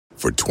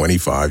For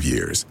 25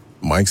 years,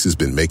 Mike's has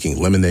been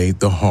making lemonade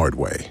the hard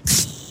way.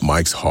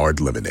 Mike's Hard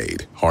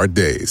Lemonade. Hard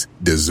days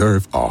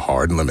deserve a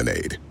hard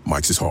lemonade.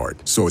 Mike's is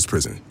hard, so is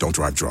prison. Don't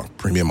drive drunk.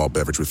 Premium malt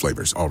beverage with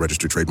flavors. All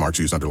registered trademarks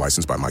used under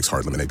license by Mike's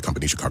Hard Lemonade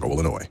Company, Chicago,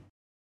 Illinois.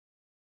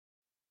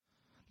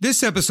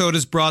 This episode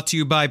is brought to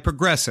you by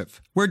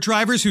Progressive, where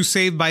drivers who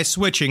save by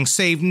switching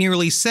save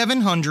nearly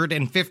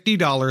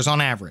 $750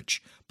 on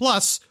average.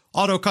 Plus,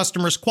 auto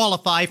customers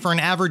qualify for an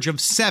average of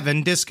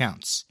 7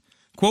 discounts.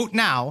 Quote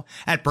now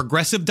at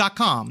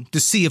Progressive.com to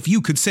see if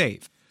you could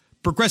save.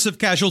 Progressive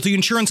Casualty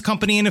Insurance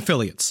Company and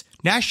Affiliates.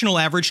 National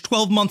average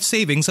 12-month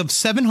savings of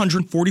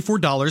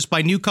 $744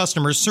 by new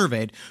customers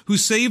surveyed who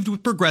saved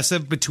with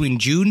Progressive between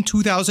June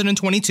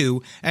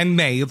 2022 and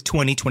May of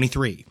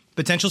 2023.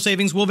 Potential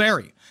savings will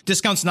vary.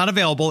 Discounts not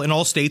available in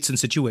all states and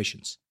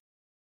situations.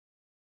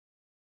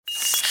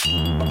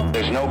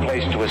 There's no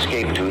place to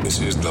escape to. This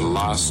is the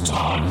last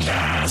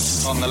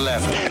podcast. On the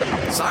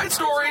left. Side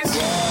stories.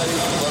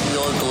 From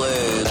your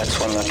glade. That's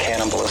when the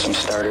cannibalism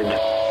started.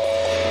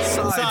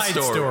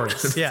 Side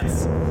stories.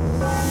 Yes.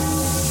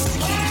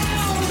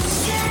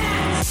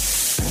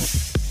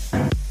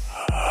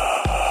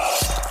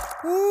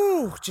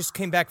 Ooh, just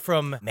came back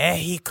from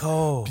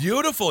Mexico.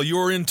 Beautiful. You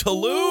were in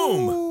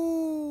Tulum.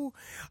 Ooh.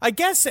 I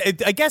guess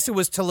it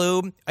was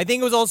Tulum. I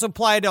think it was also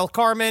Playa del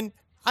Carmen.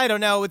 I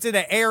don't know. It's in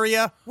an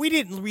area. We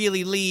didn't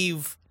really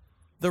leave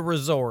the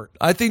resort.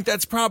 I think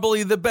that's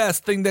probably the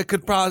best thing that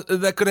could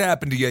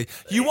happen to you.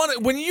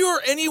 When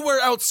you're anywhere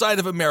outside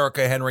of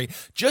America, Henry,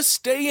 just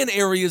stay in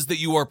areas that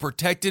you are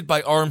protected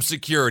by armed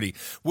security,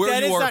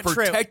 where you are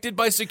protected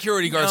by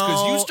security guards,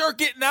 because you start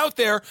getting out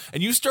there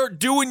and you start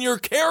doing your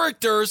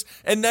characters,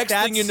 and next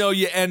thing you know,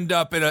 you end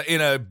up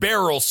in a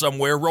barrel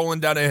somewhere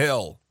rolling down a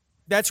hill.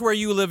 That's where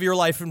you live your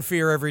life in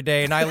fear every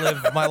day, and I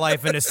live my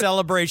life in a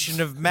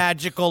celebration of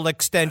magical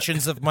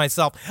extensions of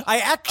myself. I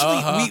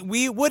actually,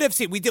 we would have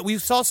seen, we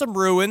saw some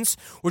ruins,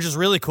 which is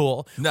really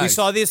cool. Nice. We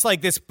saw this,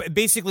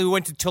 basically we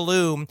went to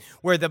Tulum,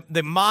 where the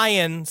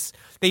Mayans,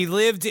 they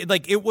lived,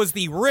 it was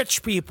the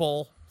rich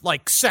people,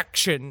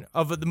 section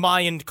of the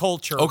Mayan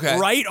culture,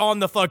 right on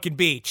the fucking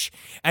beach,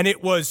 and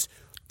it was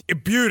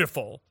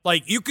beautiful.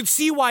 You could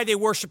see why they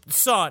worship the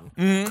sun,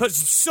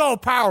 because it's so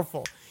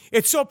powerful.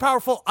 It's so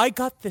powerful. I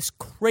got this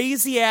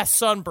crazy-ass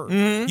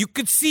sunburn. You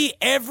could see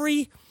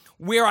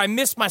where I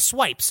missed my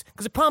swipes.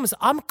 Because the problem is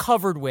I'm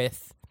covered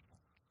with...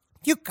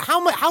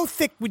 How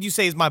thick would you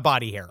say is my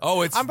body hair?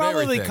 Oh, it's I'm very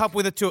probably thick. cupped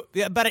with about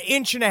 1.5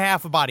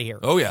 inches of body hair.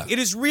 Oh, yeah. It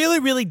is really,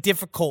 really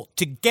difficult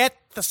to get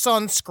the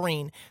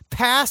sunscreen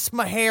past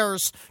my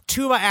hairs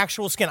to my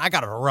actual skin. I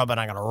got to rub it,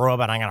 I got to rub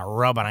it, I got to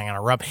rub it, I got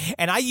to rub.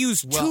 And I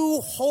use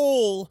 2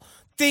 whole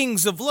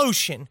things of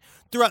lotion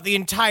throughout the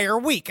entire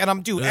week, and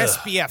I'm doing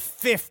SPF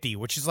 50,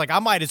 which is I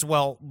might as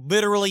well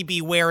literally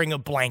be wearing a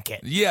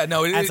blanket. Yeah,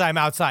 no, as I'm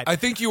outside. I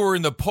think you were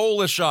in the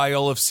Polish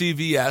aisle of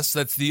CVS.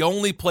 That's the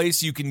only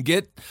place you can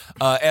get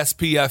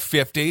SPF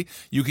 50.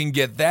 You can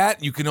get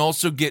that. You can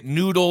also get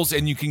noodles,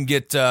 and you can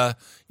get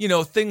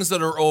things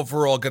that are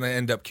overall going to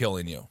end up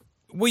killing you.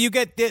 Well, you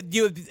get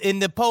in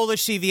the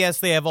Polish CVS,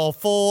 they have a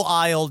full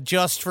aisle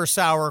just for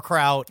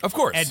sauerkraut, of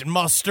course, and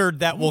mustard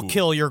that will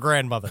kill your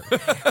grandmother.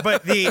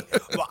 But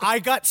I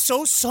got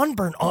so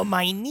sunburned on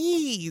my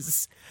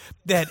knees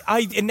that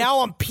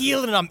now I'm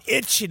peeling and I'm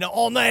itching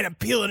all night. I'm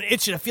peeling and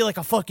itching. I feel like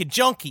a fucking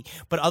junkie,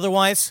 but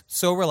otherwise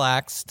so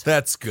relaxed.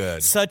 That's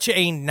good. Such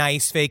a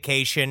nice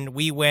vacation.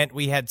 We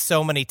had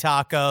so many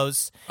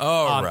tacos.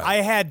 Oh, right. I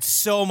had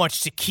so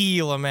much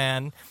tequila,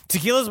 man.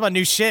 Tequila's my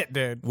new shit,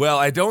 dude. Well,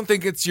 I don't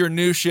think it's your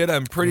new shit.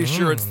 I'm pretty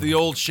sure it's the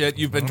old shit.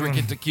 You've been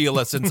drinking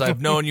tequila since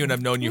I've known you, and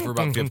I've known you for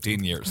about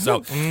 15 years.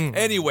 So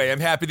anyway, I'm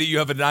happy that you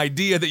have an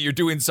idea that you're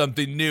doing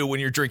something new when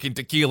you're drinking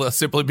tequila,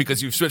 simply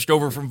because you've switched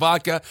over from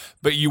vodka,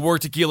 but you were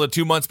tequila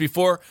 2 months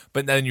before,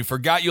 but then you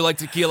forgot you liked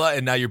tequila,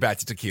 and now you're back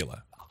to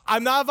tequila.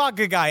 I'm not a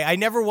vodka guy. I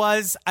never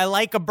was. I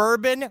like a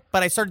bourbon,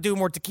 but I started doing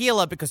more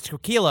tequila because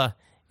tequila,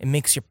 it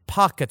makes your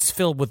pockets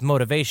filled with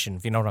motivation,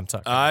 if you know what I'm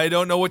talking about. I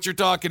don't know what you're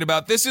talking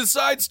about. This is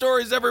Side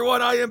Stories,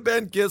 everyone. I am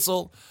Ben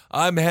Kissel.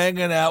 I'm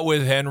hanging out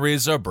with Henry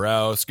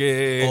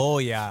Zabrowski. Oh,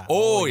 yeah.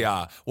 Oh,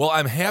 yeah. Well,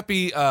 I'm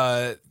happy.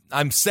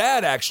 I'm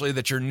sad, actually,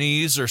 that your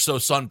knees are so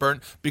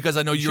sunburnt, because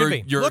I know you're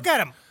Look at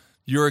him.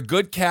 You're a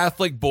good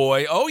Catholic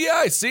boy. Oh, yeah,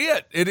 I see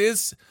it. It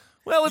is.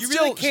 Well, it's you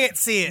really can't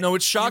see it. No,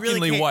 it's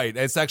shockingly white.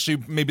 It's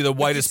actually maybe the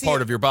whitest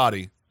part of your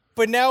body.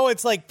 But now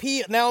it's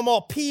now I'm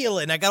all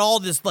peeling. I got all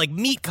this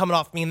meat coming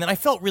off me, and then I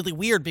felt really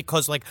weird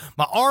because my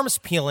arm's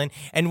peeling.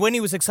 And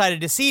Winnie was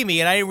excited to see me,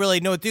 and I didn't really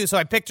know what to do, so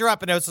I picked her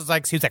up, and I was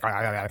just she was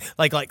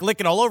like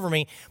licking all over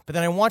me. But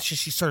then I watched her;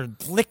 she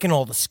started licking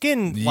all the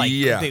skin,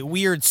 the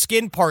weird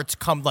skin parts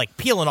come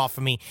peeling off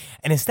of me.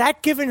 And is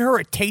that giving her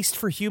a taste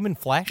for human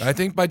flesh? I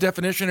think by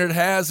definition it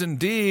has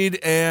indeed,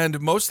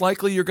 and most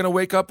likely you're going to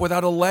wake up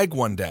without a leg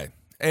one day.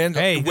 And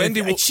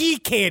Wendy she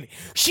can't.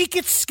 She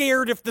gets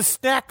scared if the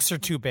snacks are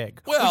too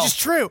big. Well, which is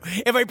true.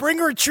 If I bring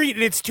her a treat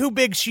and it's too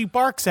big, she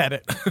barks at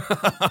it.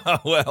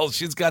 Well,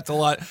 she's got a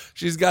lot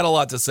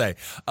to say.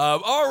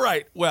 All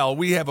right. Well,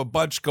 we have a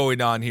bunch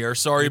going on here.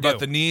 Sorry about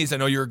the knees. I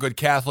know you're a good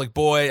Catholic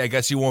boy. I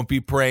guess you won't be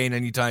praying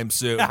anytime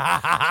soon.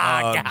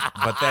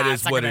 But that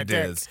is what it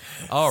is.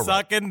 All right.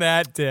 Sucking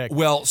that dick.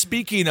 Well,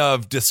 speaking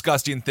of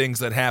disgusting things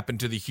that happen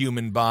to the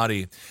human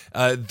body,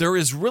 there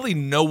is really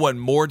no one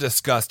more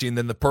disgusting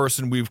than the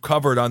person we've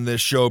covered on this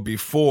show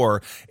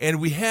before.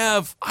 And we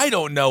have, I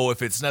don't know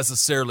if it's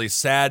necessarily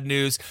sad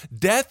news.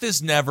 Death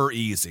is never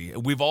easy.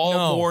 We've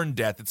all mourned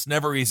death. It's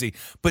never easy.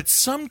 But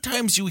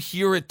sometimes you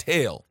hear a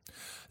tale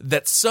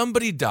that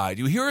somebody died.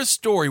 You hear a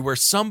story where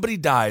somebody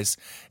dies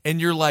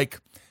and you're like,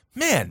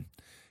 man,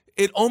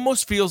 it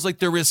almost feels like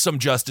there is some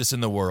justice in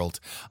the world.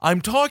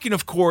 I'm talking,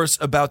 of course,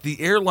 about the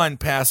airline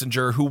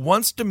passenger who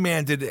once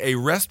demanded a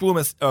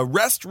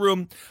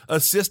restroom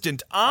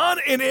assistant on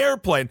an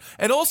airplane.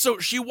 And also,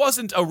 she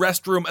wasn't a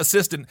restroom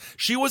assistant.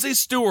 She was a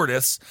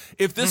stewardess.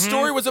 If this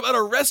story was about a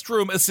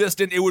restroom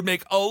assistant, it would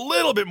make a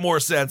little bit more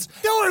sense.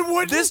 No, it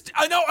wouldn't.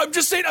 I know, I'm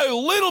just saying a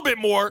little bit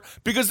more,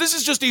 because this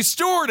is just a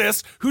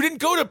stewardess who didn't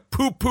go to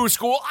poo-poo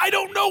school. I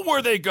don't know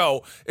where they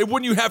go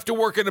when you have to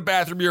work in a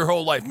bathroom your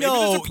whole life. Maybe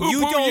no, there's a poo-poo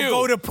you don't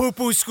go to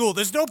poo-poo school.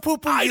 There's no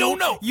poo-poo. I don't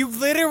know. You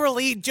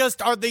literally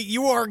just are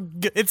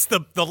it's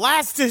the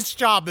last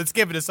job that's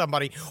given to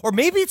somebody. Or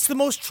maybe it's the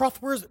most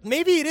trustworthy,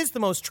 maybe it is the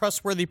most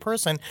trustworthy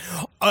person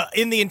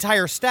in the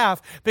entire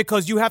staff,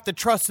 because you have to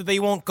trust that they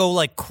won't go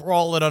like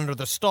crawling under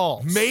the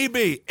stalls.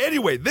 Maybe.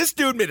 Anyway, this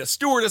dude made a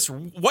stewardess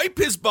wipe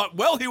his butt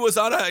while he was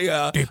on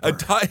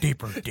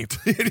deeper.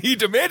 And he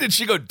demanded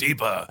she go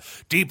deeper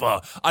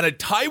on a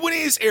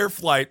Taiwanese air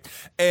flight,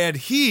 and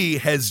he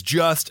has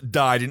just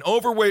died. An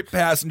overweight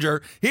passenger.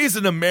 He's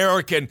an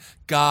American.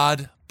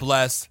 God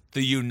bless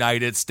the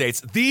United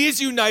States.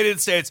 These United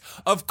States,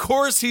 of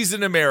course he's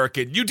an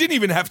American. You didn't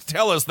even have to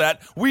tell us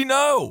that. We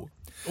know.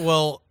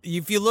 Well,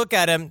 if you look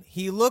at him,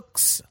 he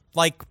looks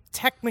like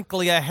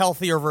technically a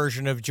healthier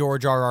version of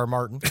George R.R.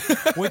 Martin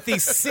with the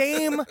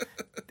same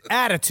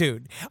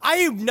attitude.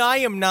 I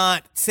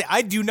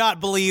do not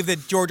believe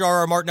that George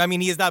R.R. Martin, I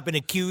mean, he has not been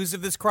accused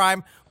of this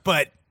crime,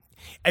 but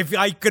if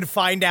I could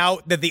find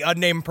out that the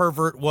unnamed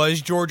pervert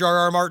was George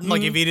R.R. Martin,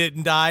 like if he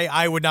didn't die,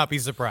 I would not be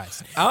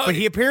surprised. But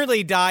he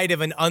apparently died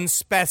of an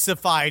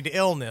unspecified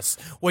illness,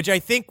 which I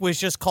think was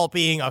just called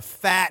being a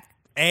fat,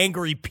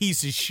 angry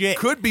piece of shit.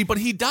 Could be, but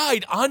he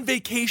died on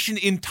vacation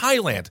in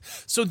Thailand.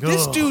 So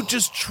this dude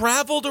just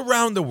traveled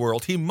around the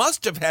world. He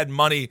must have had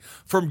money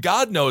from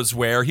God knows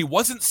where. He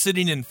wasn't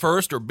sitting in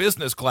first or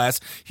business class.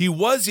 He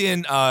was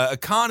in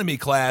economy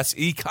class.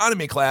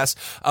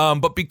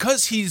 But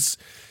because he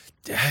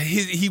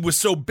was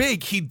so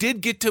big, he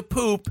did get to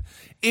poop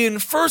in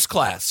first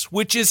class,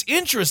 which is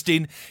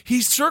interesting.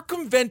 He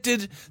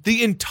circumvented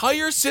the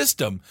entire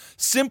system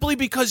simply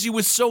because he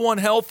was so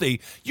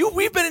unhealthy.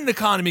 We've been in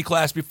economy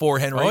class before,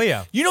 Henry. Oh,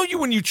 yeah. You know,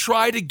 when you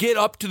try to get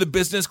up to the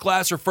business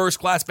class or first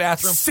class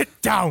bathroom.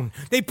 Sit down.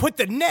 They put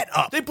the net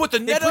up. They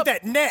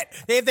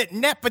have that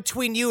net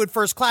between you and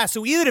first class.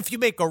 So even if you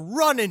make a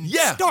run and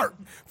start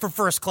for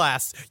first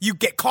class, you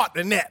get caught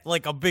in the net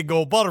like a big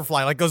old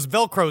butterfly, like those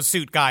Velcro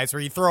suit guys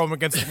where you throw them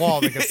against the wall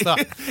and they get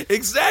stuck.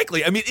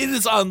 Exactly. I mean, it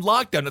is on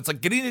lockdown. It's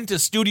like getting into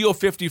Studio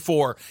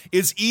 54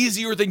 is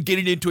easier than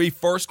getting into a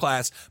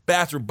first-class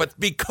bathroom. But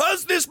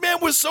because this man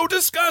was so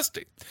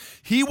disgusting,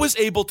 he was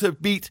able to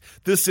beat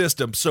the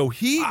system. So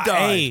he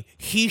died.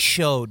 He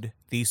showed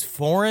these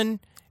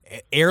foreign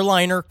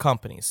airliner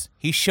companies,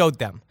 he showed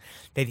them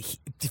that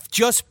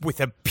just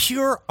with a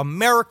pure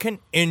American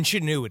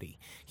ingenuity,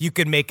 you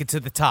can make it to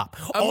the top.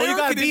 All you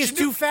gotta be is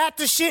too fat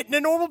to shit in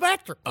a normal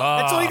bathroom.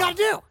 That's all you gotta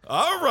do.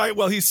 All right,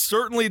 well, he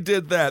certainly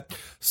did that.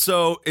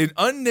 So, an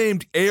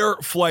unnamed air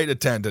flight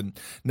attendant.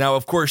 Now,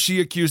 of course, she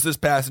accused this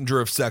passenger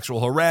of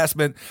sexual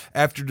harassment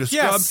after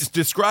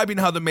describing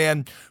how the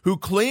man who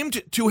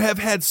claimed to have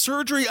had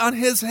surgery on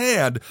his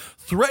hand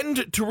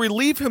threatened to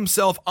relieve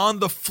himself on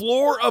the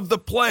floor of the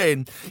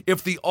plane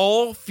if the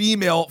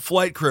all-female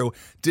flight crew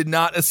did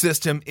not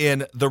assist him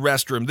in the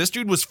restroom. This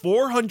dude was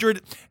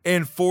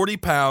 440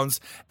 pounds,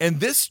 and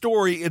this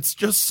story, it's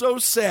just so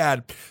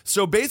sad.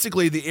 So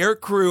basically, the air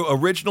crew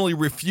originally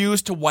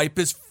refused to wipe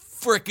his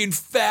freaking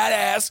fat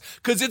ass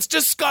because it's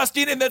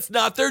disgusting and that's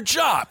not their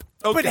job.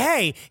 Okay. But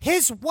hey,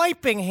 his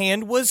wiping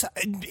hand was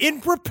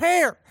in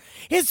repair.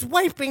 His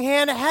wiping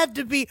hand had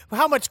to be,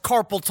 how much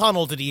carpal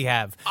tunnel did he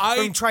have?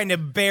 From trying to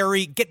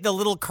get the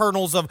little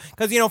kernels of,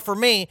 because, for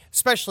me,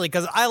 especially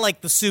because I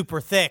like the super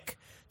thick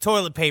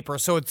toilet paper,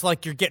 so it's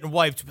like you're getting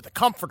wiped with a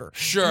comforter.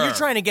 Sure. When you're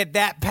trying to get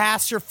that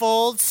past your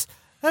folds.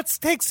 Let's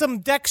take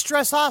some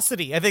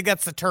dexterosity. I think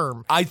that's the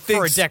term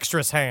for a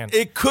dexterous hand.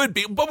 It could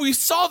be, but we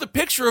saw the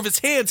picture of his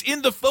hands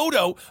in the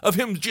photo of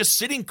him just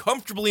sitting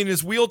comfortably in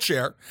his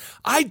wheelchair.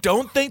 I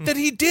don't think that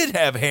he did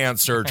have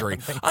hand surgery.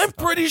 I'm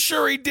pretty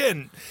sure he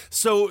didn't.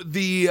 So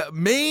the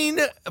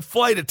main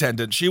flight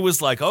attendant, she was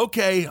like,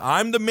 okay,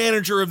 I'm the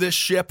manager of this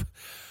ship.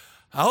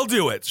 I'll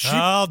do it.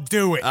 I'll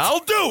do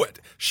it.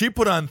 She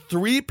put on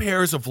 3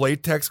 pairs of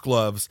latex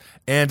gloves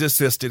and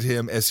assisted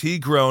him as he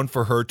groaned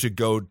for her to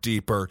go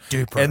deeper.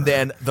 And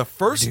then the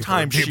first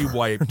time she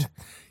wiped,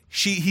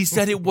 he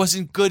said it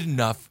wasn't good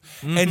enough,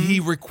 and he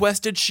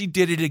requested she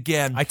did it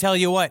again. I tell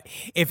you what,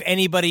 if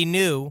anybody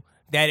knew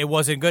that it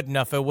wasn't good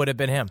enough, it would have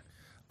been him.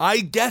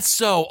 I guess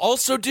so.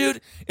 Also, dude,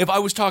 if I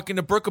was talking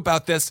to Brooke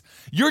about this,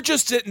 you're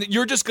just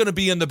going to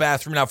be in the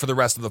bathroom now for the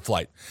rest of the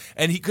flight.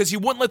 And because he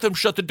wouldn't let them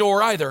shut the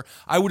door either,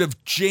 I would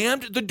have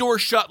jammed the door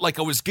shut like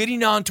I was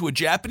getting onto a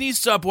Japanese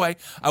subway.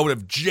 I would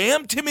have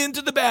jammed him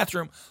into the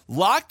bathroom,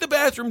 locked the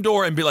bathroom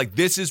door, and be like,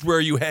 this is where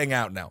you hang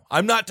out now.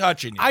 I'm not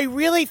touching you. I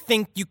really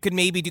think you could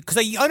maybe do, because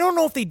I don't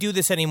know if they do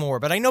this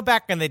anymore, but I know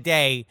back in the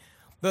day,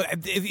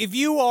 if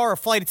you are a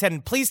flight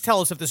attendant, please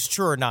tell us if this is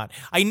true or not.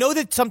 I know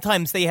that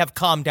sometimes they have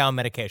calm down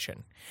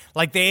medication.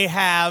 Like they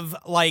have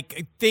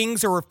like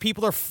things, or if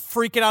people are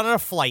freaking out on a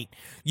flight,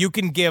 you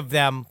can give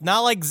them,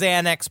 not like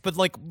Xanax, but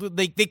like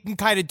they can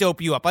kind of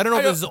dope you up. I don't know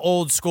if this is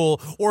old school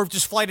or if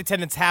just flight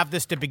attendants have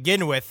this to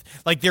begin with.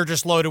 Like they're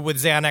just loaded with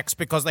Xanax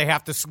because they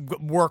have to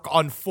work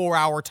on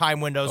 4-hour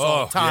time windows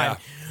all the time.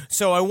 Yeah.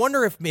 So I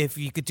wonder if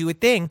you could do a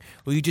thing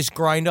where you just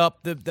grind up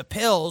the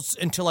pills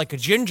into like a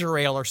ginger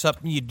ale or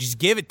something. You just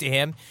give it to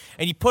him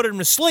and you put him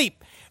to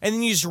sleep. And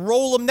then you just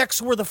roll him next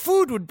to where the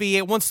food would be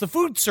once the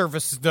food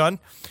service is done.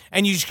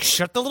 And you just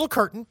shut the little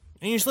curtain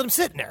and you just let him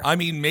sit in there. I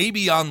mean,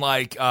 maybe on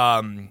like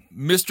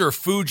Mr.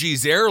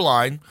 Fuji's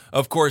airline.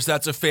 Of course,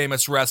 that's a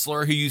famous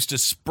wrestler who used to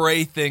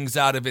spray things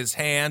out of his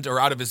hand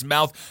or out of his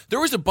mouth. There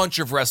was a bunch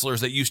of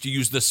wrestlers that used to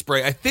use this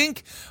spray. I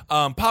think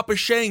Papa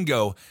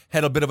Shango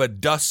had a bit of a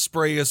dust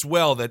spray as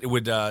well that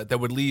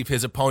would leave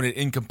his opponent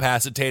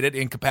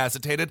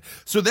incapacitated.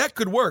 So that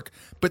could work.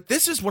 But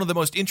this is one of the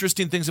most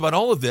interesting things about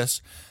all of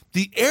this.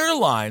 The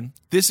airline,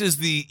 this is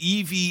the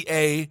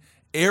EVA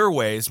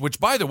Airways, which,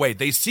 by the way,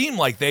 they seem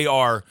like they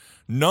are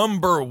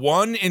number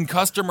 1 in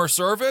customer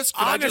service.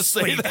 Can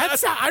Honestly, I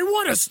just say that? I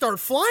want to start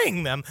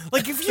flying them.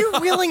 Like, if you're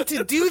willing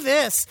to do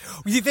this,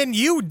 then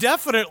you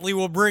definitely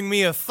will bring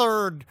me a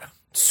third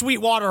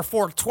Sweetwater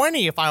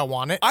 420 if I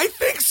want it. I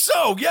think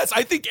so. Yes,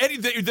 I think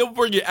they'll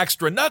bring you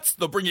extra nuts.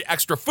 They'll bring you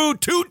extra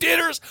food, 2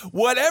 dinners,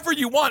 whatever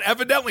you want.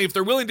 Evidently, if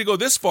they're willing to go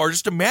this far,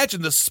 just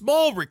imagine the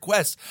small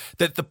requests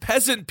that the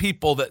peasant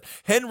people that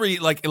Henry,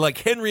 like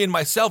Henry and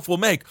myself, will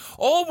make.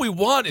 All we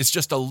want is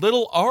just a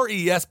little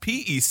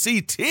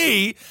respect,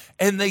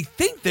 and they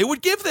think they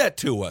would give that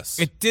to us.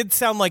 It did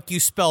sound like you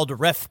spelled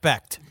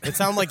respect. It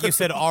sounded like you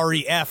said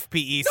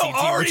REFPECT,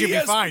 no, which would be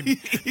fine.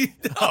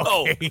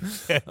 No. Okay.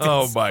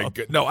 Oh, my God.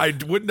 No, I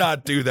would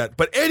not do that.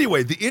 But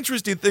anyway, the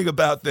interesting thing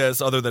about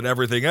this, other than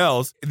everything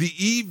else, the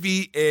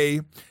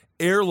EVA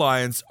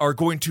Airlines are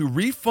going to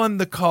refund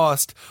the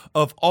cost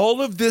of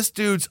all of this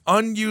dude's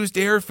unused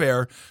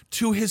airfare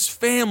to his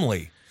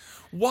family.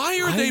 Why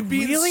are they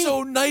being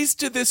so nice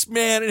to this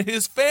man and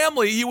his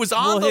family? He was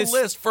on the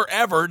list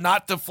forever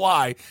not to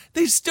fly.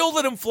 They still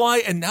let him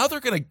fly, and now they're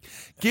going to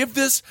give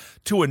this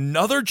to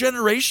another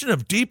generation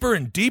of deeper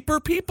and deeper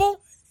people?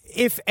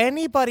 If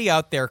anybody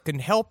out there can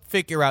help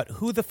figure out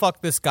who the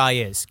fuck this guy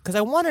is, because I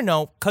want to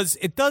know, because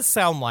it does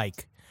sound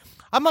like,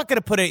 I'm not going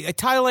to put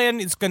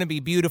Thailand is going to be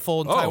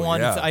beautiful in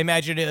Taiwan. Yeah. I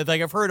imagine it, like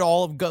I've heard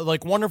all of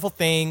like wonderful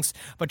things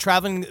about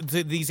traveling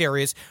to these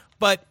areas,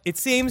 but it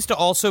seems to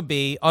also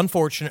be,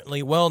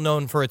 unfortunately, well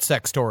known for its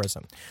sex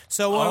tourism.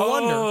 So I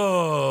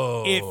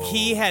wonder if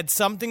he had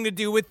something to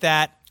do with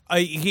that.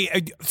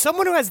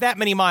 Someone who has that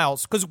many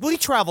miles, because we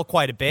travel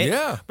quite a bit.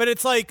 Yeah, but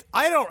it's like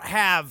I don't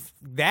have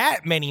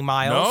that many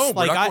miles. No,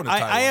 like we're not going to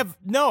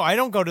Thailand. I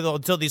don't go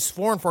to these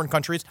foreign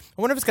countries. I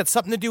wonder if it's got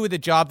something to do with the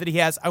job that he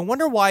has. I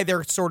wonder why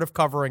they're sort of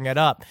covering it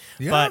up.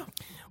 Yeah. But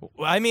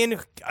I mean,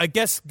 I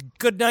guess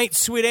good night,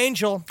 sweet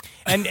angel.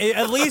 And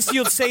at least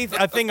you'll say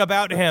a thing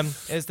about him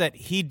is that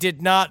he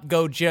did not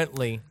go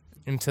gently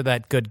into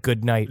that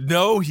good night.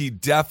 No, he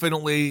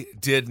definitely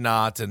did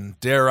not. And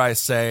dare I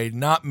say,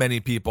 not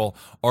many people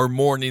are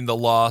mourning the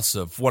loss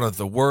of one of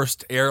the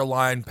worst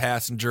airline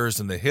passengers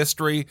in the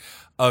history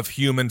of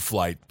human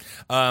flight.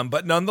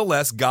 But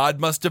nonetheless, God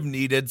must have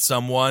needed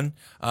someone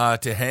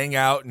to hang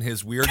out in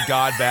his weird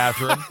God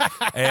bathroom.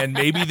 And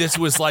maybe this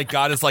was like,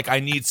 God is like, I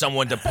need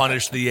someone to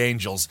punish the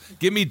angels.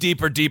 Give me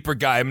deeper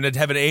guy. I'm going to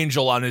have an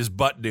angel on his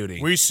butt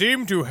duty. We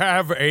seem to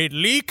have a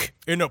leak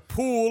in a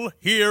pool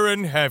here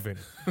in heaven.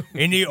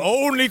 And the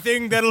only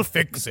thing that'll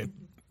fix it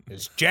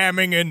is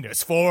jamming in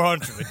this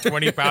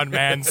 420-pound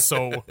man's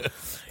soul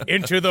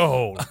into the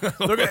hole.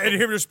 Look at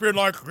him just being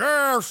like,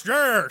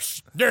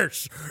 yes,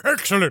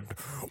 excellent.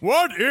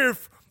 What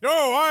if...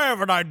 Oh, I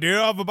have an idea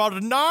of about a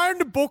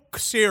 9-book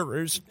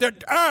series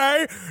that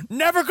I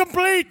never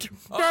complete.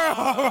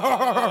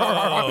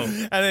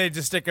 And they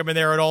just stick him in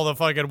there and all the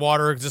fucking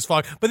water just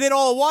fall. But then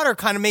all the water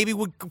kind of maybe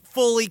would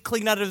fully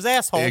clean out of his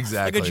asshole.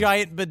 Exactly. Like a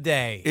giant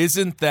bidet.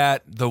 Isn't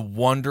that the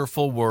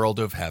wonderful world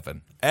of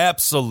heaven?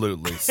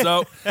 Absolutely.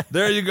 So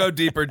there you go,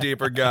 deeper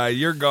guy.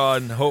 You're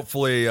gone.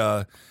 Hopefully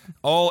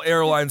all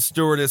airline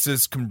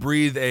stewardesses can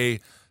breathe a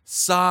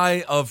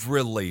sigh of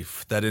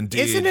relief that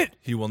indeed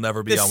he will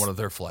never be on one of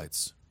their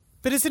flights.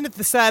 But isn't it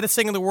the saddest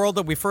thing in the world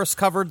that we first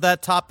covered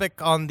that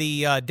topic on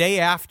the day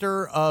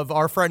after of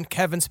our friend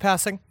Kevin's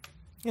passing?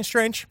 It's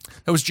strange.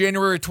 It was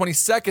January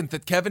 22nd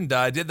that Kevin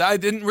died. I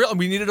didn't realize.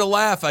 We needed a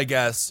laugh, I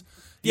guess.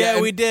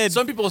 Yeah, we did.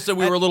 Some people said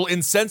we were a little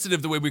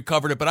insensitive the way we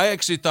covered it, but I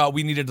actually thought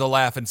we needed to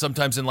laugh. And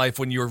sometimes in life,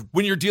 when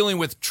you're dealing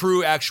with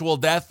true, actual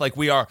death, like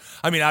we are.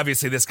 I mean,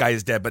 obviously this guy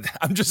is dead, but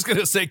I'm just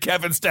gonna say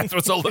Kevin's death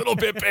was a little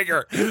bit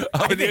bigger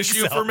of an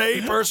issue for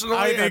me personally.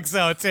 I think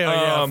so too.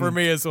 Yeah, for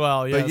me as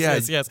well.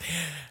 Yes, yes.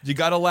 You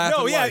gotta laugh.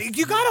 No, yeah,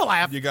 you gotta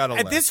laugh. You gotta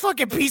laugh. At this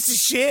fucking piece of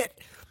shit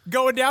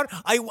going down.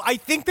 I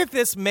think that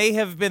this may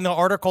have been the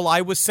article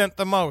I was sent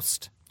the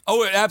most.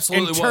 Oh, it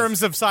absolutely was. In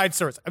terms of side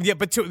stories. Yeah,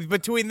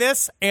 between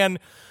this and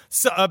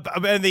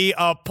the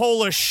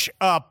Polish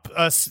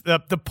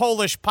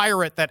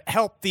pirate that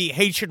helped the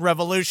Haitian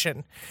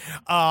Revolution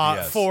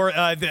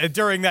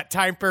during that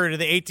time period of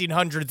the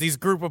 1800s, these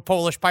group of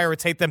Polish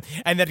pirates hate them,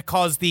 and that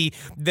caused the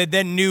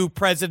then new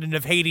president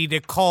of Haiti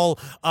to call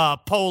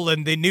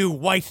Poland the new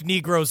white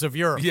Negroes of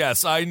Europe.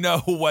 Yes, I know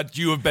what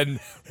you have been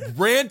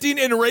ranting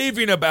and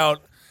raving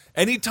about.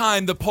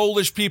 Anytime the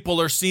Polish people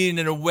are seen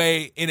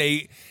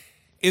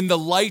in the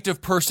light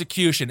of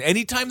persecution.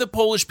 Anytime the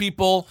Polish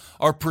people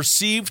are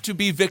perceived to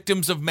be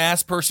victims of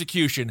mass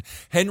persecution,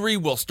 Henry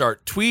will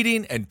start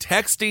tweeting and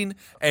texting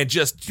and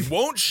just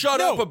won't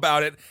shut up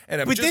about it. And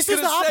I'm just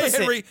going to say,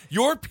 Henry,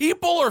 your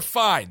people are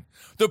fine.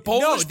 The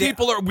Polish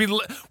people are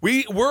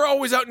we're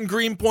always out in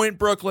Greenpoint,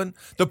 Brooklyn.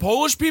 The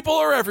Polish people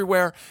are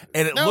everywhere,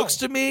 and it looks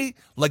to me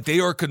like they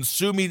are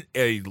consuming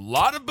a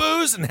lot of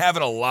booze and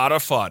having a lot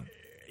of fun.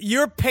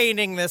 You're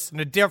painting this in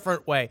a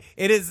different way.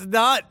 It is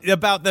not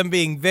about them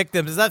being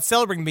victims. It's not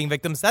celebrating being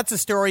victims. That's a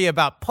story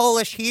about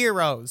Polish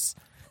heroes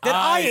that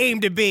I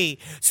aim to be,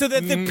 so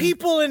that the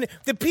people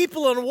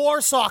in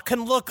Warsaw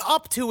can look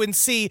up to and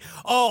see,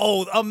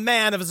 oh, a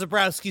man of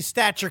Zabrowski's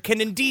stature can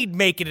indeed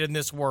make it in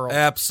this world.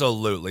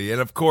 Absolutely.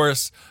 And of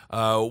course,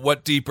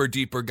 what Deeper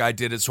Guy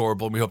did is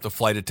horrible, and we hope the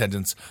flight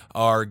attendants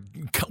are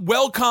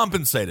well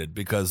compensated,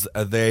 because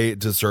they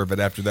deserve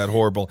it after that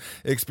horrible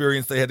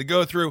experience they had to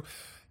go through.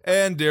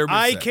 And dare me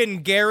I say, can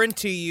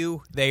guarantee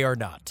you they are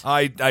not.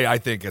 I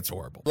think it's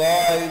horrible.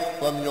 Live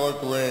from your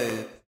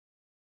grave.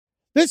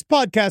 This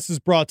podcast is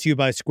brought to you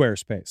by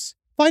Squarespace.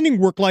 Finding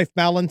work-life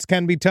balance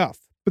can be tough,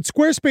 but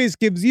Squarespace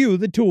gives you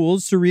the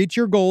tools to reach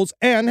your goals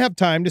and have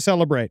time to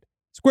celebrate.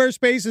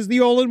 Squarespace is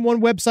the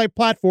all-in-one website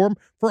platform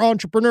for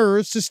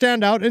entrepreneurs to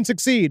stand out and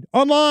succeed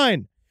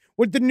online.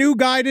 With the new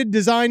guided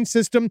design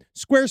system,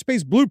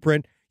 Squarespace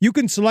Blueprint, you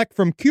can select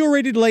from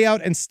curated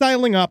layout and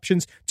styling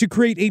options to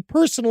create a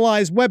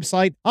personalized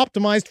website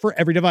optimized for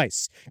every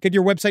device. Get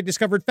your website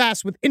discovered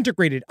fast with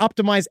integrated,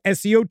 optimized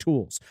SEO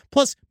tools.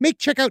 Plus, make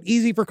checkout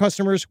easy for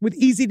customers with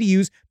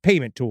easy-to-use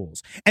payment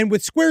tools. And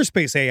with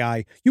Squarespace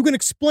AI, you can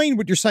explain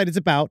what your site is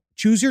about,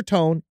 choose your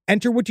tone,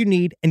 enter what you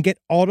need, and get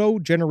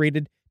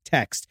auto-generated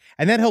text.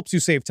 And that helps you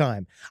save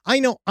time.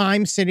 I know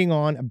I'm sitting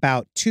on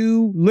about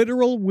 2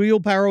 literal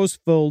wheelbarrows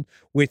filled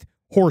with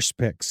horse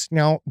pics.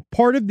 Now,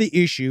 part of the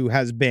issue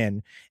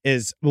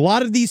is a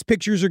lot of these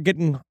pictures are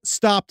getting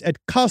stopped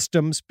at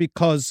customs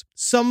because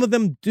some of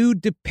them do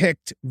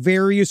depict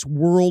various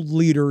world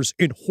leaders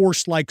in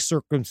horse-like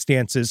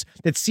circumstances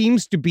that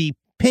seems to be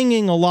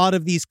pinging a lot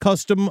of these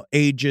custom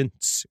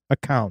agents'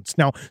 accounts.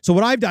 Now, so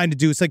what I've done to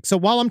do is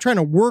while I'm trying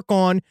to work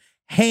on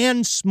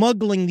hand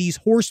smuggling these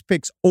horse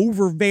pics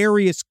over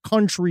various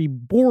country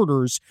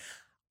borders,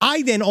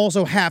 I then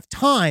also have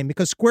time,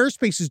 because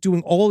Squarespace is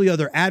doing all the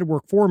other ad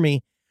work for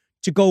me,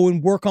 to go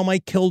and work on my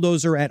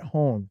Killdozer at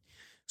home.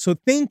 So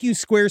thank you,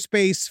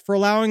 Squarespace, for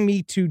allowing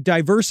me to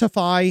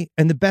diversify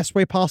in the best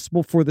way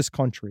possible for this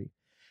country.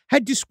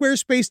 Head to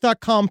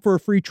squarespace.com for a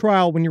free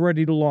trial when you're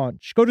ready to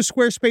launch. Go to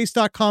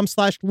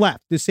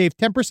squarespace.com/left to save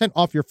 10%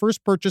 off your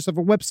first purchase of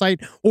a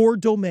website or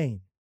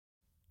domain.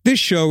 This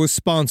show is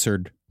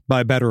sponsored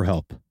by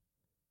BetterHelp.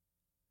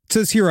 It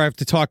says here I have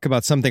to talk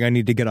about something I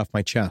need to get off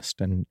my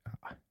chest, and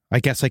I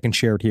guess I can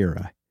share it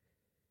here.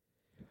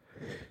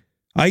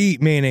 I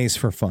eat mayonnaise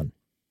for fun.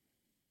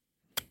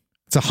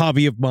 It's a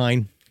hobby of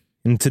mine,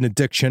 and it's an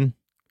addiction.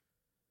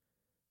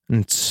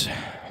 And it's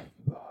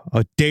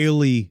a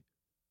daily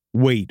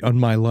weight on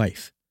my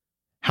life.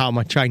 How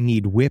much I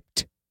need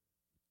whipped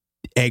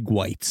egg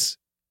whites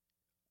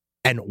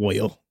and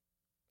oil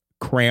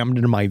crammed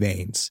into my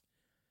veins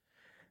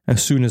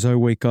as soon as I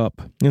wake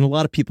up. And a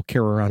lot of people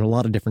carry around a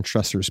lot of different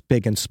stressors,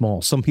 big and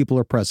small. Some people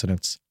are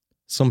presidents.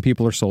 Some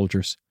people are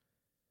soldiers.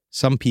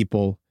 Some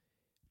people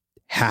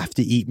have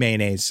to eat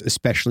mayonnaise,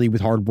 especially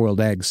with hard-boiled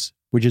eggs,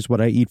 which is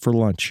what I eat for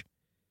lunch.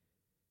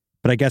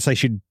 But I guess I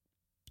should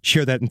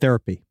share that in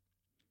therapy,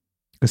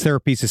 because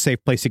therapy is a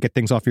safe place to get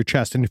things off your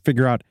chest and to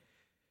figure out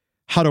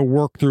how to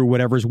work through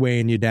whatever's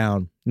weighing you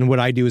down. And what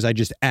I do is I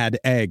just add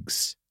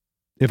eggs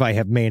if I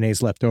have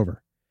mayonnaise left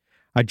over.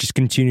 I just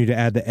continue to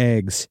add the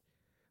eggs.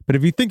 But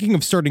if you're thinking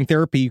of starting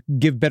therapy,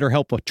 give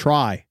BetterHelp a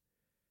try.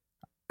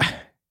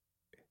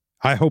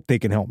 I hope they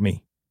can help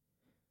me.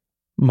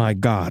 My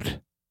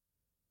God.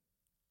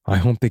 I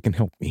hope they can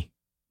help me.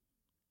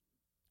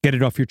 Get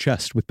it off your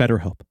chest with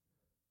BetterHelp.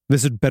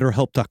 Visit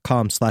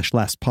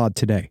betterhelp.com/lastpod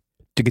today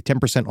to get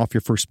 10% off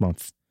your first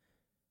month.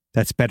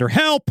 That's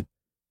BetterHelp,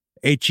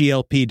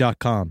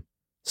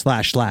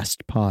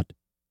 HELP.com/lastpod.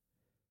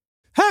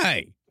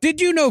 Hey,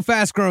 did you know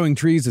Fast Growing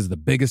Trees is the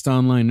biggest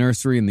online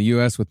nursery in the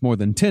U.S. with more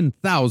than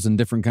 10,000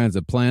 different kinds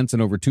of plants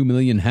and over 2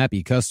 million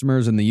happy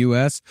customers in the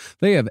U.S.?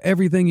 They have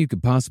everything you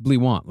could possibly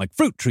want, like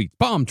fruit trees,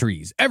 palm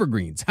trees,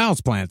 evergreens,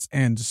 houseplants,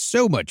 and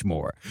so much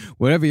more.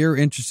 Whatever you're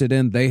interested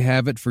in, they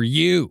have it for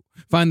you.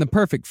 Find the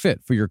perfect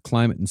fit for your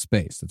climate and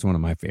space. That's one of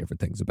my favorite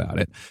things about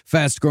it.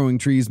 Fast Growing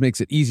Trees makes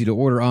it easy to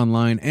order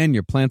online, and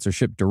your plants are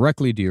shipped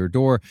directly to your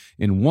door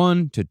in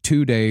 1 to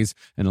 2 days.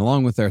 And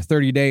along with their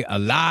 30-day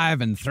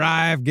Alive and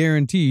Thrive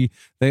guarantee,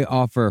 they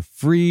offer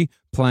free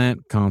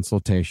plant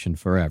consultation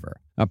forever.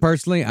 Now,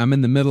 personally, I'm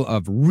in the middle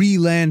of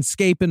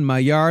re-landscaping my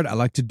yard. I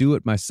like to do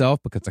it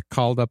myself because I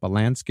called up a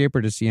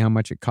landscaper to see how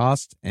much it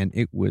cost, and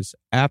it was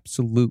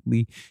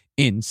absolutely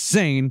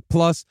insane.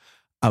 Plus,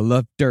 I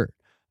love dirt.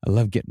 I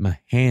love getting my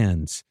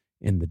hands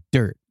in the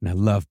dirt, and I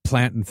love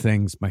planting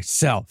things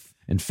myself.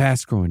 And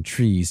Fast Growing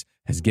Trees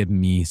has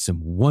given me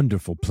some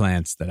wonderful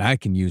plants that I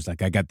can use.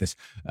 Like I got this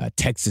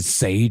Texas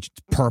sage,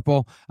 it's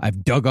purple.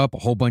 I've dug up a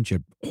whole bunch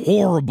of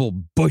horrible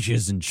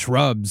bushes and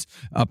shrubs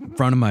up in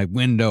front of my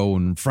window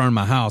and in front of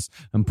my house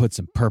and put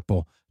some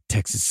purple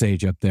Texas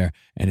sage up there,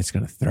 and it's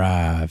going to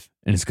thrive,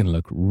 and it's going to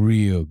look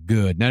real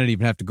good. And I didn't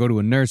even have to go to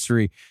a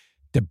nursery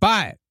to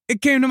buy it.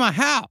 It came to my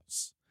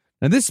house.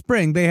 Now, this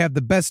spring, they have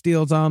the best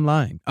deals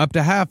online, up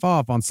to half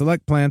off on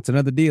select plants and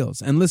other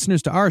deals. And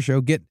listeners to our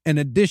show get an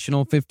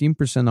additional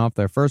 15% off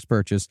their first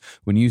purchase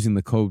when using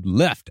the code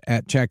LEFT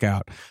at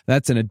checkout.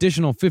 That's an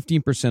additional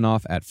 15%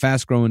 off at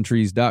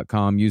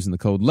fastgrowingtrees.com using the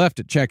code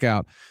LEFT at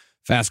checkout.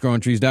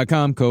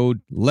 Fastgrowingtrees.com,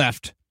 code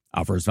LEFT.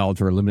 Offers valid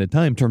for a limited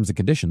time. Terms and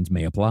conditions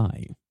may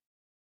apply.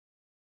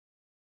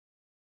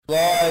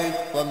 Rise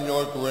from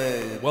your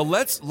grave. Well,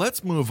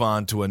 let's move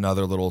on to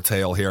another little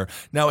tale here.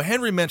 Now,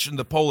 Henry mentioned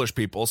the Polish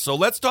people, so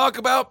let's talk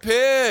about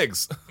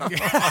pigs. Fuck you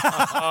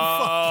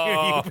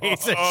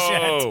piece of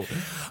shit.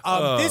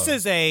 This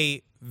is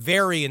a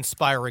very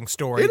inspiring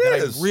story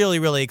that I'm really,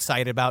 really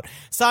excited about.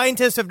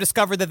 Scientists have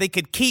discovered that they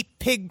could keep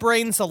pig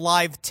brains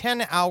alive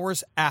 10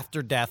 hours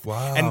after death.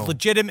 Wow. And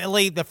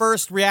legitimately, the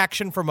first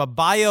reaction from a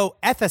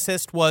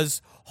bioethicist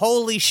was,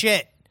 holy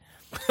shit.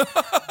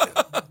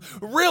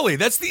 Really?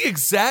 That's the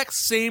exact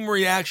same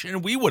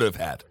reaction we would have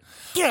had.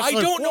 Yes, I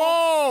don't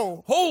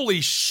know.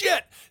 Holy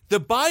shit. The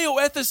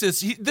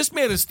bioethicist, this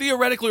man is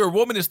theoretically, or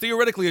woman is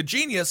theoretically a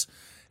genius,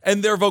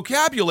 and their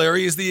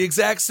vocabulary is the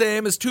exact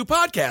same as two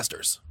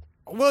podcasters.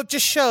 Well, it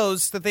just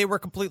shows that they were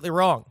completely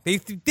wrong. They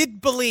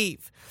did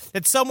believe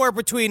that somewhere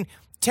between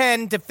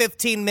 10 to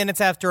 15 minutes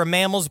after a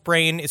mammal's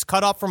brain is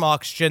cut off from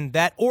oxygen,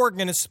 that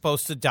organ is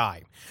supposed to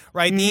die,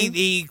 right? Mm-hmm.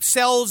 The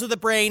cells of the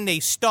brain, they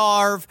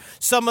starve.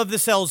 Some of the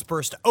cells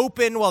burst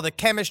open while the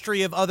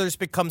chemistry of others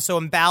becomes so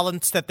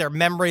imbalanced that their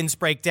membranes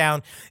break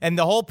down. And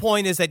the whole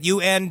point is that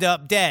you end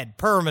up dead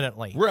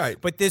permanently. Right.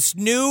 But this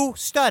new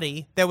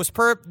study that was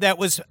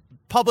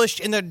published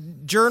in the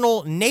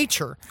journal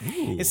Nature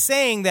is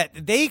saying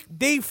that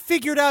they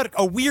figured out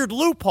a weird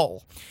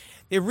loophole.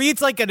 It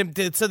reads like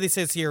so they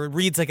says here, it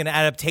reads like an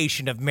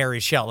adaptation of Mary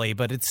Shelley,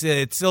 but it's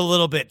a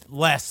little bit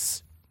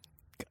less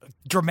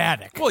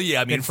dramatic. Well,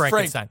 yeah, I mean,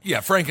 Frankenstein.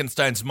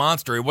 Frankenstein's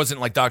monster. It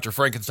wasn't like Dr.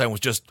 Frankenstein was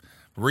just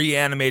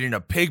reanimating a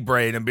pig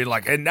brain and being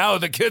like, and now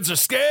the kids are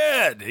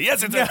scared.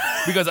 Yes,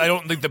 because I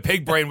don't think the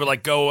pig brain would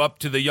like go up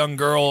to the young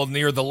girl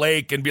near the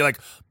lake and be like,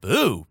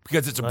 boo,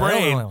 because it's a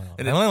brain.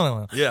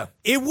 Yeah.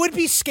 It would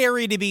be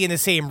scary to be in the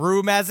same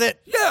room as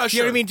it. Yeah, sure. You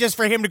know what I mean? Just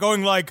for him to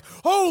going like,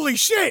 holy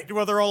shit,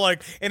 well, they're all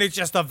like, and it's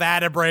just a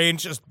vat of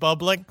brains just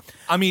bubbling.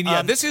 I mean,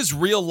 yeah, this is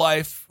real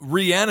life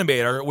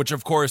Reanimator, which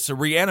of course,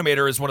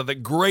 Reanimator is one of the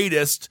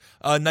greatest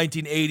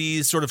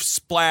 1980s sort of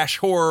splash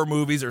horror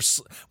movies, or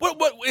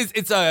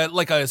it's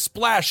like a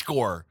splash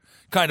score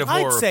kind of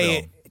horror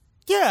film.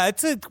 Yeah,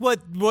 it's what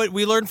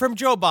we learned from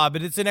Joe Bob,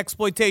 and it's an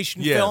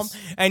exploitation film,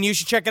 and you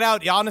should check it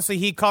out. Honestly,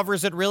 he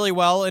covers it really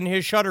well in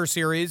his Shudder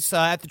series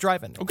at the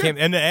Drive-In. Okay.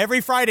 And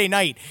every Friday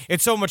night,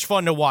 it's so much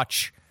fun to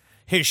watch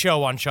his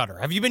show on Shudder.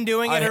 Have you been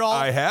doing it at all?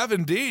 I have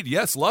indeed.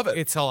 Yes, love it.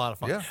 It's a lot of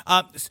fun.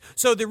 Yeah.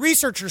 So the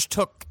researchers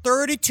took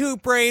 32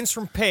 brains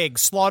from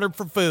pigs slaughtered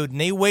for food, and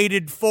they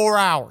waited 4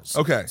 hours.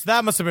 Okay. So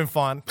that must have been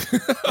fun.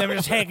 They were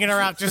just hanging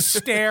around, just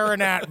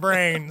staring at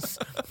brains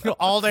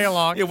all day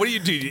long. Yeah, what do?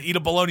 You eat a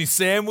bologna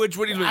sandwich?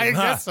 What do you do? I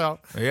guess so.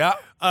 Yeah.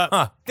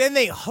 Then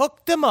they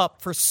hooked them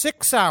up for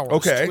 6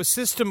 hours to a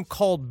system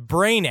called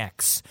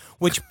BrainX,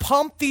 which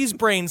pumped these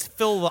brains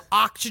filled with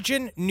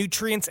oxygen,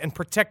 nutrients, and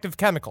protective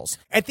chemicals.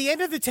 At the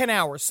end of the 10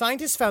 hours,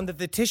 scientists found that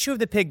the tissue of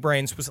the pig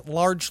brains was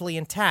largely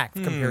intact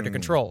compared to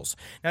controls.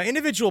 Now,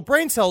 individual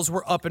brain cells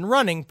were up and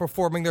running,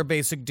 performing their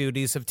basic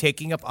duties of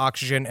taking up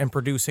oxygen and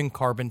producing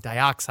carbon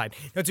dioxide.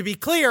 Now, to be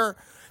clear,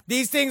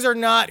 these things are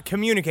not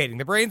communicating.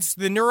 The brains,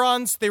 the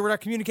neurons, they were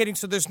not communicating,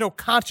 so there's no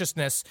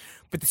consciousness,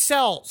 but the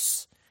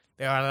cells,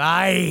 They're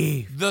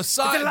alive. The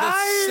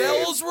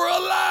cells were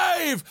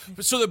alive.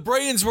 So the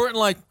brains weren't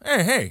like,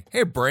 hey,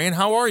 brain,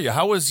 how are you?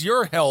 How was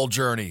your hell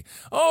journey?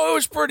 Oh, it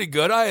was pretty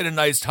good. I had a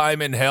nice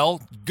time in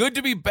hell. Good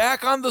to be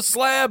back on the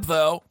slab,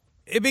 though.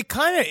 It'd be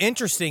kind of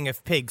interesting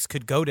if pigs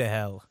could go to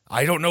hell.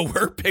 I don't know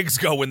where pigs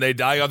go when they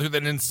die other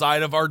than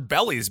inside of our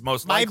bellies,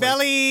 most likely. My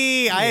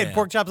belly! I had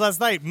pork chops last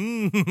night.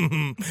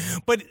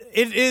 But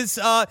it is,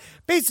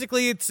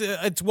 basically,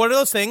 it's one of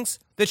those things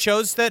that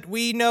shows that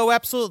we know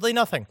absolutely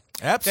nothing.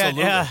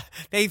 Absolutely.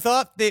 They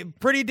thought, they're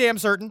pretty damn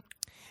certain,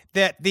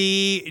 that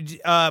the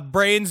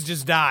brains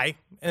just die.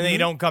 And they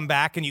don't come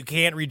back, and you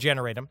can't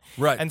regenerate them.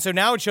 Right. And so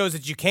now it shows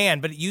that you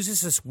can, but it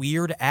uses this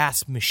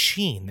weird-ass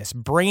machine, this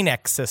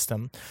BrainX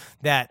system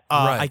that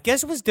I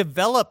guess was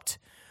developed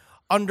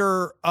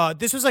under,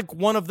 this was like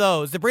one of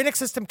those. The BrainX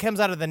system comes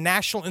out of the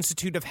National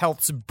Institute of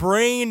Health's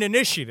Brain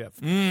Initiative,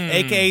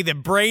 a.k.a. the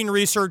Brain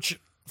Research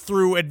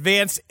through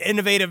Advanced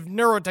Innovative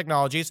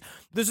Neurotechnologies.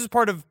 This is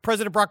part of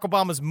President Barack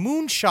Obama's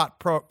Moonshot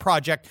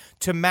project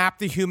to map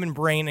the human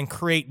brain and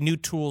create new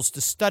tools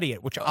to study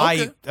it, which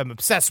I am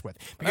obsessed with.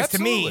 Because to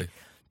me,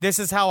 this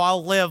is how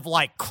I'll live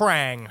like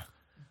Krang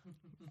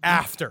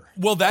after.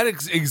 Well, that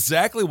is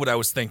exactly what I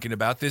was thinking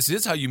about. This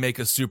is how you make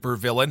a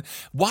supervillain.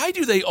 Why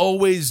do they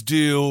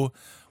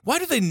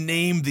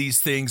name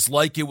these things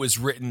like it was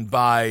written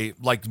by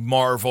like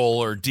Marvel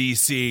or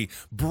DC?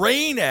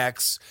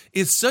 BrainX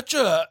is such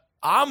a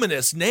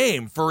ominous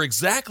name for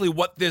exactly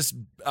what this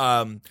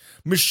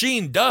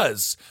machine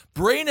does.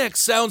 BrainX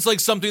sounds like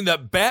something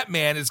that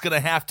Batman is going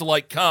to have to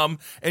like come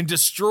and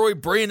destroy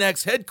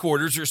BrainX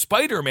headquarters or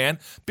Spider-Man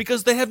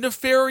because they have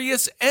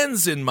nefarious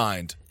ends in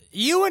mind.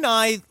 You and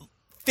I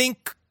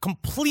think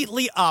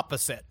completely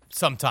opposite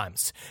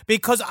sometimes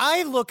because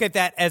I look at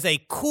that as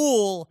a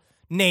cool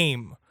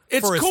name.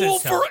 It's cool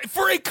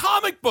for a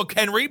comic book,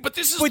 Henry, but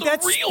this is the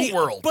real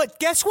world. But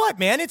guess what,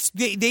 man? It's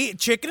the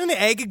chicken and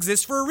the egg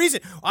exists for a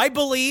reason. I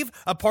believe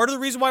a part of the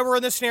reason why we're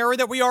in the scenario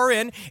that we are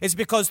in is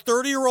because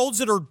 30-year-olds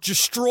that are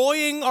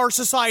destroying our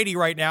society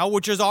right now,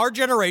 which is our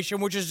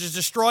generation, which is just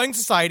destroying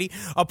society,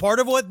 a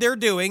part of what they're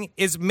doing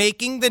is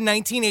making the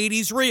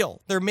 1980s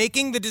real. They're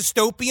making the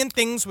dystopian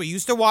things we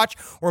used to watch,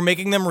 we're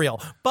making them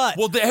real. But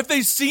have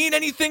they seen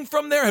anything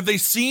from there? Have they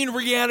seen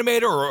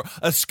Reanimator or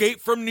Escape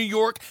from New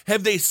York?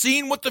 Have they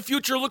seen what the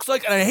future looks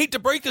like? And I hate to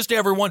break this to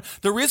everyone,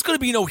 there is going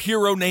to be no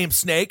hero named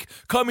Snake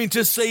coming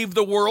to save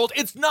the world.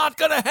 It's not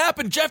going to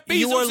happen. Jeff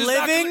Bezos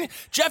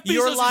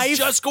is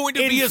just going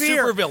to be a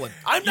supervillain.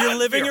 You're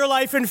living your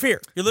life in fear.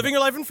 You're living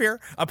your life in fear.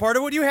 A part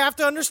of what you have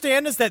to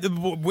understand is that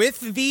with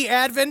the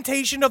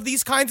adventation of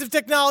these kinds of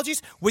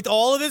technologies, with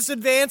all of this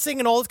advancing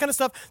and all this kind of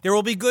stuff, there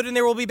will be good and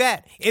there will be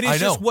bad. It is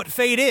just what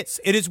fate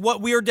is. It is what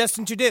we are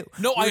destined to do.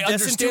 No, we're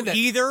destined to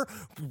either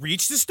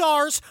reach the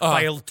stars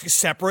by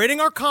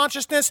separating our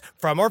consciousness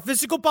from our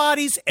physical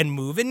bodies and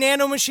move in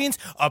nanomachines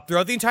up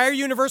throughout the entire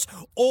universe,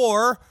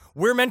 or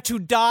we're meant to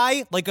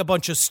die like a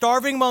bunch of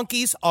starving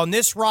monkeys on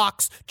this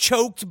rocks,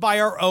 choked by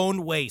our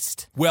own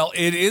waste. Well,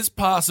 it is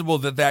possible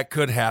that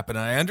could happen.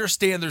 I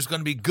understand there's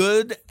going to be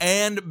good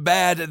and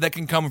bad that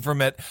can come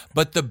from it,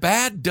 but the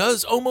bad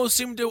does almost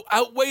seem to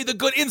outweigh the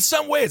good in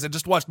some ways. I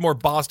just watched more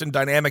Boston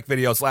Dynamic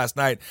videos last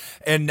night,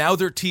 and now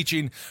they're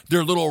teaching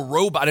their little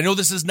robot. I know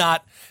this is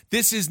not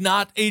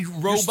a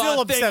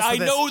robot thing. I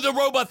know the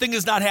robot thing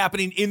is not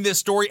happening in this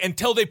story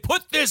until they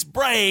put this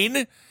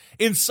brain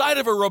inside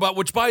of a robot,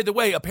 which, by the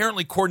way,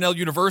 apparently Cornell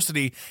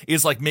University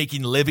is like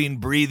making living,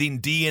 breathing,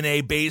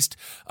 DNA-based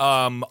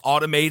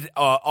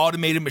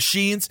automated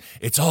machines.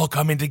 It's all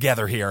coming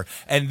together here,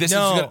 and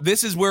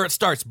this is where it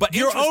starts. But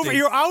you're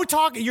out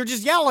talking. You're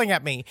just yelling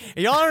at me.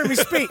 You're yelling at me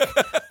speak.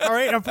 All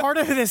right. And part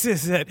of this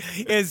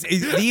is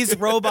these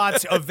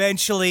robots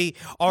eventually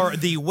are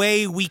the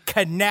way we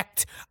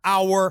connect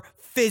our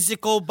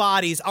physical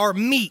bodies, our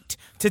meat,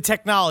 to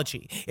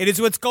technology. It is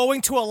what's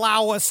going to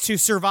allow us to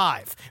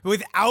survive.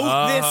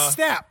 Without this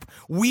step,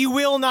 we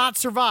will not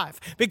survive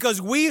because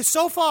we,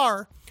 so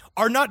far,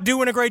 are not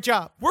doing a great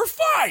job. We're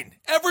fine.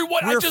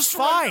 Everyone, we're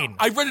fine.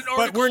 I read an article.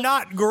 But we're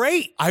not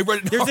great.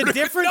 There's a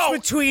difference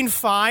between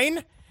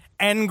fine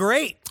and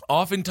great.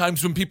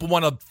 Oftentimes when people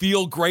want to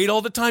feel great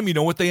all the time, you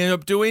know what they end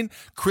up doing?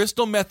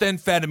 Crystal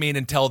methamphetamine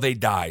until they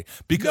die.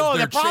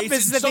 Because the problem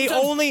is that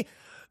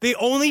they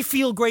only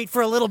feel great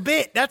for a little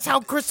bit. That's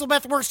how crystal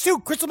meth works, too.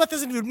 Crystal meth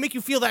doesn't even make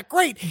you feel that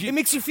great. It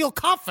makes you feel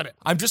confident.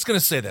 I'm just going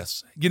to say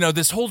this.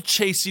 This whole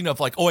chasing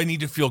of like, I need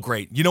to feel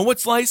great. You know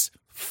what's nice?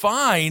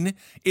 Fine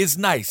is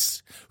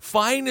nice.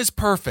 Fine is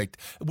perfect.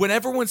 When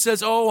everyone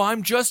says,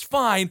 I'm just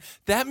fine,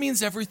 that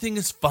means everything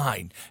is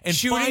fine. And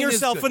shooting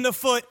yourself in the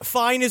foot,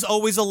 fine is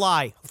always a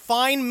lie.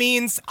 Fine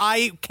means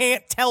I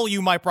can't tell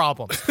you my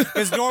problems.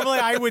 Because normally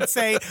I would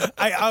say,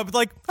 I would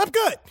like, I'm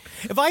good.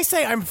 If I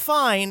say I'm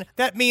fine,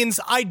 that means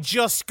I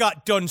just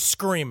got done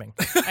screaming.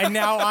 And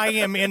now I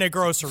am in a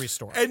grocery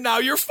store. And now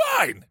you're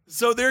fine.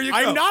 So there you go.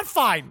 I'm not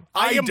fine.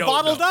 I am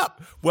bottled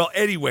up. Well,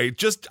 anyway,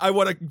 I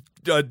want to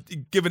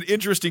give an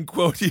interesting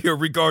quote here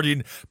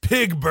regarding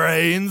pig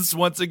brains.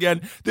 Once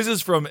again, this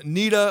is from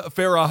Nita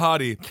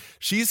Farahati.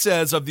 She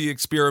says of the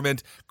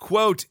experiment,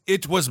 quote,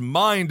 "It was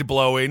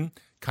mind-blowing."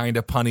 Kind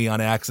of punny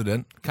on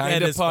accident.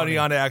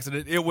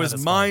 It was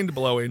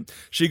mind-blowing.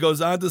 She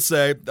goes on to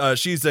say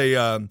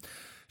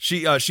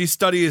she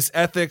studies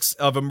ethics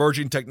of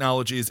emerging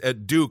technologies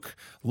at Duke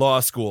Law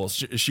School.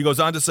 She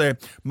goes on to say,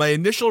 "My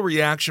initial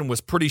reaction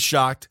was pretty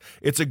shocked.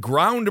 It's a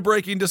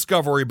groundbreaking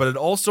discovery, but it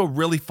also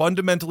really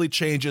fundamentally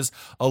changes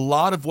a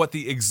lot of what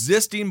the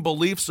existing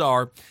beliefs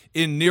are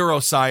in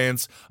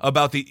neuroscience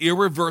about the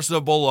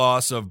irreversible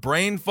loss of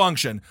brain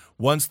function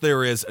once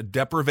there is a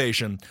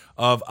deprivation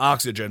of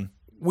oxygen."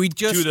 We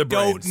just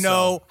don't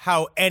know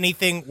how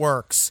anything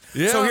works.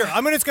 Yeah. So here,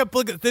 I'm going to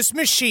look at this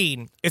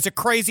machine. It's a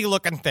crazy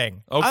looking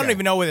thing. Okay. I don't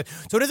even know what it is.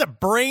 So it is a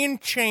brain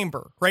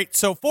chamber, right?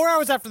 So 4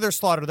 hours after their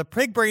slaughter, the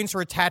pig brains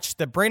are attached to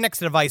the brain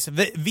exit device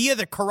via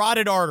the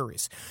carotid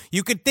arteries.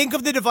 You could think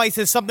of the device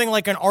as something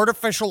like an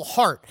artificial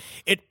heart.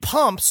 It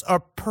pumps a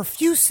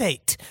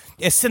perfusate,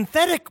 a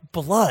synthetic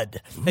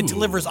blood that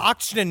delivers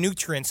oxygen and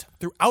nutrients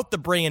throughout the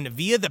brain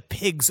via the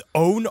pig's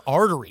own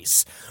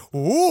arteries.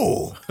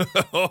 Ooh.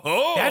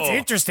 That's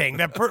interesting.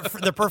 The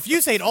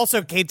perfusate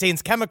also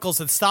contains chemicals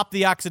that stop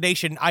the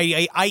oxidation,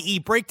 i.e.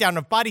 breakdown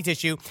of body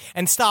tissue,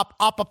 and stop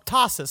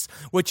apoptosis,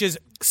 which is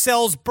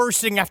cells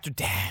bursting after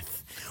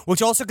death,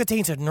 which also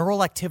contains a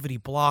neural activity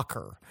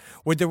blocker,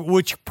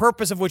 which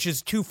purpose of which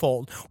is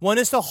twofold. One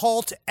is to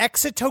halt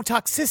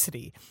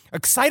excitotoxicity,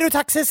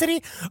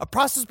 a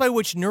process by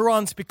which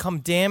neurons become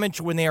damaged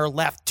when they are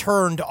left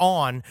turned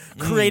on,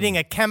 creating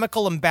a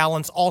chemical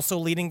imbalance, also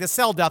leading to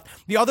cell death.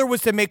 The other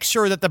was to make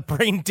sure that the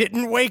brain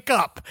didn't wake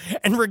up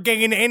and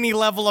regain any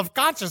level of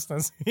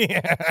consciousness.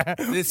 Yeah,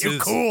 this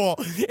is cool.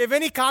 If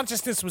any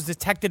consciousness was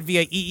detected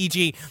via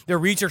EEG, the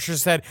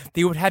researchers said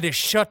they would have to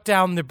shut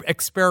down the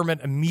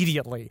experiment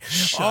immediately.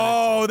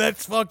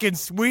 That's fucking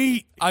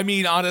sweet. I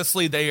mean,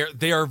 honestly,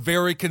 they are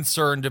very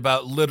concerned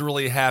about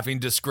literally having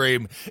to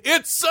scream,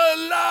 "It's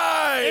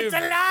alive! It's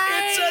alive!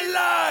 It's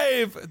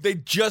alive!" They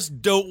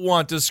just don't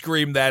want to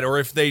scream that, or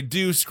if they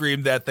do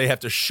scream that, they have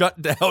to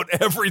shut down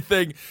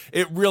everything.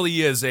 It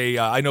really is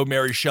I know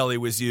Mary Shelley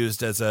was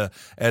used as a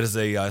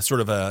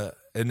sort of a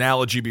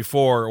analogy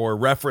before or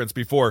reference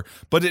before,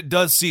 but it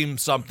does seem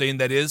something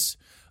that is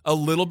a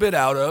little bit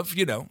out of,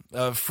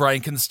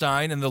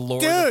 Frankenstein and the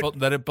lore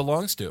that it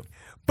belongs to.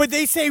 But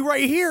they say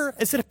right here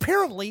is that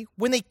apparently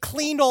when they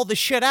cleaned all the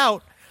shit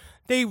out,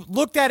 they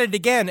looked at it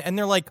again and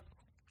they're like,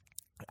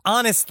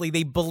 honestly,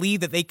 they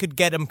believe that they could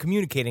get them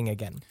communicating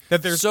again.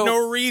 That there's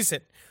no reason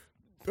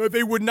that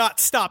they would not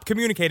stop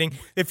communicating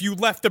if you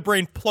left the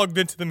brain plugged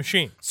into the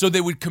machine. So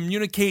they would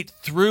communicate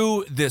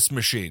through this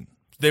machine.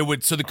 They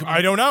would.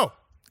 I don't know.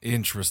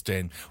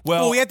 Interesting.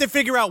 Well, we have to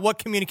figure out what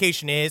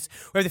communication is.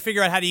 We have to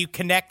figure out how do you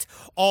connect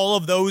all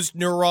of those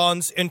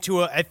neurons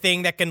into a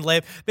thing that can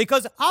live.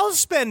 Because I'll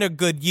spend a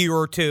good year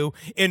or two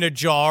in a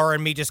jar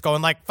and me just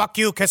going like, "Fuck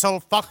you,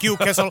 Kissel,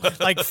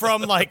 like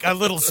from like a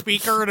little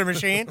speaker in a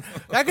machine.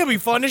 That could be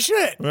fun as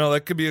shit. Well,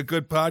 that could be a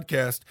good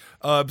podcast.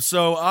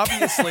 So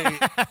obviously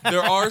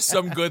there are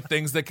some good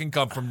things that can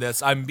come from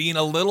this. I'm being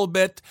a little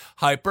bit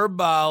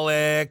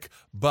hyperbolic,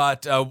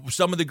 but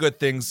some of the good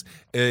things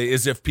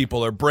is if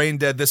people are brain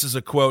dead. This is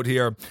a quote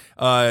here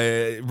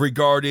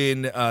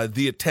regarding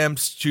the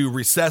attempts to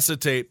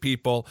resuscitate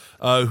people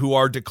who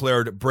are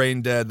declared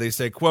brain dead. They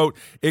say, quote,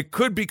 "It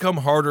could become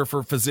harder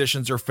for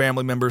physicians or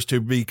family members to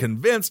be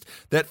convinced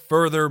that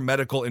further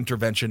medical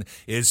intervention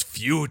is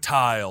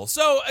futile."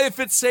 So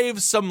if it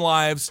saves some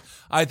lives,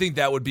 I think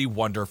that would be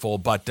wonderful.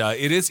 But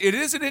it is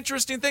an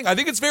interesting thing. I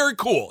think it's very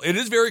cool. It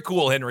is very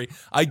cool, Henry.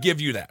 I give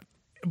you that.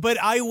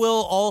 But I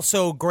will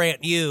also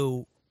grant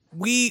you,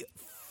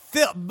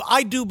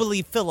 I do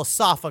believe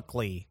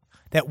philosophically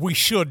that we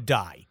should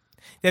die,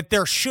 that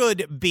there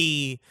should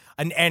be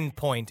an end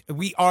point.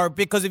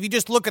 Because if you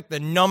just look at the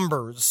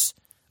numbers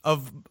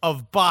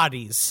of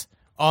bodies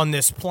on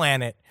this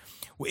planet,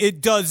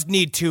 it does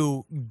need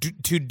to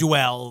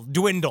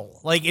dwindle.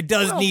 Like, it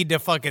does need to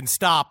fucking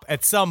stop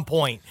at some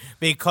point,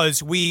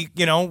 because where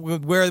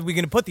are we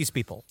going to put these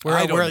people? Where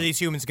are these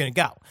humans going to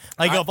go?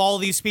 Like, if all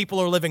these people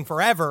are living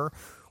forever,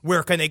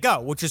 where can they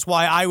go? Which is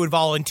why I would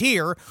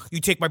volunteer.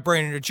 You take my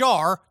brain in a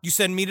jar, you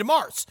send me to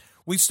Mars.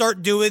 We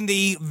start doing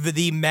the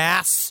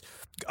mass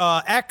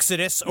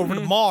exodus over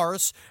to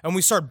Mars, and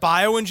we start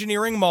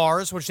bioengineering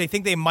Mars, which they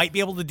think they might be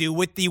able to do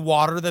with the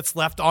water that's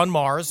left on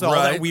Mars, all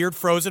that weird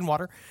frozen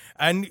water.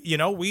 And,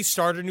 we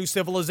start a new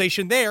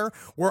civilization there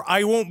where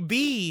I won't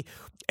be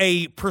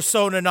a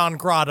persona non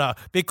grata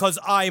because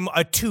I'm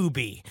a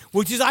 2B,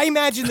 which is, I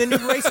imagine, the new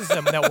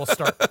racism that will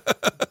start.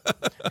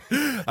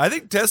 I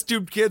think test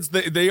tube kids,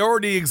 they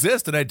already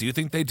exist, and I do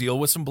think they deal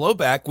with some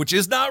blowback, which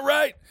is not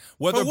right.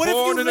 Whether But what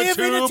born if you live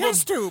in a tube,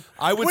 test tube?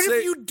 I would what say,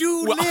 if you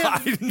do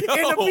live in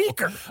a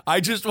beaker? I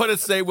just want to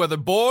say, whether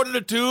born in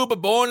a tube or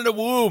born in a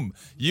womb,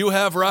 you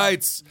have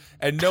rights,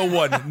 and no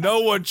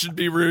one should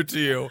be rude to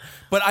you.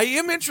 But I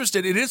am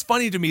interested. It is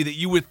funny to me that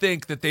you would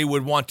think that they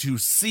would want to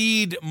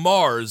seed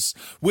Mars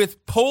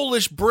with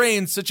Polish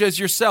brains such as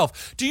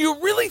yourself. Do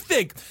you really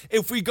think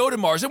if we go to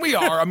Mars, and we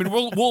are, I mean,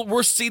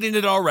 we're seeding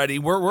it already.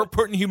 We're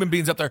putting human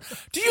beings up there.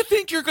 Do you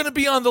think you're going to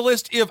be on the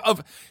list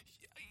of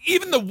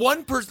even the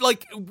one person,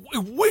 like,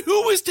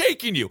 who is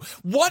taking you?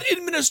 What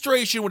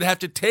administration would have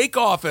to take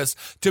office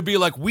to be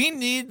like, we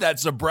need that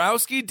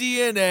Zabrowski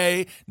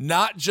DNA,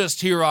 not just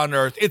here on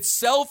Earth. It's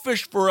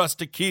selfish for us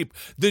to keep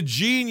the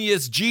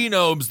genius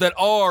genomes that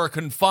are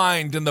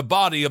confined in the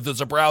body of the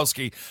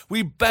Zabrowski.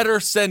 We better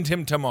send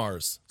him to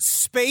Mars.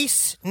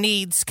 Space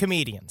needs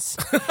comedians,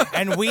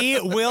 and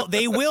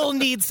they will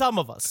need some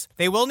of us.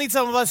 They will need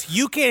some of us.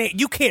 You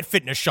can't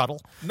fit in a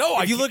shuttle.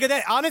 No, if you look at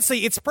that,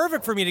 honestly, it's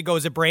perfect for me to go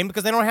as a brain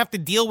because I don't have to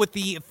deal with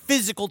the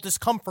physical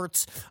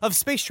discomforts of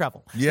space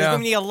travel. Yeah. There's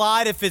going to be a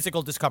lot of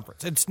physical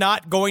discomforts. It's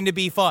not going to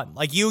be fun.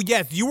 Like you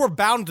were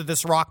bound to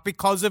this rock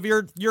because of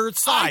your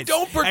size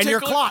and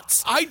your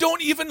clots. I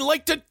don't even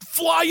like to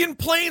fly in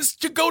planes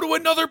to go to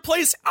another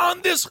place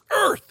on this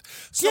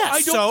Earth. So Yeah,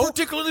 I don't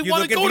particularly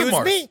want to go to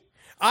Mars. Me.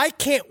 I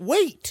can't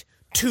wait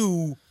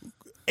to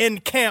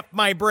encamp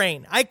my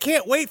brain. I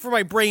can't wait for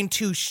my brain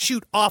to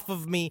shoot off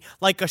of me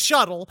like a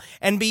shuttle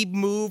and be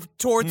moved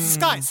towards the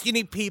skies. You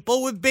need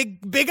people with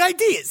big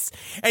ideas.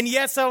 And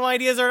yes, some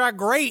ideas are not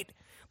great,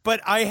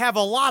 but I have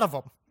a lot of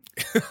them.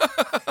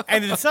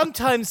 And then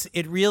sometimes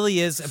it really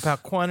is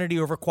about quantity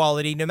over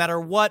quality, no matter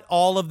what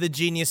all of the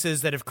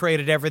geniuses that have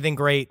created everything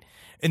great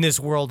in this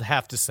world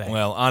have to say.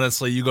 Well,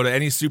 honestly, you go to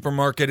any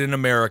supermarket in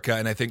America,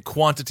 and I think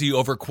quantity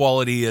over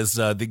quality is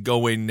the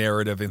going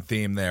narrative and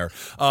theme there.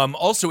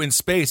 Also in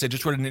space, I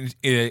just read an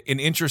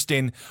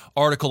interesting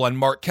article on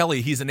Mark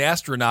Kelly. He's an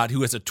astronaut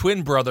who has a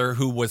twin brother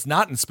who was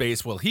not in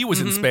space while he was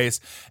in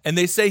space, and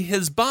they say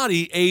his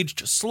body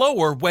aged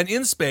slower when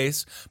in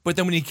space, but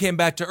then when he came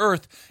back to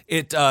Earth,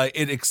 it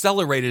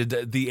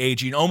accelerated the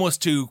aging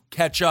almost to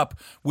catch up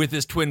with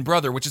his twin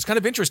brother, which is kind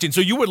of interesting. So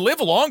you would live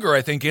longer,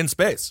 I think, in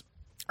space.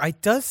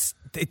 It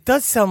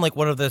does sound like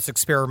one of those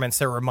experiments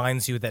that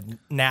reminds you that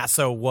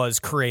NASA was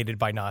created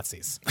by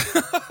Nazis.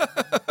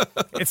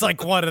 It's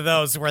like one of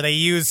those where they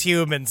use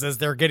humans as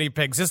their guinea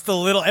pigs. Just a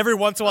little, every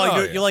once in a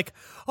while, you're like,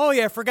 oh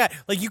yeah, I forgot.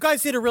 Like you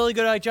guys did a really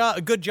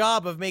good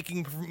job of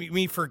making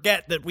me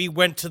forget that we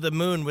went to the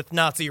moon with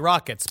Nazi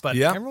rockets. But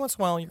every once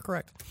in a while, you're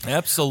correct.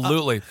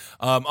 Absolutely.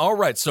 All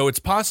right, so it's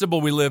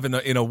possible we live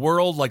in a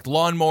world like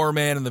Lawnmower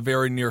Man in the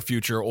very near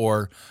future,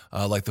 or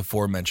like the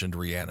aforementioned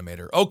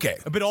Reanimator. Okay,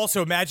 but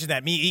also imagine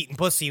that, me eating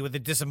pussy with a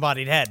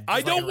disembodied head.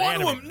 I don't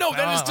want to. No,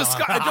 that is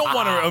disgusting. I don't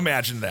want to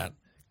imagine that.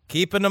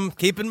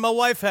 Keeping my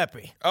wife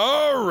happy.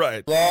 All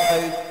right.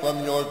 Rise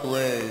from your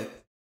grave.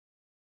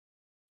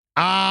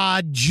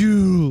 Ah,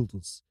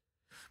 Jules.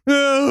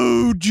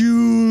 Oh,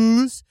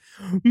 Jules.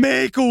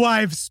 Make a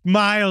wife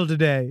smile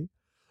today.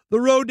 The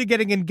road to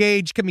getting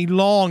engaged can be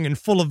long and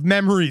full of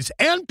memories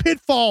and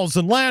pitfalls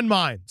and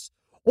landmines.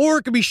 Or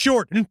it can be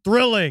short and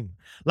thrilling,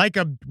 like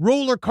a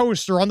roller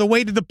coaster on the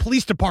way to the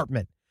police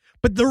department.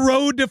 But the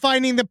road to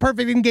finding the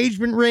perfect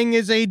engagement ring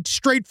is a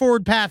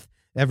straightforward path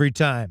every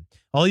time.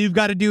 All you've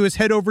got to do is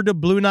head over to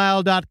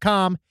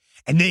BlueNile.com,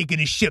 and they're going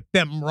to ship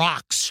them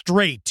rocks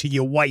straight to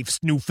your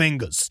wife's new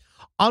fingers.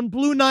 On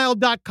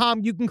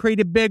BlueNile.com, you can create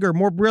a bigger,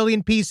 more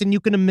brilliant piece than you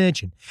can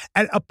imagine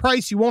at a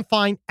price you won't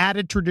find at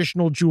a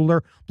traditional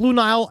jeweler. Blue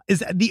Nile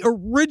is the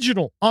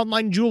original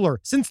online jeweler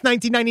since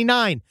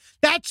 1999.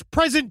 That's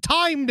present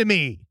time to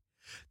me.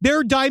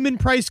 Their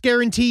diamond price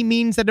guarantee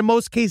means that in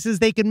most cases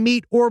they can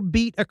meet or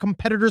beat a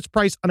competitor's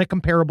price on a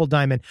comparable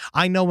diamond.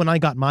 I know when I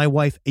got my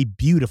wife a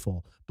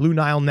beautiful Blue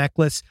Nile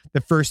necklace,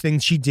 the first thing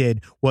she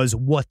did was,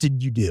 "What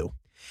did you do?"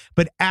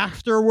 But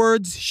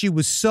afterwards, she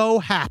was so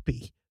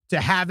happy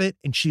to have it,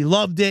 and she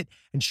loved it,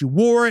 and she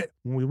wore it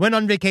when we went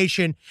on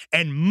vacation,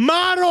 and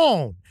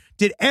Maron,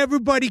 did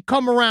everybody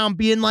come around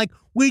being like,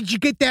 "Where'd you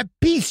get that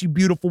piece, you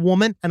beautiful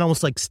woman?" And I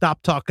was like,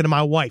 stop talking to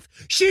my wife.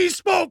 She's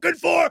spoken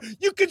for.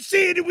 You can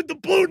see it with the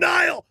Blue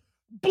Nile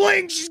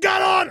bling she's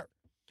got on her.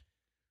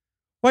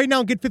 Right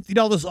now, get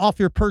 $50 off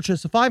your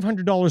purchase of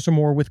 $500 or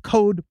more with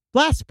code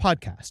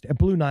LASTPODCAST at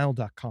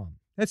BlueNile.com.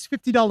 That's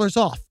 $50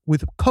 off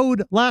with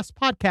code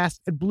LASTPODCAST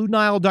at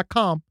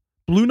BlueNile.com.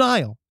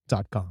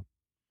 BlueNile.com.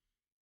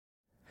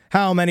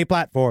 How many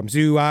platforms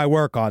do I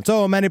work on?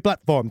 So many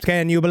platforms.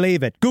 Can you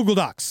believe it? Google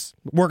Docs.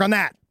 Work on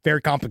that.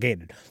 Very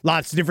complicated.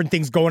 Lots of different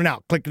things going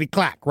out.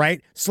 Clickety-clack,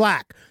 right?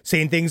 Slack.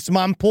 Saying things to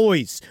my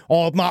employees.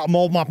 All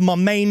my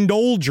main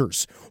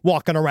dolgers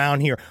walking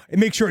around here.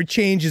 And make sure it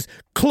changes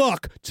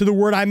cluck to the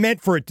word I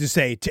meant for it to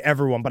say to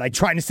everyone. But I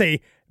try to say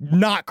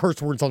not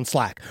curse words on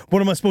Slack.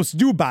 What am I supposed to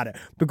do about it?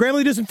 But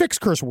Grammarly doesn't fix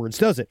curse words,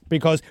 does it?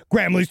 Because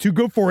Grammarly's too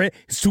good for it.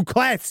 It's too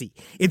classy.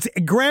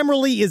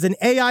 Grammarly is an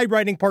AI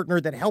writing partner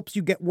that helps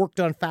you get work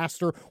done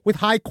faster with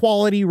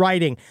high-quality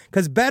writing.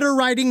 Because better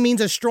writing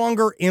means a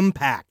stronger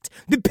impact.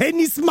 The pen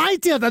is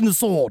mightier than the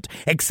sword,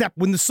 except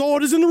when the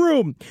sword is in the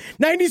room.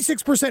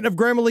 96% of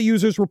Grammarly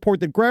users report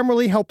that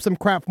Grammarly helps them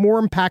craft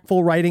more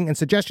impactful writing and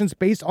suggestions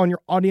based on your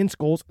audience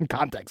goals and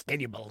context. Can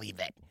you believe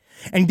it?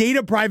 And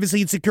data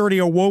privacy and security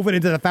are woven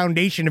into the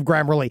foundation of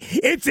Grammarly.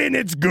 It's in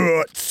its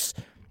guts.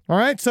 All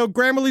right, so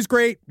Grammarly's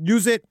great.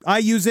 Use it. I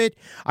use it.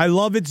 I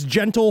love its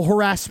gentle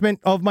harassment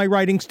of my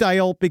writing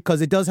style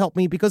because it does help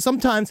me, because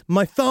sometimes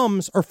my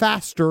thumbs are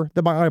faster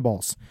than my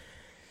eyeballs.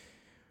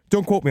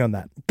 Don't quote me on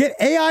that. Get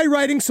AI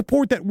writing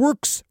support that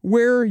works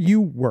where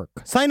you work.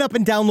 Sign up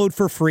and download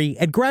for free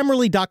at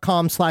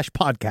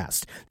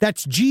Grammarly.com/podcast.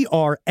 That's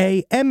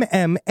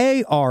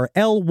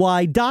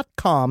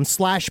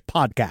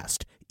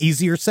GRAMMARLY.com/podcast.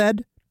 Easier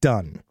said,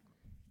 done.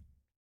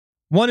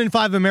 1 in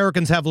 5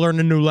 Americans have learned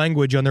a new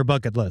language on their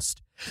bucket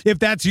list. If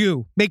that's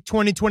you, make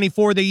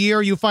 2024 the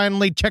year you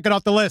finally check it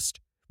off the list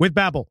with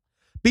Babbel.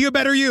 Be a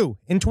better you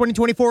in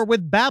 2024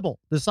 with Babbel,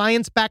 the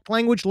science-backed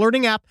language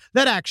learning app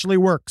that actually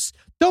works.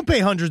 Don't pay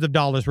hundreds of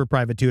dollars for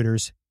private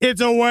tutors.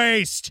 It's a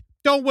waste.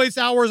 Don't waste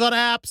hours on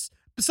apps.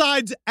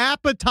 Besides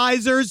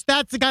appetizers,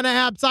 that's the kind of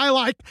apps I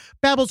like.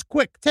 Babbel's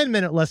quick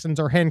 10-minute lessons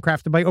are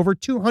handcrafted by over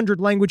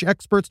 200 language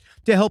experts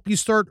to help you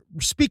start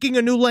speaking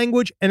a new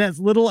language in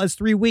as little as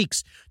 3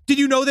 weeks. Did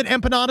you know that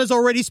empanada is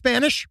already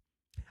Spanish?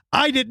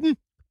 I didn't.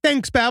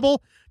 Thanks, Babbel.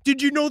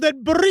 Did you know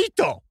that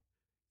burrito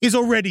is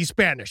already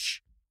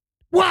Spanish?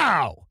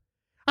 Wow.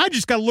 I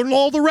just got to learn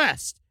all the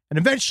rest. And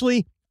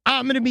eventually,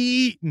 I'm going to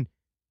be eating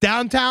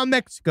downtown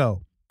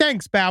Mexico.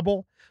 Thanks,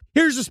 Babbel.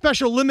 Here's a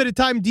special limited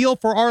time deal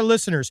for our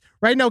listeners.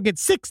 Right now, get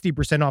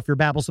 60% off your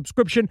Babbel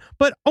subscription,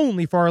 but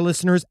only for our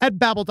listeners at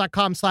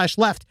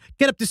Babbel.com/left.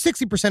 Get up to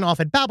 60%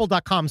 off at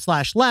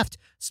Babbel.com/left,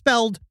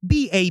 spelled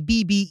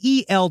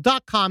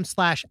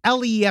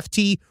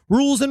BABBEL.com/LEFT.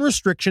 Rules and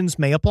restrictions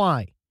may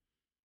apply.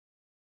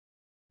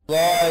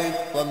 Rise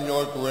from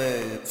your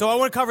grave. So I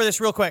want to cover this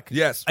real quick.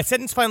 Yes. A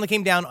sentence finally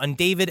came down on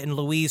David and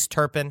Louise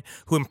Turpin,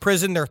 who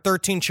imprisoned their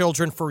 13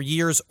 children for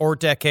years or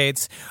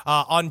decades.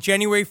 On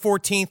January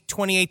 14th,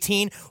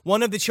 2018,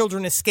 one of the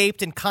children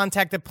escaped and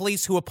contacted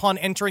police, who, upon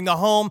entering the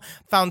home,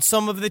 found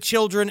some of the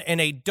children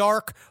in a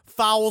dark,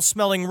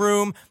 foul-smelling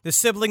room. The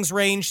siblings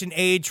ranged in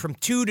age from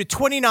 2 to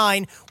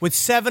 29, with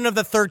 7 of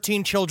the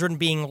 13 children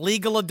being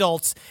legal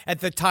adults at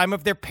the time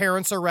of their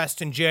parents'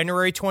 arrest in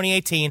January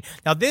 2018.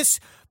 Now,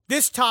 this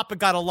topic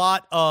got a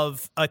lot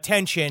of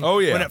attention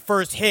when it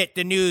first hit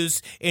the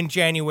news in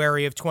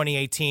January of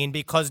 2018,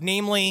 because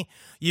namely,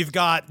 you've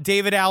got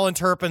David Allen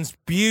Turpin's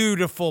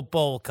beautiful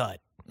bowl cut.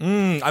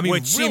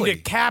 Which seemed to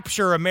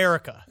capture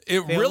America.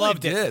 It really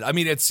did. I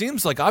mean, it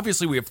seems like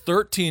obviously we have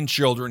 13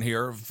 children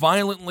here,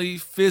 violently,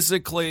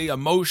 physically,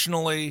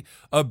 emotionally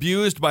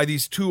abused by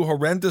these two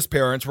horrendous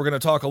parents. We're going to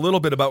talk a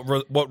little bit about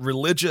what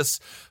religious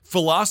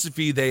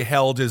philosophy they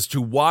held as to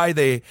why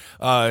they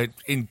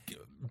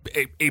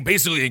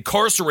basically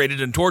incarcerated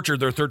and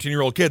tortured their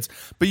 13-year-old kids.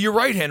 But you're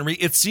right, Henry.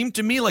 It seemed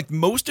to me like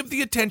most of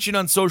the attention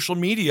on social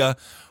media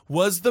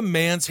was the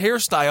man's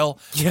hairstyle.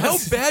 Yes. How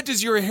bad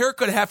does your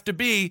haircut have to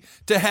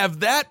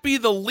have that be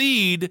the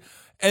lead,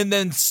 and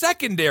then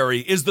secondary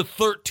is the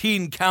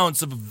 13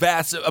 counts of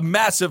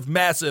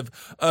massive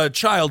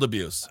child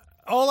abuse?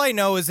 All I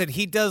know is that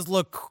he does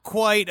look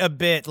quite a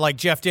bit like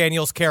Jeff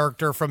Daniels'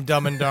 character from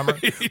Dumb and Dumber,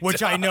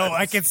 which I know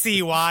I can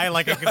see why.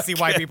 Like, I can see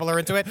why people are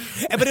into it.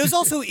 But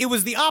it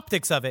was the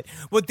optics of it.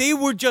 What they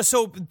were just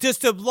a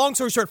long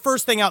story short,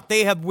 first thing out,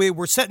 we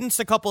were sentenced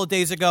a couple of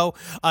days ago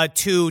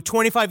to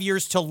 25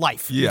 years to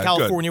life in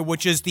California,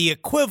 which is the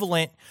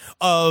equivalent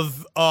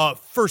of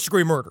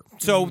first-degree murder.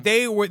 So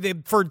they were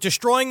for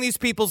destroying these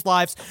people's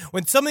lives.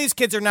 When some of these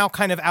kids are now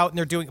kind of out and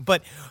they're doing,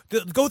 but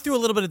go through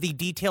a little bit of the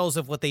details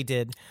of what they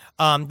did.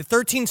 The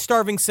 13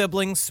 starving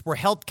siblings were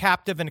held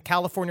captive in a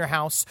California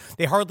house.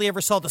 They hardly ever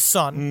saw the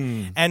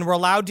sun and were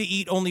allowed to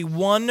eat only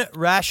one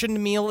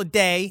rationed meal a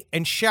day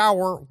and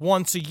shower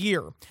once a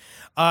year.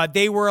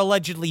 They were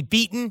allegedly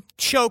beaten,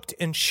 choked,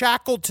 and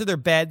shackled to their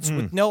beds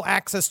with no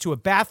access to a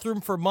bathroom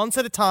for months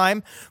at a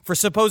time for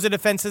supposed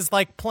offenses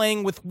like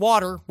playing with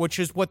water, which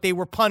is what they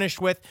were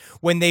punished with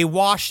when they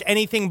washed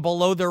anything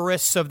below the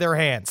wrists of their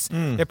hands.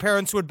 Their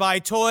parents would buy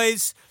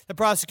toys, the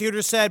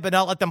prosecutor said, but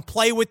not let them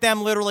play with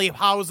them, literally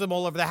house them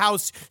all over the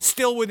house,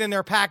 still within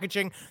their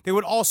packaging. They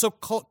would also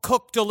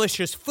cook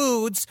delicious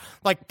foods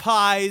like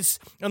pies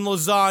and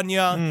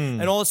lasagna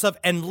and all this stuff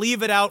and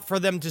leave it out for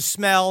them to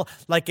smell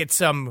like it's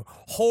some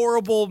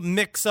horrible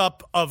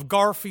mix-up of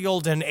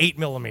Garfield and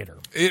 8mm.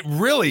 It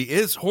really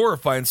is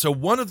horrifying. So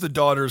one of the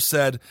daughters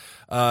said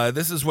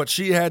This is what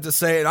she had to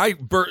say. And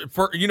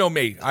you know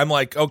me, I'm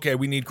like, okay,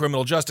 we need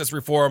criminal justice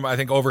reform. I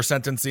think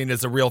over-sentencing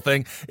is a real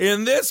thing.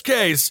 In this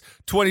case,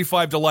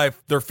 25 to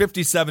life. They're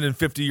 57 and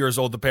 50 years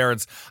old, the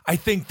parents. I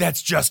think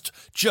that's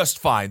just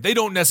fine. They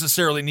don't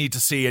necessarily need to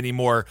see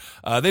anymore.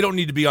 They don't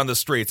need to be on the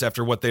streets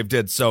after what they've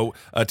did to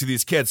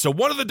these kids. So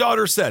one of the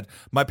daughters said,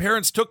 my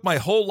parents took my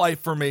whole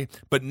life from me,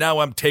 but now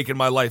I'm taking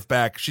my life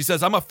back. She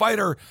says, I'm a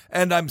fighter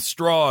and I'm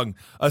strong.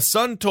 A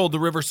son told the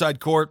Riverside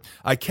court,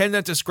 I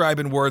cannot describe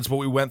in words what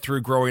we went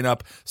through growing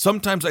up.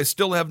 Sometimes I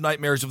still have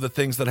nightmares of the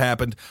things that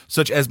happened,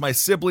 such as my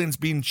siblings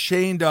being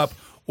chained up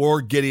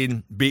or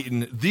getting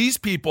beaten. These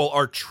people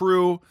are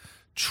true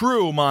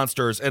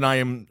monsters, and I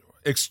am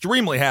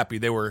extremely happy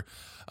they were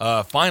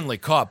finally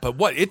caught.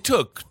 But it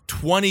took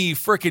 20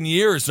 freaking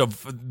years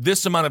of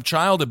this amount of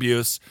child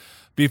abuse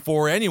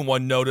before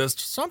anyone noticed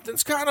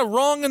something's kind of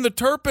wrong in the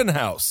Turpin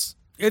house.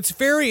 It's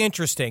very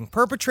interesting.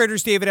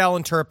 Perpetrators David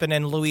Allen Turpin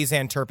and Louise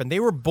Ann Turpin, they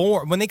were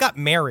born, when they got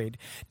married,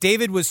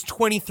 David was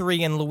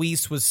 23 and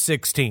Louise was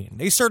 16.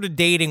 They started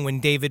dating when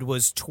David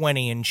was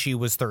 20 and she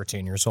was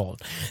 13 years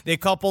old. They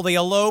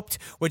eloped,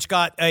 which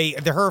got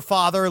her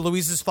father,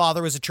 Louise's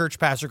father, was a church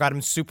pastor, got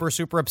him super,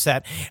 super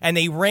upset, and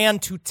they ran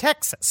to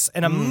Texas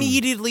and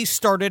immediately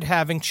started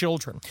having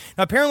children.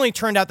 Now, apparently it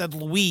turned out that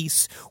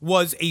Louise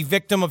was a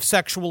victim of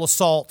sexual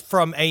assault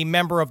from a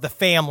member of the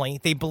family.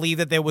 They believe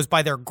that it was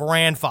by their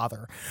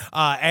grandfather.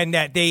 And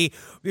that it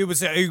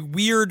was a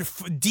weird,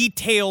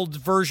 detailed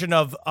version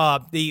of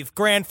the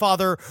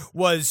grandfather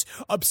was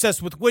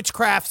obsessed with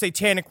witchcraft,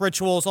 satanic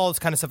rituals, all this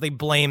kind of stuff. They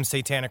blame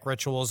satanic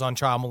rituals on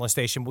child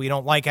molestation. We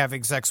don't like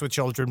having sex with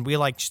children. We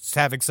like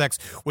having sex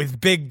with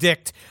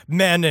big-dicked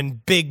men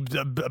and big,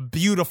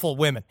 beautiful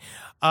women.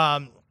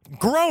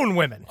 Grown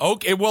women.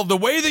 Okay, well, the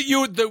way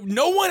that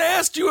no one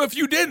asked you if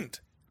you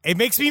didn't. It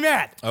makes me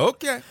mad.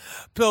 Okay.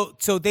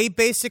 So they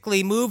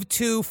basically moved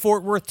to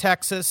Fort Worth,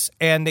 Texas,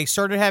 and they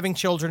started having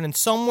children. And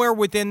somewhere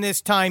within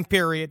this time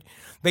period,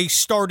 they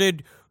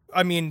started,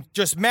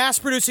 just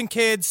mass-producing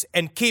kids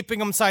and keeping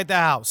them inside the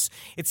house.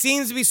 It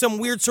seems to be some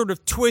weird sort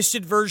of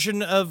twisted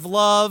version of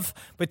love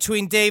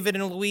between David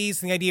and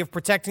Louise and the idea of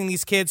protecting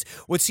these kids,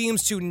 which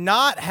seems to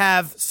not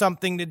have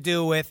something to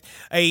do with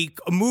a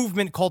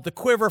movement called the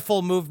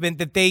Quiverful movement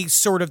that they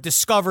sort of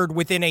discovered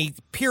within a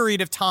period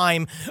of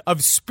time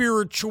of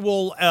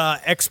spiritual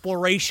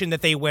exploration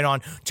that they went on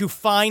to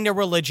find a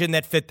religion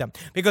that fit them.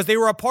 Because they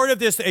were a part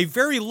of a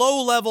very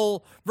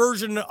low-level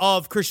version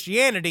of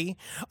Christianity,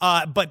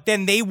 but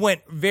then they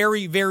went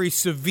very, very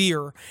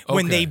severe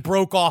when they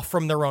broke off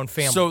from their own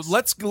families. So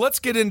let's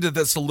get into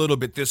this a little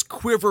bit, this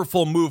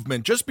Quiverful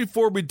movement. Just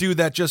before we do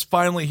that, just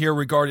finally here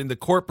regarding the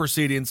court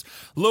proceedings,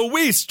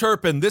 Louise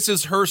Turpin, this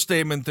is her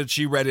statement that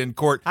she read in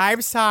court.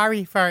 I'm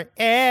sorry for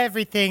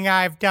everything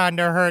I've done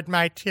to hurt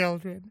my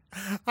children.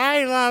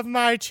 I love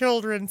my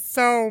children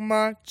so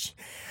much.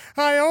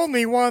 I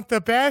only want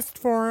the best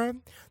for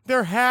them.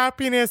 Their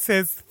happiness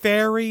is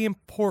very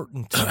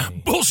important to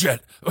me.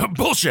 Bullshit.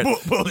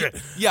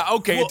 Yeah,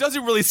 okay, it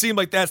doesn't really seem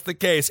like that's the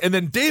case. And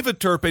then David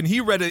Turpin,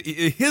 he read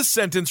his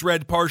sentence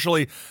read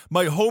partially,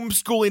 my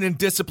homeschooling and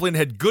discipline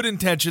had good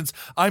intentions.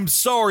 I'm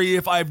sorry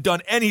if I've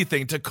done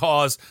anything to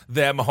cause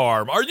them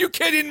harm. Are you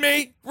kidding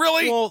me?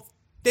 Really? Well,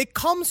 it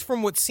comes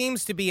from what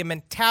seems to be a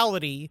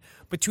mentality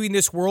between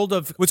this world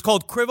of what's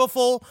called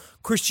quiverful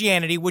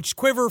Christianity, which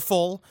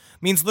quiverful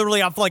means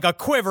literally like a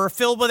quiver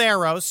filled with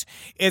arrows,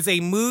 is a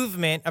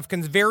movement of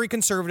very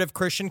conservative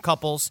Christian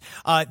couples.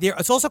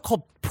 It's also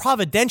called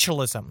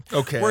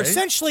providentialism, where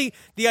essentially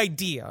the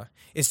idea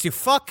is to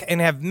fuck and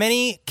have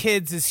many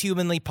kids as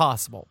humanly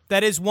possible.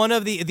 That is one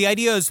of the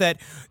idea is that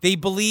they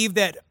believe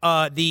that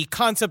the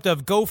concept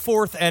of go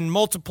forth and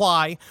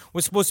multiply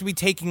was supposed to be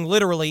taken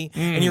literally,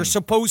 and you're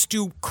supposed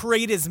to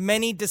create as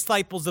many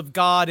disciples of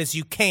God as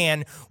you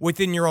can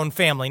within your own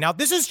family. Now,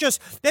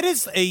 that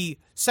is a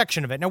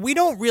section of it. Now, we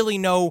don't really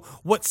know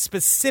what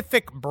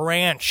specific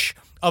branch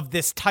of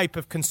this type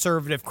of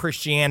conservative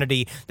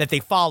Christianity that they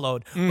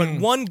followed. But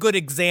one good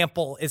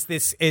example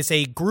is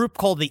a group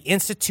called the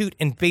Institute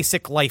in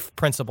Basic Life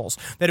Principles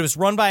that was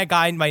run by a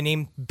guy by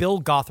name Bill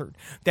Gothard.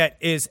 That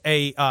is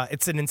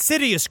it's an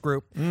insidious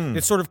group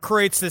that sort of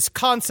creates this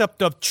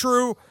concept of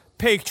true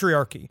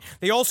patriarchy.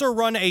 They also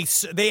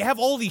they have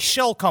all these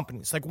shell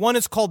companies. Like one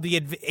is called the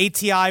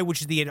ATI,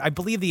 which is I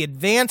believe the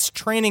Advanced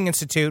Training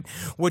Institute,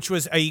 which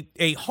was a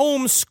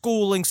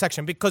homeschooling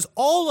section, because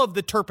all of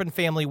the Turpin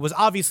family was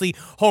obviously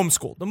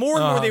homeschooled. The more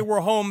and more they were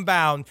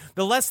homebound,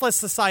 the less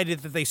society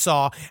that they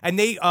saw, and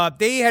they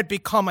had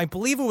become, I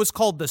believe it was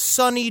called the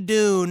Sunny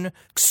Dune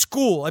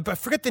School. I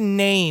forget the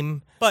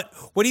name. But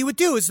what he would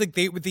do is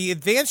the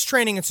Advanced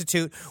Training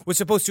Institute was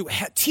supposed to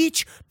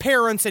teach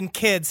parents and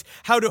kids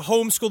how to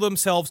homeschool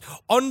themselves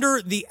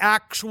under the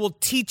actual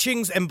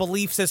teachings and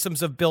belief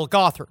systems of Bill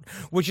Gothard,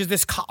 which is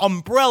this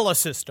umbrella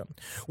system,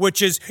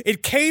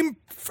 it came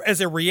as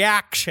a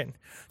reaction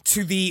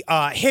to the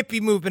hippie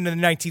movement in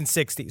the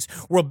 1960s,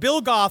 where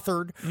Bill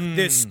Gothard,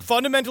 this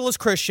fundamentalist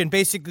Christian,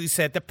 basically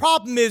said the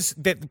problem is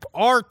that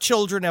our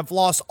children have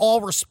lost all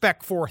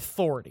respect for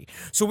authority.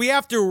 So we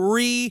have to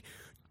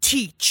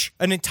teach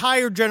an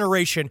entire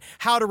generation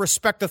how to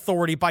respect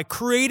authority by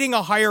creating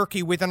a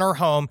hierarchy within our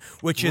home,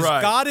 which is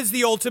God is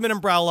the ultimate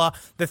umbrella.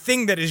 The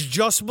thing that is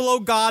just below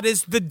God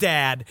is the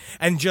dad,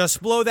 and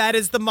just below that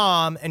is the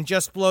mom, and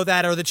just below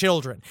that are the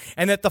children.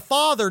 And that the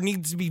father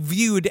needs to be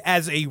viewed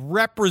as a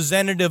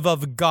representative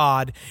of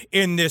God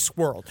in this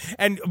world.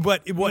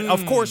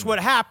 Of course, what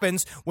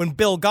happens when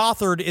Bill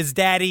Gothard is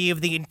daddy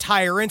of the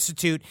entire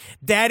institute,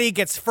 daddy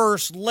gets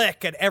first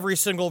lick at every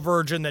single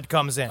virgin that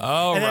comes in.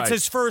 That's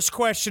his first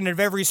question of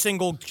every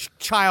single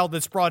child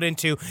that's brought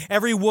into,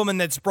 every woman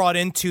that's brought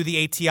into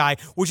the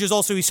ATI, which is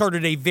also, he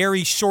started a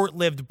very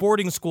short-lived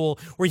boarding school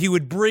where he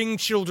would bring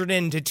children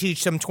in to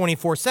teach them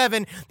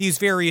 24/7 these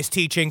various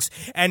teachings.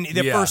 And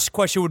the first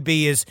question would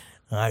be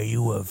are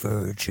you a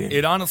virgin?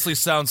 It honestly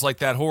sounds like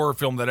that horror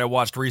film that I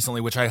watched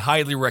recently, which I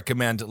highly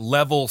recommend,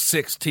 Level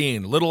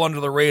 16. Little under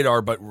the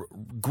radar, but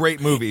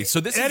great movie. So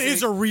that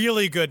is a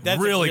really good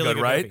movie.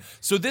 Right?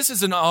 So this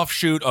is an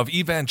offshoot of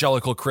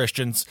evangelical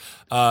Christians,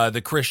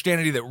 the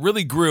Christianity that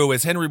really grew,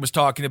 as Henry was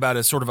talking about,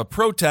 as sort of a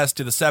protest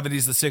to the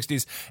 70s, the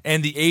 60s,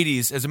 and the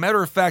 80s. As a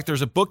matter of fact,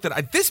 there's a book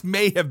that this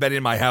may have been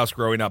in my house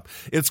growing up.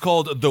 It's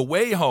called The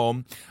Way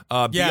Home,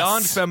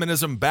 Beyond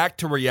Feminism, Back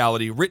to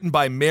Reality, written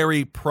by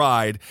Mary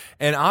Pride.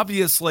 And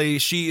obviously,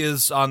 she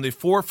is on the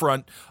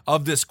forefront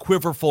of this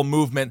quiverful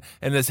movement.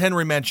 And as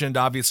Henry mentioned,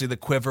 obviously, the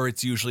quiver,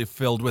 it's usually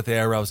filled with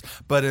arrows.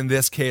 But in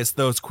this case,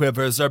 those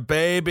quivers are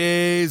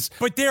babies.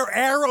 But they're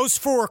arrows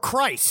for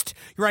Christ,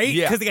 right?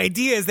 Yeah. Because the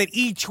idea is that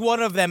each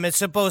one of them is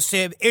supposed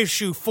to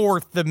issue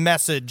forth the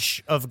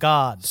message of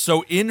God.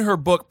 So in her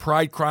book,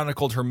 Pride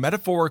chronicled her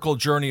metaphorical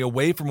journey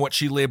away from what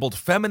she labeled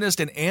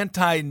feminist and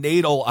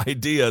anti-natal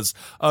ideas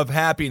of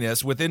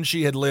happiness within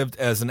she had lived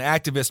as an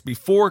activist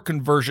before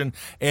conversion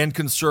and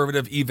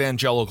conservative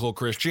evangelical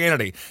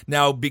Christianity.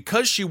 Now,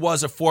 because she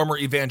was a former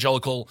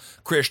evangelical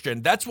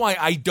Christian, that's why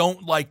I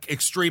don't like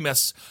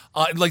extremists.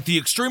 Like the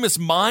extremist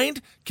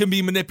mind can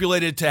be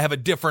manipulated to have a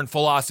different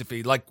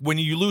philosophy. Like when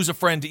you lose a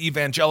friend to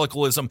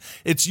evangelicalism,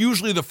 it's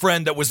usually the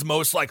friend that was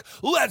most like,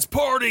 let's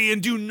party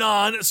and do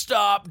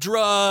non-stop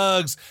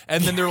drugs.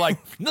 And then they're like,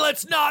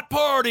 let's not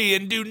party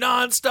and do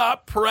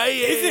non-stop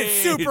praying. Isn't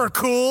it super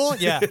cool?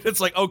 Yeah. It's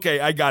like, okay,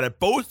 I got it.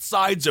 Both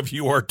sides of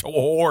you are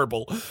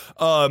horrible.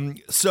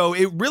 So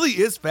it really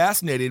is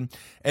fascinating.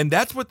 And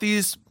that's what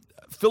these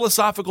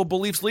philosophical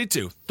beliefs lead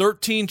to.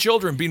 13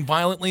 children being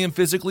violently and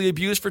physically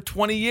abused for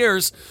 20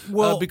 years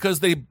because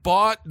they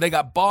bought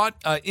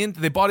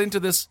into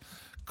this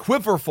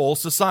quiverful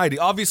society.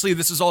 Obviously,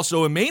 this is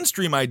also a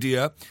mainstream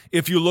idea.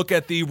 If you look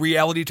at the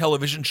reality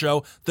television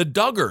show, The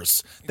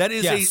Duggars,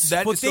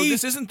 so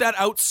this isn't that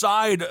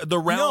outside the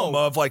realm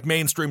of like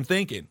mainstream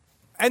thinking.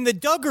 And the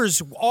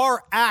Duggars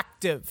are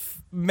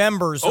active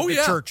members of the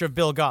Church of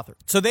Bill Gothard.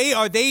 So they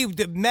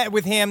met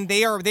with him.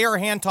 They are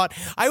hand taught.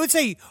 I would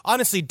say,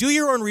 honestly, do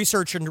your own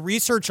research and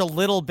research a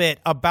little bit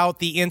about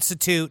the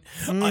Institute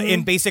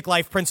in basic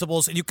life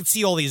principles. And you can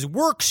see all these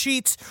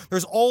worksheets.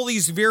 There's all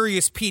these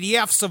various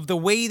PDFs of the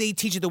way they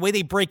teach it, the way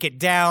they break it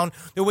down,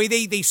 the way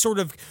they sort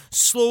of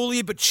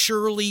slowly but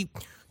surely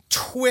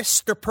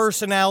twist the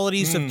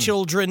personalities of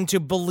children to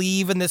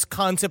believe in this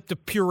concept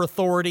of pure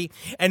authority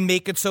and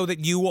make it so that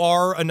you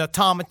are an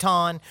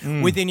automaton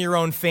within your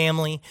own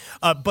family.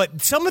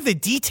 But some of the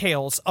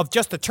details of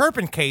just the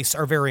Turpin case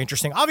are very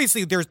interesting.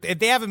 Obviously,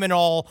 they haven't been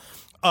all...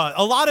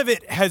 a lot of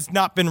it has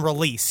not been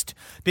released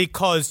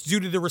because due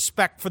to the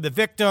respect for the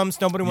victims,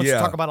 nobody wants to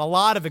talk about a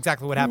lot of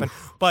exactly what happened.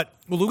 But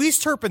Louise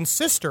Turpin's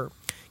sister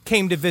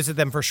came to visit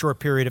them for a short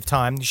period of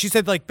time. She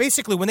said, like,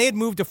 basically, when they had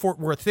moved to Fort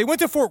Worth, they went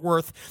to Fort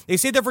Worth. They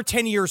stayed there for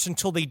 10 years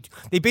until they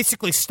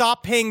basically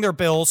stopped paying their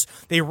bills.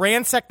 They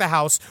ransacked the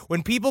house.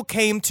 When people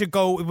came to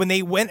go, when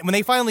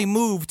they finally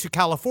moved to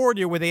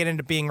California, where they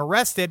ended up being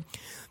arrested,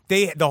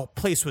 the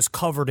place was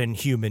covered in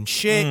human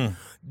shit.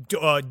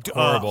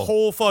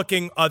 Whole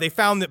fucking. They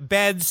found that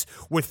beds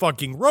with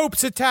fucking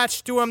ropes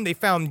attached to them. They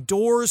found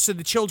doors to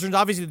the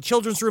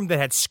children's room that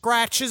had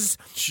scratches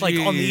like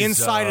on the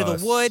inside of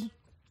the wood.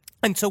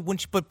 And so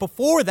but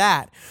before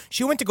that,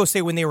 she went to go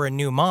stay when they were a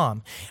new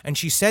mom. And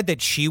she said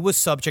that she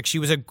was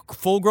a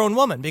full-grown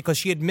woman because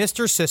she had missed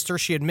her sister.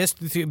 She had missed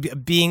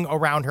being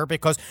around her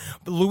because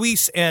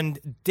Luis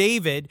and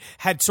David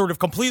had sort of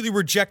completely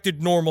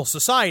rejected normal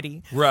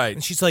society. Right.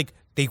 And she's like,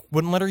 they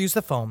wouldn't let her use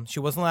the phone.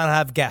 She wasn't allowed to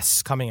have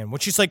guests coming in,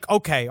 which she's like,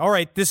 okay, all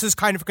right, this is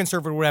kind of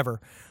conservative,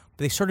 whatever.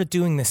 But they started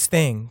doing this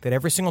thing that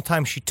every single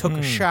time she took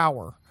a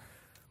shower,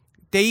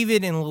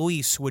 David and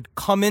Luis would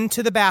come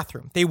into the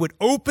bathroom. They would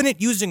open it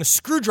using a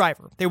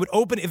screwdriver. They would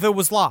open it if it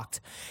was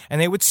locked.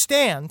 And they would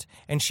stand,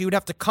 and she would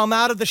have to come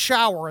out of the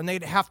shower, and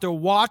they'd have to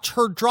watch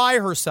her dry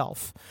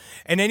herself.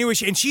 And anyway,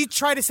 she'd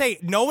try to say,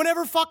 no one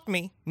ever fucked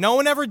me.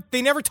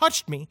 They never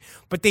touched me.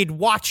 But they'd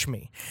watch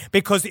me.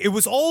 Because it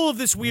was all of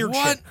this weird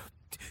shit.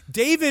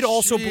 David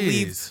also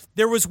believed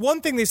there was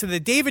one thing they said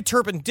that David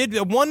Turpin did.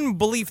 One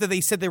belief that they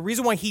said the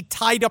reason why he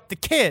tied up the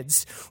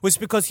kids was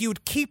because he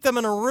would keep them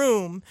in a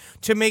room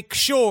to make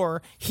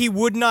sure he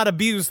would not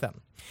abuse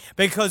them.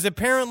 because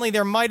apparently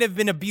there might have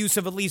been abuse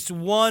of at least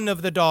one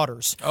of the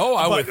daughters. Oh,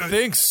 I would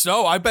think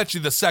so. I bet you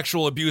the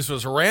sexual abuse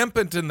was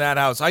rampant in that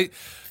house.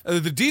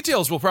 The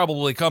details will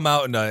probably come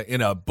out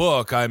in a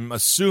book, I'm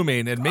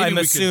assuming, and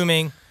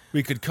maybe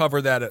we could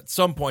cover that at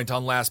some point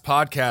on last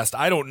podcast.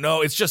 I don't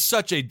know. It's just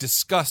such a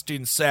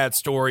disgusting, sad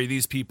story.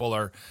 These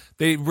people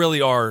they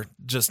really are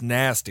just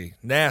nasty.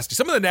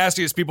 Some of the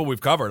nastiest people we've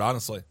covered,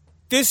 honestly.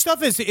 This stuff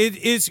but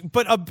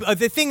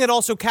the thing that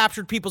also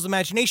captured people's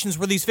imaginations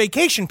were these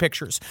vacation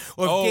pictures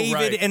of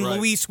David and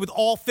Luis with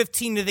all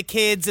 15 of the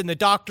kids and the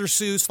Dr.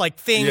 Seuss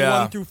thing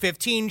 1 through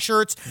 15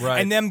 shirts,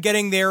 and them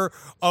getting their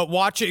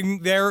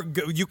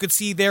you could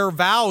see their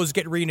vows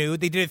get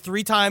renewed. They did it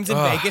 3 times in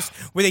Vegas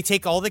where they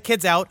take all the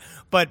kids out.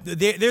 But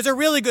there's a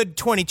really good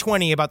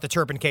 2020 about the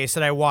Turpin case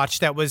that I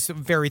watched that was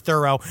very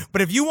thorough.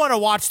 But if you want to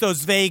watch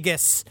those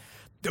Vegas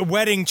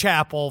wedding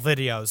chapel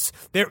videos,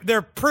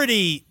 they're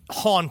pretty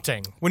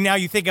haunting when now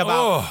you think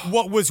about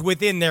what was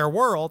within their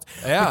world.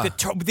 Yeah.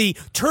 But the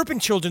Turpin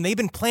children, they've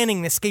been planning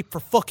an escape for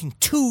fucking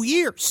 2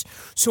 years.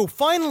 So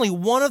finally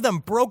one of them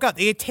broke out.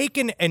 They had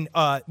taken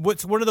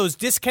one of those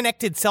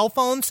disconnected cell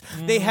phones.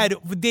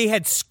 Mm-hmm. They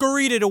had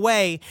scurried it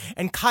away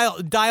and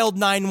dialed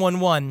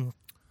 911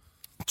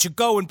 to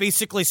go and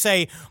basically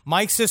say,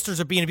 my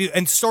sisters are being abused,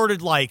 and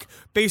started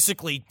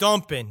basically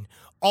dumping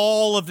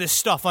all of this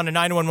stuff on a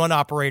 911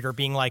 operator,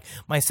 being like,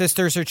 my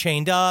sisters are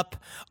chained up.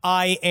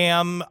 I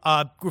am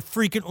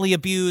frequently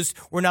abused.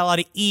 We're not allowed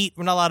to eat.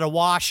 We're not allowed to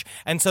wash.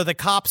 And so the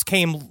cops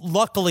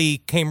luckily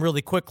came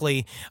really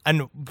quickly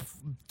and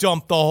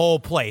dumped the whole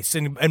place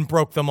and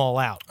broke them all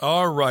out.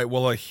 All right.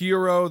 Well, a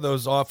hero.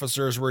 Those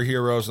officers were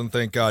heroes, and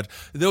thank God.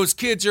 Those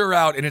kids are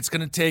out, and it's going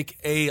to take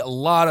a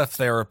lot of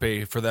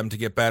therapy for them to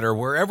get better.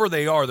 Wherever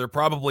they are, they're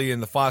probably in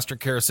the foster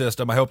care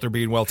system. I hope they're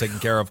being well taken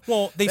care of.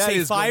 Well, they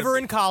say 5 are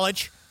in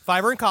college.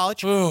 5 are in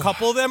college. A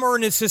couple of them are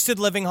in assisted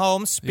living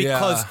homes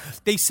because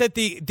they said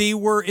they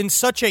were in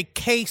such a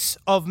case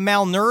of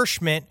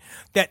malnourishment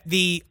that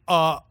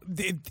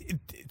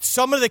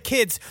some of the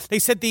kids, they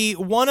said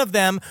one of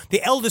them,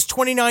 the eldest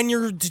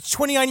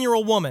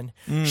 29-year-old woman,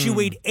 she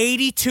weighed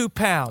 82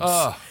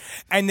 pounds.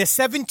 And the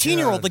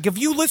 17-year-old, if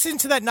you listen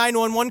to that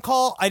 911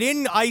 call, I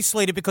didn't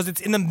isolate it because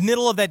it's in the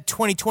middle of that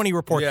 2020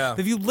 report. Yeah.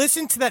 But if you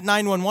listen to that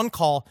 911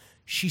 call,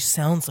 she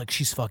sounds like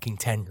she's fucking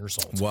 10 years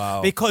old.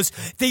 Wow. Because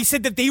they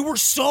said that they were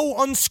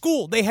so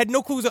unschooled. They had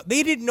no clues.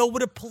 They didn't know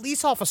what a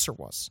police officer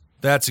was.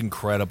 That's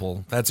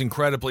incredible. That's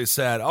incredibly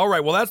sad. All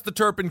right, well, that's the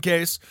Turpin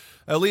case.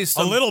 At least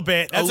a little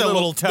bit. That's a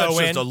little toe that's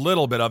in. Just a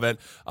little bit of it.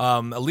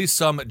 At least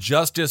some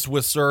justice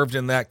was served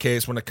in that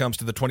case when it comes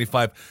to the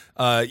 25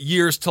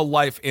 years to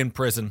life in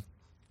prison.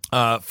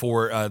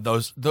 For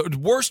the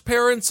worst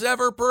parents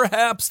ever,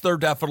 perhaps, they're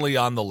definitely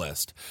on the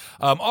list.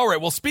 All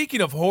right, well, speaking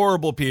of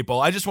horrible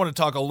people, I just want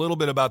to talk a little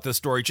bit about this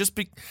story.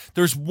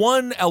 There's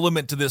one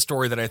element to this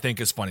story that I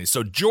think is funny.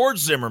 So George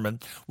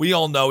Zimmerman, we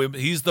all know him.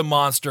 He's the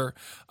monster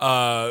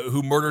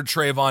who murdered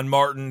Trayvon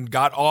Martin,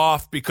 got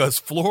off because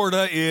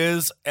Florida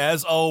is,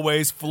 as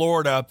always,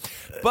 Florida.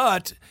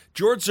 But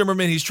George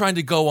Zimmerman, he's trying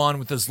to go on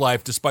with his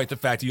life despite the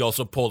fact he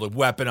also pulled a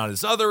weapon on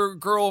his other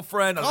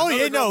girlfriend.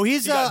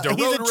 He's a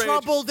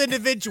troubled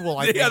individual.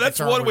 I think that's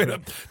one way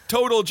to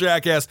total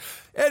jackass.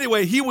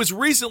 Anyway, he was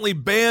recently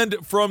banned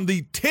from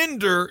the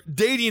Tinder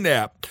dating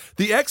app.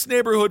 The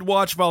ex-Neighborhood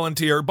Watch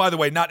volunteer, by the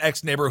way, not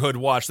ex-Neighborhood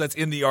Watch, that's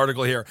in the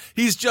article here.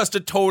 He's just a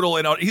total,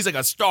 he's like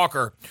a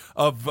stalker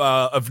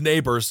of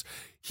neighbors.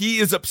 He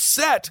is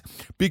upset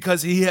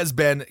because he has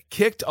been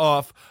kicked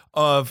off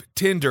of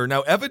Tinder.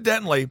 Now,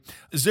 evidently,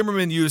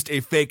 Zimmerman used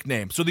a fake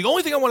name. So the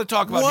only thing I want to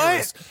talk about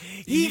here is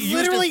he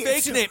literally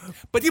used a fake name.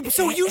 But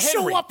you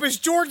show up as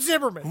George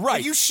Zimmerman.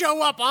 Right. You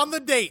show up on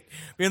the date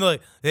being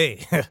like,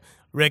 hey,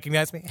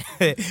 recognize me?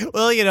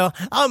 Well,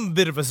 I'm a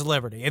bit of a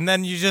celebrity. And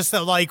then you just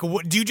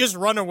do you just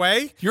run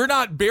away? You're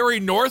not Barry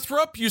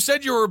Northrup? You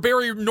said you were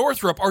Barry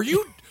Northrup. Are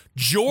you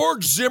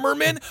George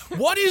Zimmerman?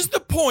 What is the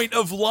point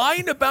of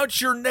lying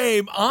about your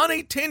name on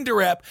a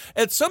Tinder app?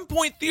 At some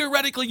point,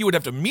 theoretically, you would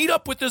have to meet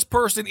up with this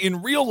person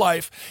in real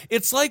life.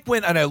 It's like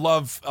when, and I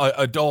love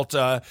adult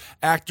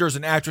actors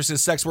and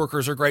actresses, sex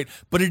workers are great,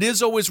 but it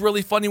is always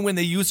really funny when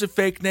they use a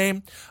fake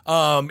name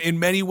in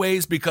many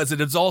ways, because it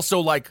is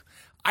also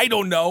I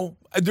don't know.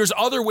 There's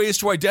other ways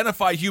to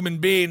identify human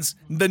beings.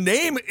 The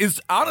name is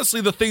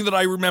honestly the thing that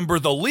I remember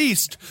the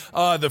least.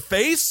 The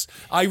face,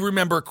 I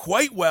remember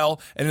quite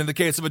well. And in the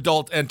case of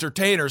adult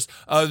entertainers,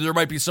 there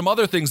might be some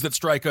other things that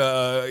strike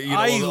a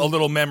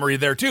little memory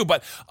there too.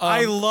 But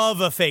I love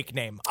a fake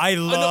name. I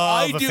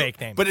love a fake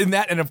name. But in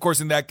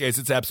that case,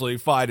 it's absolutely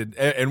fine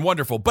and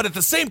wonderful. But at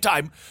the same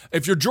time,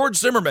 if you're George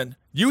Zimmerman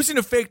using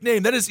a fake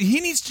name, that is, he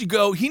needs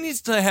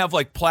to have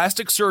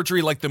plastic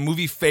surgery, like the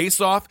movie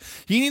Face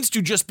Off. He needs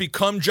to just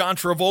become John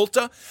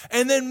Travolta,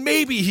 and then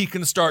maybe he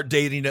can start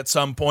dating at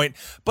some point.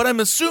 But I'm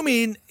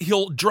assuming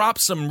he'll drop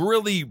some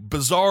really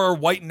bizarre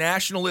white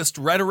nationalist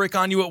rhetoric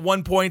on you at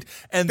one point,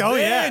 and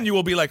then you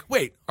will be like,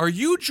 wait, are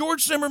you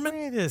George Zimmerman?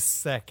 Wait a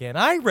second.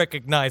 I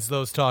recognize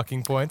those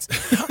talking points.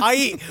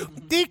 I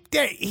think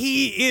that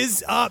he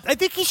is, I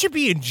think he should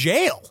be in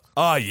jail.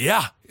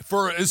 Yeah.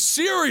 for a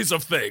series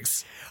of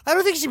things. I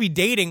don't think he should be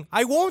dating.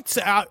 I won't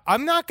say,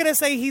 I'm not going to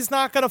say he's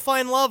not going to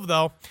find love,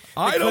 though.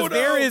 I don't know.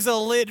 There is a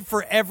lid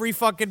for every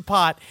fucking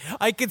pot.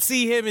 I could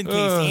see him and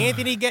Casey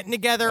Anthony getting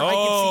together. I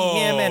could see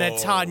him and a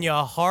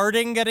Tanya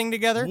Harding getting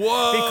together.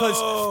 Whoa.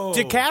 Because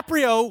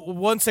DiCaprio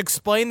once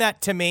explained that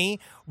to me.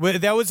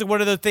 That was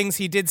one of the things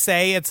he did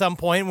say at some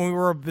point when we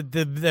were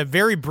the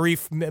very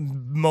brief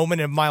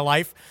moment of my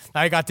life.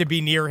 I got to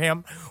be near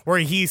him where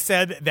he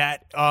said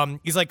that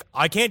he's like,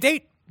 I can't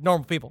date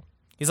normal people.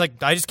 He's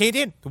like, I just can't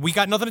date. We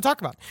got nothing to talk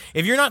about.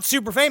 If you're not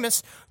super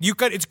famous,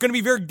 it's going to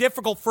be very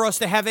difficult for us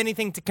to have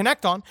anything to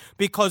connect on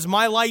because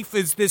my life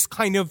is this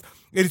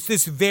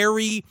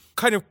very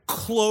kind of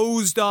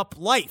closed up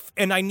life.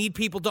 And I need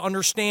people to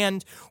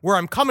understand where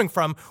I'm coming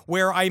from,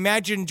 where I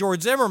imagine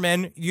George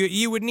Zimmerman,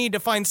 you would need to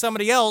find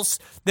somebody else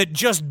that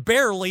just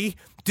barely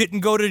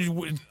didn't go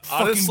to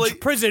fucking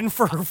prison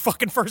for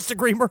fucking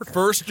first-degree murder.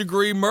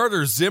 First-degree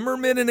murder.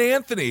 Zimmerman and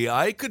Anthony.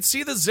 I could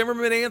see the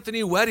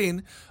Zimmerman-Anthony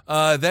wedding.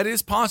 That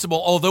is possible.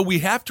 Although we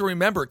have to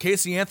remember,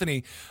 Casey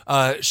Anthony,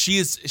 she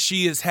is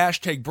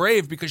hashtag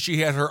brave because she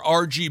had her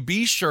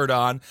RGB shirt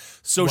on.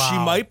 So she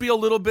might be a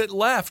little bit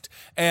left.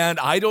 And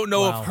I don't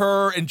know if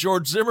her and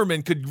George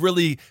Zimmerman could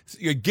really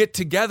get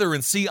together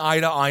and see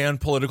eye to eye on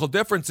political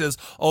differences.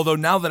 Although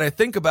now that I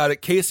think about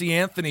it, Casey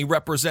Anthony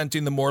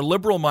representing the more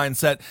liberal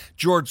mindset,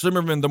 George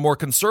Zimmerman, the more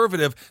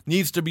conservative,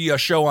 needs to be a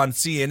show on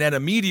CNN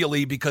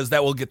immediately because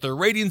that will get their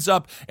ratings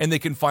up and they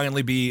can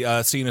finally be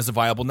seen as a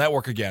viable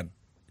network again.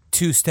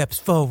 2 steps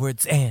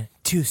forwards and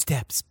 2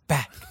 steps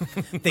back.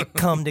 They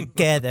come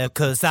together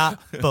because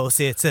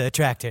opposites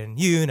attracting,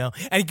 you know.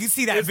 And you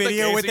see that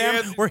video with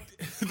them?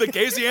 The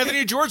Casey Anthony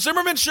and George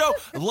Zimmerman show.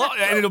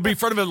 And it'll be in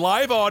front of a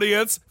live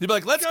audience. They'll be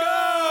like, let's go!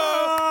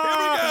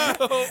 Here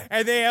we go!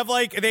 And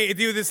they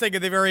do this thing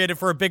at the very end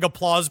for a big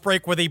applause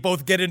break where they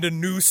both get into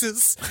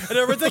nooses. And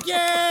everyone's like,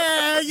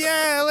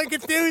 yeah, like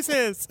it's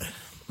nooses.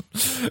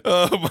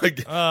 Oh my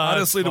God.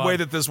 Honestly, the way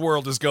that this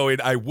world is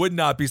going, I would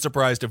not be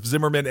surprised if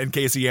Zimmerman and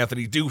Casey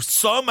Anthony do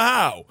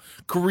somehow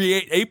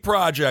create a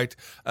project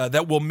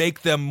that will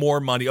make them more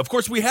money. Of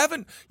course, we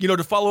haven't,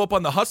 to follow up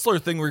on the Hustler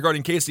thing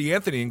regarding Casey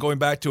Anthony and going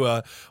back to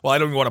I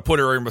don't even want to put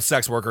her in with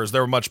sex workers.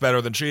 They're much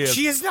better than she is.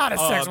 She is not a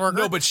sex worker.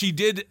 No, but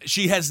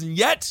she has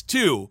yet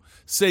to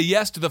say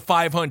yes to the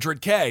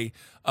 $500K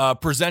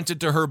presented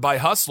to her by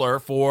Hustler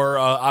for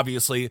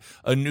obviously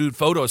a nude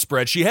photo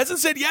spread. She hasn't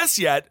said yes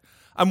yet.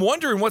 I'm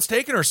wondering what's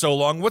taking her so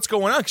long. What's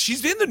going on?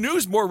 She's in the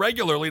news more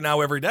regularly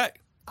now every day.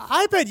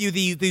 I bet you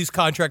these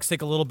contracts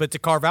take a little bit to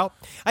carve out.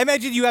 I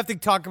imagine you have to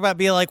talk about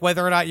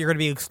whether or not you're going to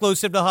be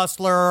exclusive to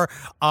Hustler,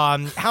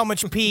 how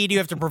much pee do you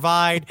have to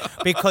provide,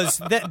 because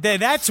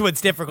that's what's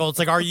difficult. It's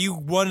like, are you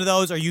one of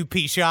those? Are you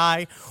pee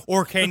shy?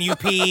 Or can you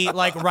pee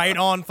right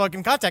on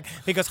fucking contact?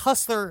 Because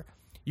Hustler,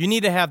 you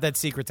need to have that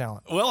secret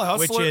talent. Well,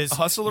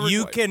 Hustler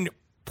you can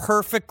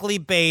perfectly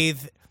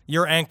bathe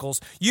your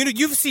ankles.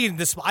 You've seen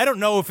this. I don't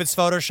know if it's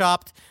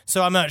photoshopped,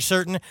 so I'm not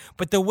certain.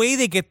 But the way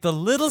they get the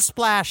little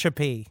splash of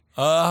pee.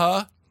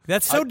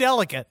 That's so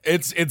delicate.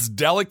 It's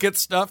delicate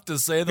stuff, to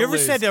say the least. You ever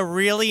said a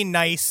really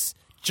nice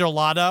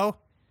gelato?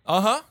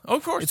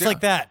 Of course. It's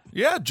like that.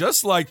 Yeah,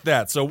 just like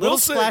that. So little we'll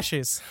see.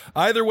 splashes.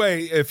 Either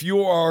way, if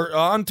you are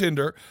on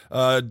Tinder,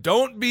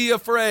 don't be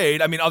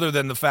afraid. I mean, other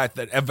than the fact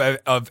that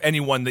of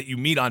anyone that you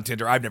meet on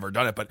Tinder, I've never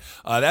done it, but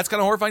that's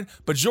kind of horrifying.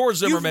 But George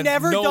Zimmerman, you've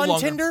never done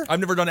Tinder? I've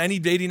never done any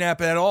dating app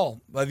at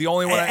all. The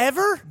only one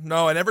ever?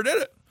 No, I never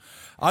did it.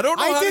 I don't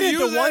know how to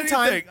use anything. One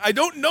time. I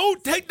don't know.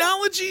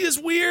 Technology is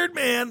weird,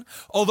 man.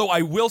 Although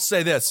I will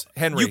say this,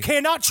 Henry. You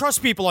cannot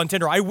trust people on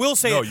Tinder. I will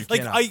say it.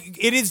 Cannot.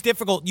 It is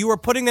difficult. You are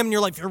putting them in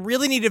your life. You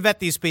really need to vet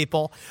these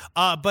people.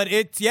 But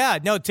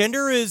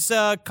Tinder is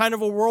kind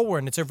of a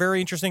whirlwind. It's a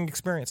very interesting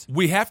experience.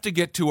 We have to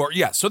get to our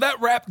so that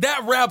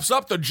wraps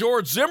up the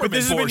George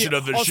Zimmerman portion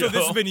of the show. Also,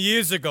 this has been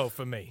years ago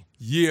for me.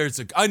 Years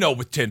ago. I know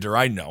with Tinder.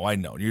 I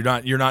know. You're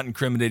not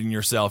incriminating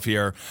yourself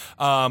here.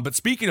 But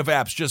speaking of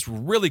apps, just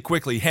really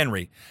quickly,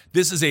 Henry,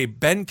 this is a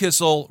Ben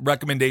Kissel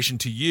recommendation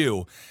to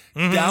you.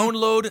 Mm-hmm.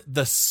 Download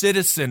the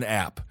Citizen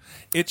app.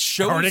 It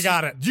shows. Already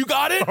got it. You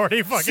got it?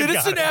 Already fucking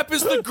Citizen got it. app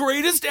is the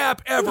greatest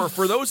app ever.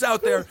 For those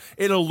out there,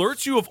 it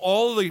alerts you of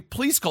all the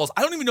police calls.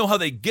 I don't even know how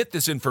they get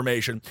this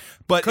information,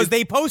 but because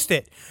they post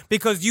it.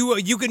 Because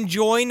you can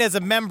join as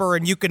a member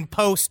and you can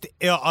post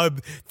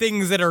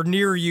things that are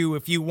near you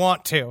if you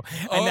want to,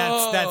 and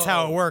that's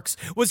how it works.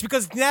 Was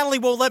because Natalie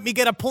won't let me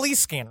get a police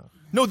scanner.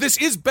 No, this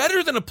is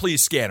better than a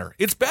police scanner.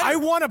 It's better. I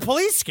want a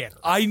police scanner.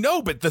 I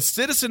know, but the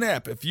Citizen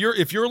app, if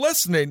you're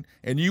listening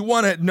and you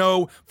want to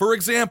know, for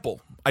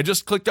example, I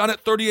just clicked on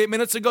it 38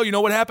 minutes ago. You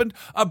know what happened?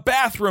 A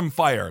bathroom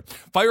fire.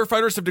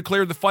 Firefighters have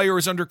declared the fire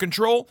is under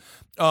control.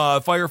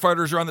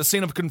 Firefighters are on the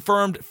scene of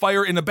confirmed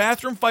fire in a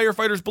bathroom.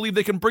 Firefighters believe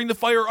they can bring the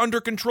fire under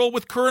control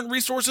with current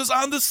resources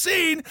on the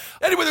scene.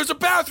 Anyway, there's a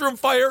bathroom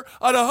fire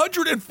on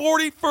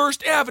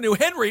 141st Avenue.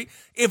 Henry,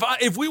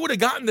 If we would have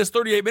gotten this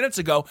 38 minutes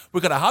ago,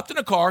 we could have hopped in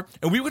a car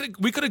and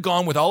we could have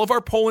gone with all of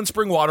our Poland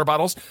Spring water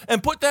bottles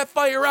and put that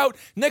fire out.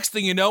 Next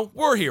thing you know,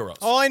 we're heroes.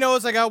 All I know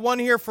is I got one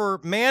here for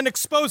man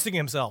exposing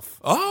himself.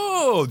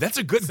 Oh, that's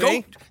a good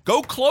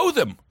go clothe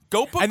him.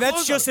 Go put and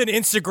that's just an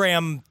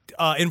Instagram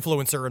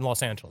influencer in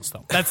Los Angeles,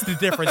 though. That's the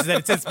difference. Is that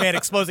it says man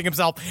exposing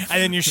himself,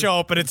 and then you show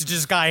up and it's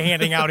just a guy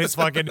handing out his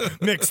fucking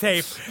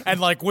mixtape, and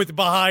like with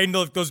behind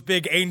those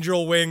big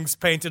angel wings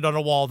painted on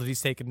a wall that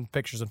he's taking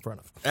pictures in front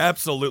of.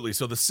 Absolutely.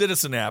 So the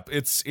Citizen app,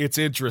 it's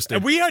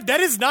interesting. And that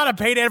is not a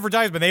paid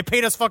advertisement. They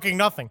paid us fucking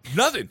nothing.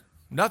 Nothing.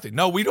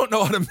 No, we don't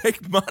know how to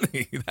make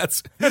money.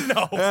 That's one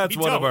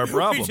of our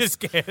problems. We just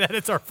can't.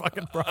 It's our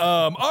fucking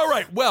problem. All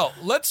right. Well,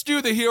 let's do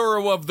the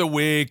hero of the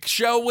week,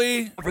 shall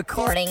we?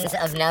 Recordings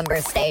of number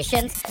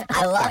stations.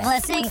 I love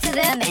listening to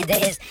them. It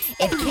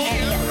can be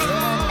a little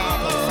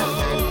madness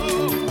sometimes.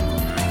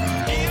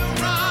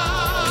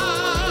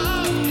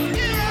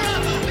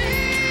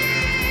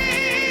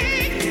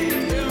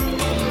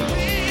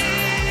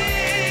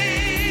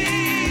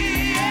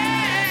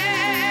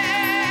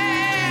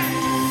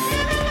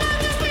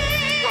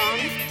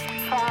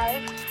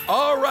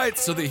 All right,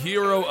 so the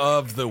hero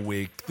of the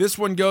week. This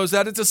one goes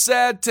out. It's a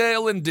sad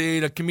tale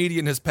indeed. A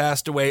comedian has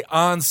passed away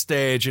on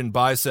stage in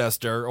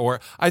Bicester, or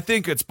I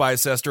think it's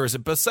Bicester. Is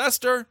it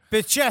Bicester?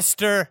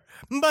 Bicester.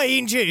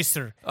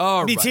 Bicester.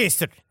 All right.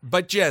 Bicester.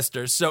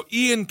 Bicester. So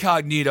Ian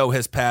Cognito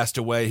has passed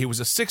away. He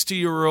was a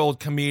 60-year-old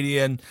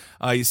comedian.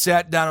 He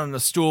sat down on a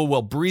stool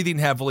while breathing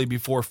heavily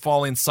before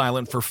falling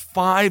silent for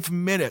 5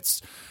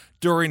 minutes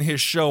during his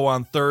show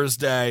on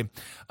Thursday.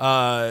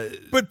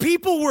 But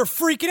people were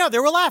freaking out. They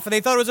were laughing. They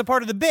thought it was a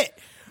part of the bit.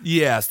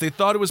 Yes, they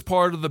thought it was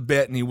part of the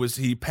bit, and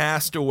he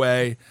passed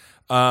away.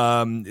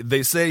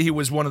 They say he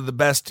was one of the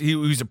best. He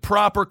was a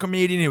proper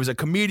comedian. He was a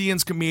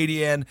comedian's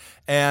comedian,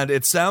 and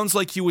it sounds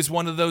like he was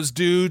one of those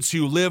dudes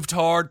who lived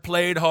hard,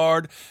 played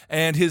hard,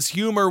 and his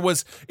humor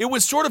was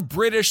sort of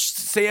British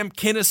Sam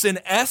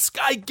Kinison-esque,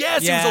 I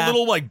guess. Yeah. He was a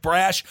little like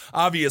brash,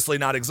 obviously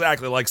not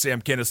exactly like Sam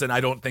Kinison.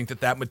 I don't think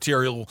that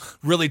material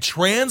really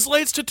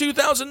translates to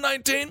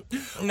 2019.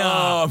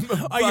 No.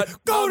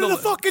 Go to the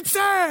fucking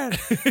sand.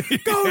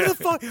 Go to the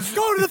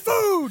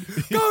food.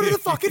 Go to the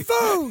fucking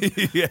food.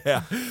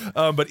 Yeah.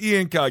 But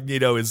Ian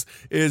Cognito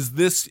is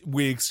this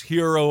week's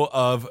hero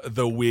of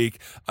the week.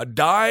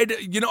 Died,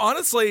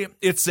 honestly,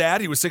 it's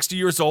sad. He was 60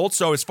 years old.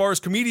 So as far as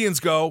comedians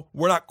go,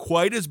 we're not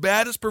quite as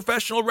bad as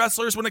professional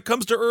wrestlers when it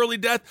comes to early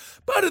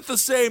death. But at the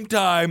same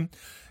time,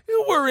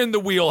 we're in the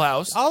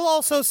wheelhouse. I'll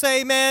also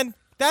say, man,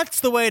 that's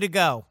the way to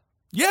go.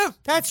 Yeah.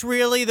 That's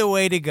really the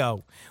way to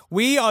go.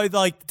 We are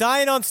like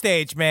dying on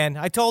stage, man.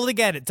 I totally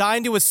get it.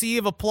 Dying to a sea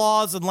of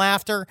applause and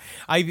laughter.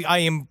 I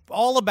am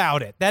all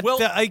about it.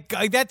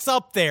 That's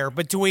up there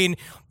between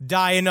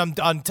dying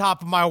on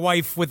top of my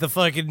wife with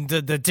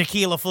the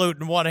tequila flute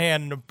in one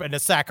hand and a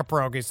sack of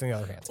pierogies in the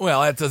other hand.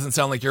 Well, that doesn't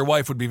sound like your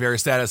wife would be very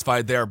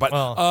satisfied there. But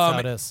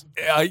it is.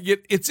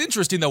 It's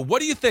interesting, though.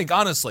 What do you think,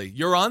 honestly?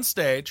 You're on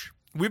stage.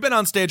 We've been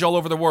on stage all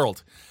over the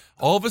world.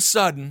 All of a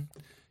sudden,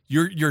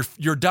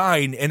 you're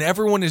dying, and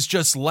everyone is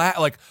just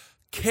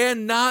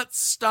cannot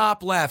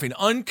stop laughing,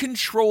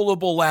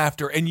 uncontrollable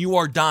laughter, and you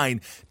are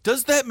dying.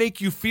 Does that make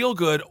you feel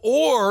good,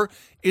 or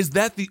is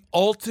that the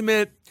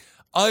ultimate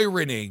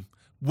irony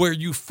where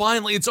you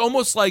finally, it's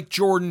almost like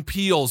Jordan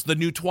Peele's The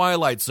New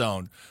Twilight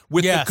Zone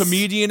with the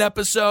comedian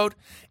episode?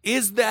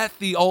 Is that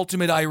the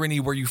ultimate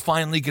irony where you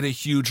finally get a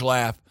huge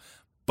laugh,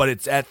 but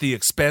it's at the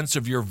expense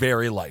of your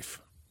very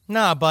life?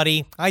 Nah,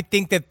 buddy. I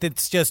think that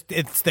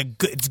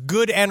it's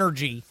good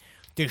energy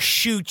to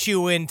shoot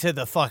you into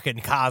the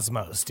fucking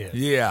cosmos, dude.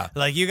 Yeah.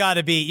 Like, you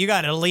gotta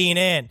lean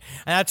in. And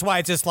that's why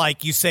it's just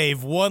like you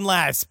save one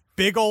last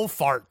big old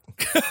fart.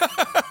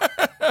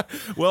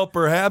 Well,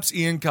 perhaps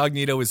Ian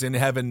Cognito is in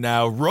heaven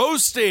now,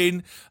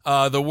 roasting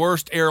the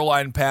worst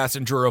airline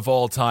passenger of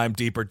all time,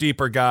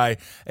 Deeper guy.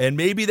 And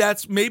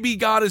maybe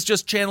God is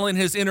just channeling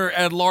his inner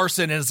Ed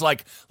Larson and is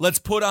like, let's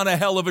put on a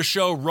hell of a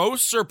show.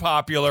 Roasts are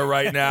popular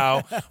right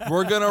now.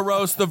 We're going to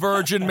roast the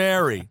Virgin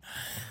Mary.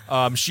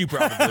 She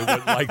probably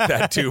wouldn't like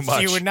that too much.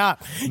 She would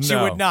not. She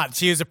would not.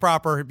 She is a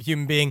proper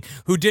human being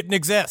who didn't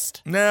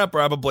exist. Nah,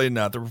 probably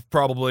not. They're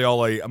probably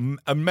all an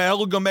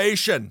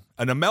amalgamation.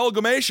 An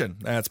amalgamation.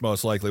 That's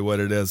most likely what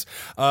it is.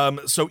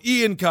 So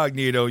Ian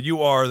Cognito,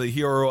 you are the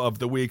hero of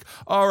the week.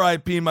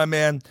 R.I.P., my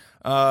man.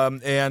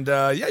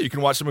 You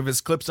can watch some of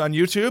his clips on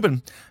YouTube.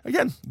 And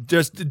again,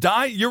 just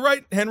die. You're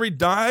right, Henry.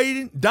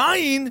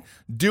 Dying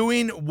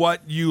doing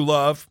what you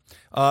love.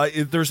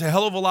 There's a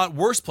hell of a lot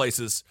worse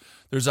places.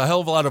 There's a hell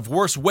of a lot of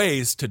worse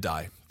ways to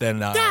die than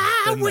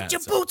with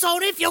your boots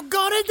on if you're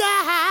gonna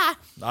die.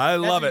 I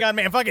love it.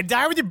 Man, fucking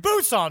die with your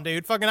boots on,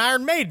 dude. Fucking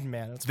Iron Maiden,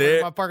 man. That's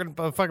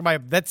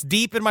that's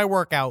deep in my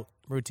workout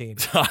routine.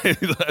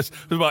 It was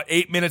about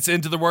 8 minutes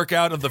into the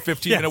workout of the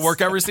 15-minute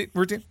workout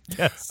routine.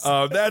 Yes.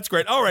 That's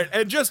great. All right.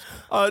 And just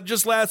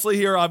lastly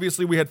here,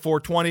 obviously we had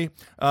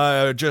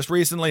 420 just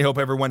recently. Hope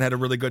everyone had a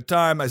really good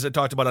time. As I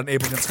talked about on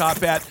Abe Lincoln's Cop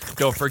Bat,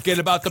 don't forget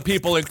about the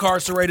people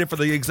incarcerated for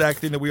the exact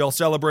thing that we all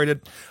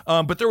celebrated.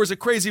 But there was a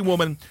crazy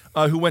woman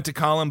who went to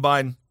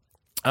Columbine.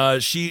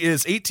 She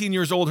is 18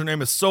 years old. Her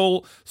name is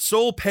Sol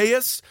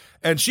Payas,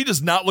 and she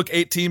does not look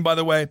 18, by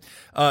the way.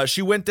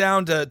 She went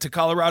down to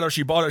Colorado.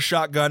 She bought a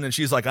shotgun, and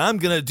she's like, I'm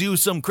going to do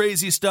some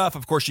crazy stuff.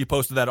 Of course, she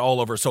posted that all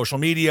over social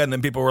media, and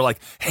then people were like,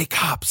 hey,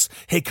 cops,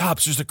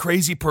 there's a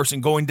crazy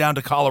person going down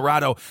to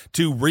Colorado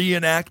to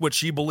reenact what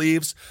she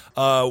believes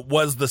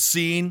was the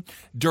scene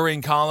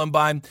during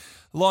Columbine.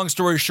 Long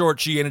story short,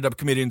 she ended up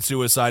committing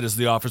suicide as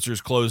the officers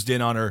closed in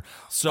on her.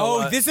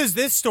 So, this is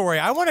this story.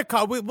 I want to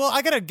call. Well,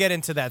 I got to get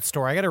into that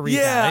story. I got to read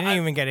that. I didn't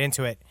even get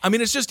into it. I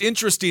mean, it's just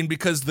interesting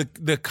because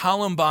the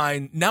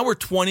Columbine, now we're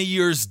 20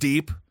 years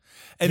deep.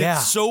 And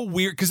it's so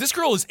weird because this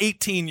girl is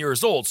 18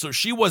 years old, so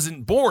she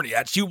wasn't born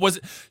yet. It was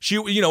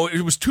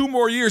 2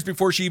 more years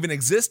before she even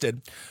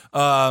existed.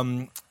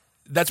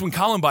 That's when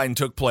Columbine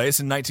took place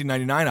in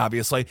 1999,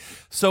 obviously.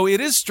 So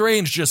it is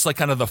strange, just like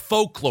kind of the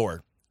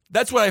folklore.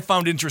 That's what I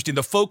found interesting,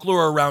 the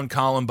folklore around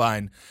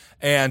Columbine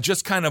and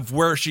just kind of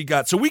where she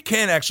got. So we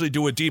can actually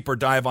do a deeper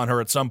dive on her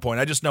at some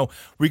point. I just know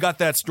we got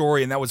that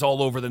story, and that was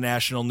all over the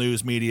national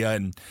news media.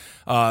 And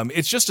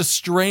it's just a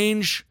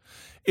strange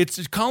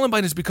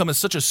Columbine has become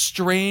such a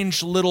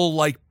strange little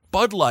like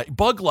bug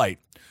light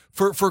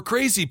for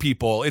crazy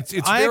people. It's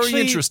very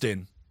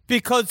interesting.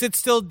 Because it's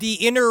still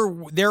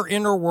their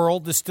inner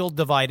world is still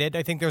divided.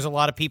 I think there's a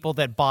lot of people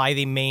that buy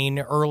the main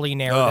early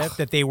narrative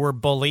that they were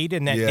bullied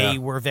and that they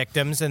were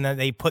victims and that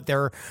they put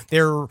their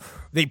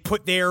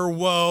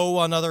woe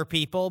on other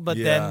people. But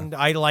then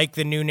I like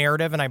the new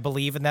narrative and I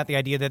believe in that, the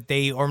idea that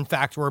they in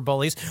fact were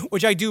bullies,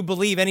 which I do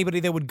believe anybody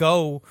that would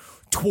go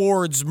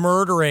towards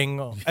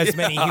murdering as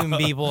many human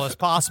people as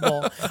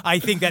possible. I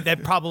think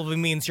that probably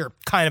means you're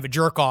kind of a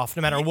jerk off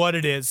no matter what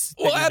it is.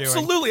 Well,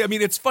 absolutely. Doing. I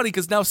mean, it's funny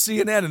because now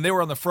CNN, and they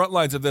were on the front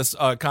lines of this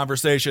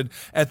conversation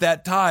at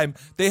that time,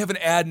 they have an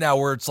ad now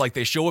where it's like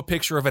they show a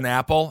picture of an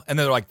apple and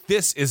they're like,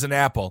 this is an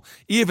apple.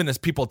 Even as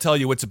people tell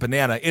you it's a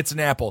banana, it's an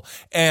apple.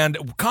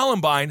 And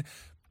Columbine,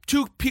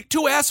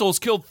 two assholes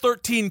killed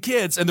 13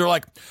 kids, and they're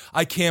like,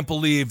 I can't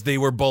believe they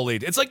were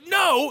bullied. It's like,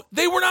 no,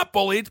 they were not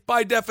bullied.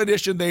 By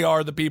definition, they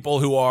are the people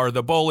who are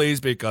the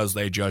bullies because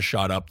they just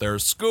shot up their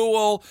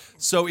school.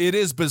 So it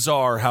is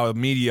bizarre how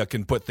media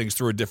can put things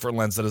through a different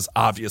lens that is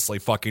obviously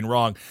fucking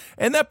wrong.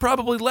 And that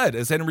probably led,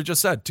 as Henry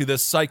just said, to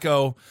this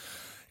psycho.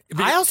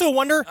 I also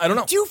wonder, I don't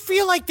know. Do you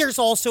feel like there's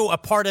also a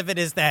part of it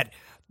is that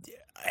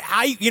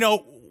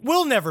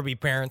we'll never be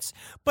parents,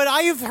 but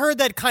I have heard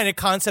that kind of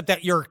concept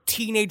that your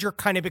teenager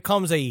kind of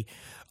becomes a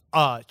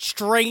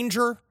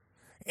stranger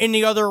in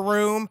the other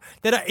room.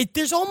 That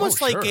there's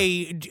almost like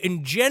a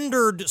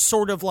engendered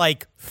sort of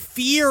like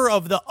fear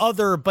of the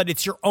other, but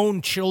it's your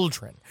own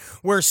children.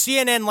 Where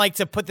CNN like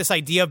to put this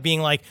idea of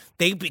being like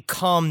they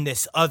become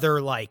this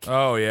other like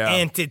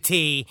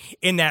entity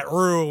in that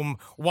room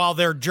while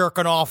they're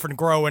jerking off and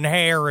growing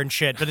hair and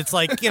shit. But it's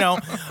like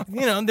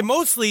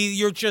mostly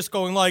you're just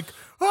going like,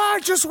 I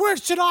just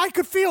wish that I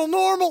could feel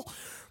normal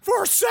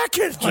for a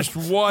second. Just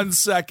 1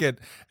 second.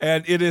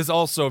 And it is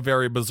also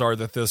very bizarre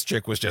that this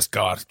chick was just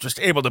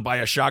able to buy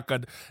a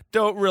shotgun.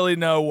 Don't really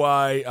know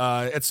why.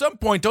 At some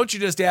point, don't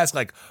you just ask,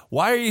 like,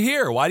 why are you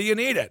here? Why do you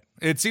need it?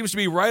 It seems to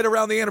be right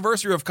around the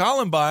anniversary of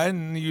Columbine,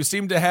 and you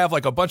seem to have,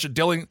 like, a bunch of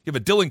you have a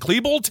Dylan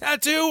Klebold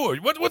tattoo? Or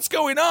what's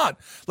going on?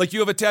 Like, you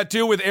have a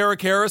tattoo with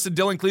Eric Harris and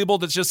Dylan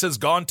Klebold that just says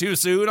gone too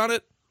soon on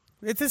it?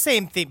 It's the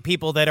same thing.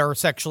 People that are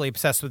sexually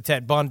obsessed with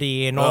Ted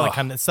Bundy and all that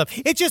kind of stuff.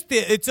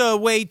 It's a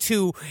way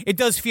to. It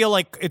does feel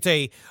like it's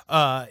a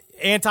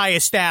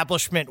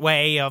anti-establishment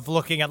way of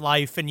looking at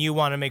life, and you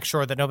want to make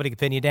sure that nobody can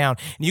pin you down.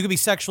 And you can be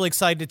sexually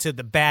excited to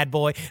the bad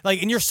boy,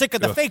 and you're sick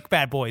of the fake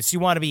bad boys. You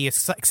want to be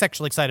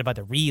sexually excited about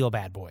the real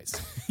bad boys.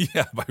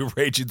 Yeah, by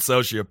raging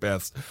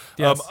sociopaths.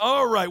 Yes.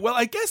 All right. Well,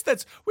 I guess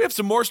we have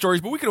some more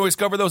stories, but we can always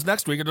cover those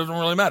next week. It doesn't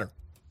really matter.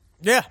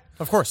 Yeah,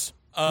 of course.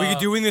 We're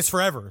doing this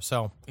forever,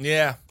 so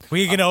yeah,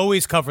 we can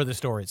always cover the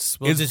stories.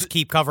 We'll just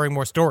keep covering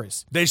more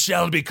stories. They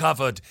shall be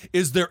covered.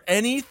 Is there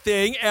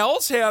anything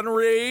else,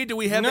 Henry? Do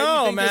we have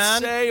anything to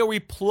say? Are we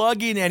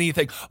plugging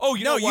anything? Oh,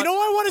 you know what? You know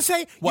what I want to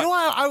say? What? You know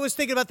what I was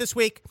thinking about this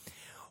week?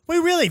 We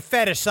really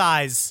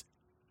fetishize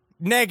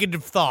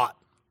negative thought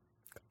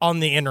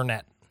on the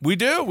internet. We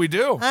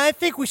do. I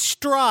think we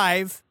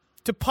strive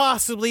to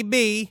possibly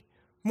be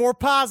more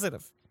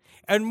positive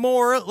and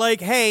more like,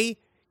 hey,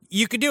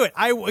 you can do it.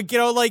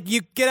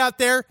 You get out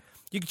there,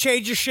 you can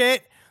change your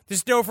shit.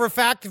 Just know for a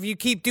fact, if you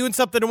keep doing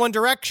something in one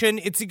direction,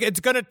 it's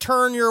going to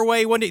turn your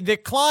way. The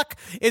clock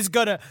is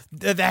the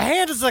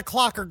hands of the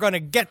clock are going to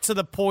get to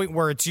the point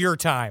where it's your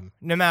time,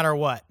 no matter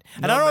what.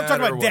 And I don't want to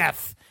talk about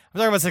death. I'm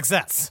talking about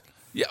success.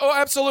 Yeah, oh,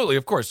 absolutely.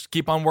 Of course.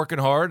 Keep on working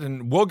hard,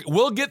 and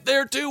we'll get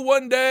there too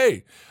one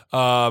day.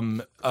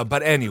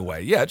 But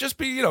anyway, yeah, just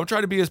be,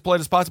 try to be as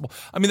polite as possible.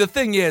 I mean, the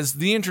thing is,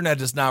 the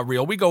internet is not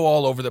real. We go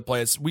all over the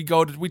place. We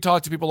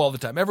talk to people all the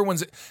time.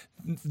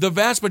 The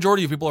vast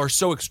majority of people are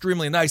so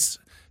extremely nice.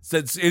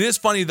 It is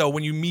funny, though,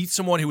 when you meet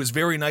someone who is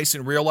very nice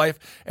in real life,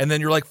 and then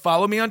you're like,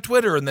 follow me on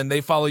Twitter, and then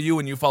they follow you,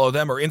 and you follow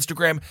them, or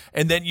Instagram,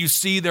 and then you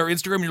see their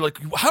Instagram, and you're like,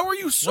 how are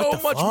you so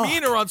much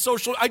meaner on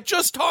social? I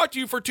just talked to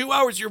you for 2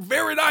 hours. You're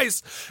very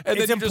nice. And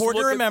it's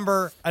important to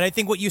remember, and I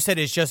think what you said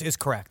is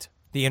correct.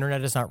 The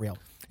internet is not real.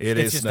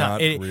 It's just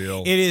not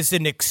real. It is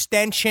an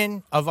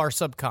extension of our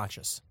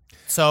subconscious.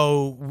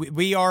 So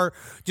we are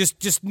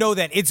just know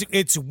that it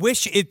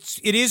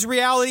is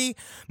reality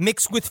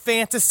mixed with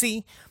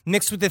fantasy,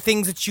 mixed with the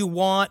things that you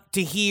want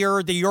to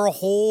hear,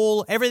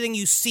 everything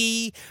you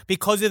see,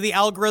 because of the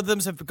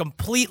algorithms have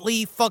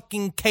completely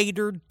fucking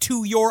catered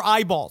to your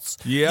eyeballs.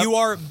 Yep. You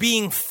are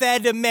being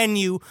fed a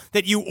menu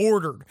that you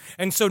ordered.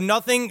 And so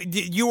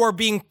you are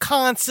being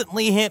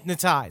constantly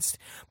hypnotized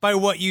by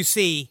what you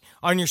see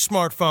on your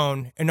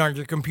smartphone and on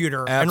your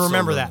computer. Absolutely. And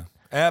remember that.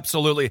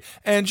 Absolutely.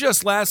 And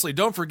just lastly,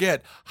 don't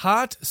forget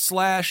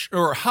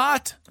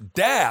hot-dog.org.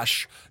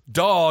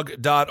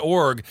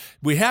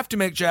 We have to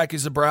make Jackie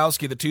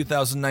Zabrowski the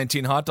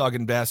 2019 hot dog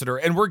ambassador,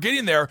 and we're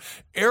getting there.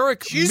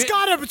 She's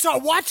got to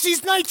watch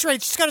these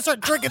nitrates. She's got to start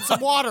drinking some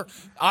water.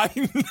 I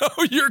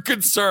know you're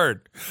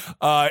concerned.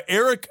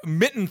 Eric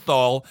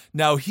Mittenthal,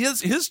 now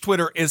his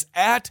Twitter is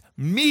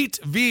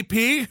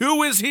 @MeatVP.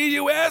 Who is he,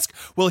 you ask?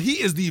 Well,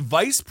 he is the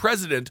vice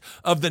president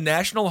of the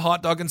National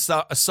Hot Dog and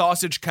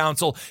Sausage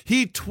Council.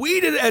 He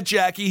tweeted at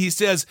Jackie. He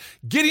says,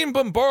 getting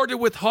bombarded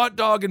with hot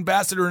dog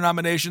ambassador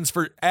nominations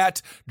for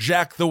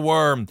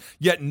 @JackTheWorm,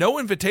 yet no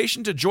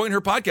invitation to join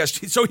her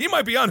podcast. So he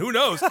might be on, who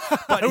knows?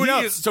 But who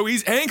knows? So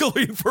he's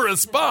angling for a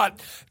spot.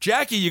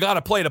 Jackie, you got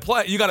to pay to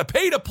play. You got to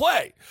pay to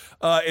play.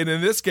 And in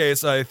this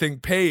case, I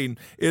think paying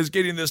is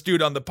getting this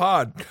dude on the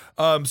pod.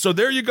 So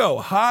there you go.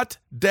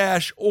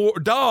 hot-dog.org.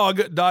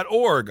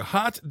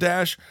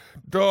 hot-dog.org.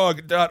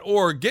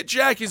 Get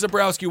Jackie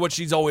Zabrowski what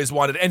she's always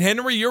wanted. And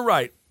Henry, you're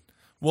right.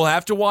 We'll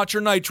have to watch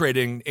her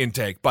nitrating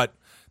intake, but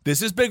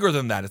this is bigger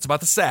than that. It's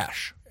about the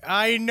sash.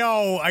 I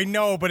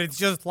know, but it's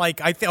just like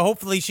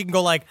hopefully she can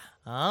go like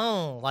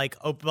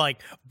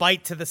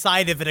bite to the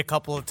side of it a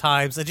couple of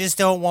times. I just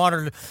don't want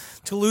her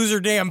to lose her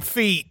damn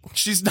feet.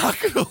 She's not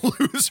going to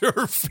lose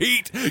her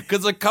feet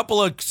because a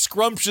couple of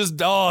scrumptious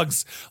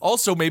dogs.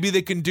 Also, maybe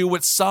they can do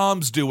what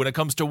Psalms do when it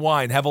comes to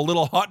wine, have a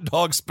little hot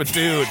dog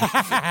spittoon.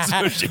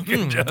 So she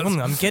can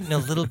I'm getting a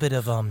little bit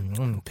of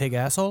pig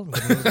asshole.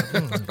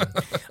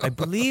 I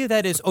believe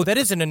that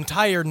is an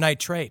entire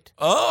nitrate.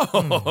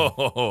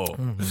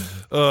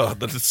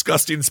 The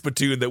disgusting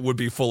spittoon that would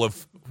be full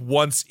of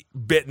once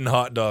bitten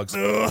hot dogs.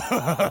 There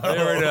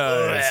it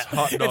is.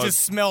 Hot dogs. It just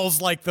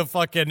smells like the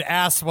fucking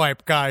ass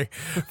wipe guy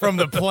from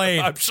the plane.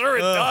 I'm sure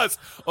it does.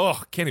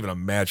 Oh, can't even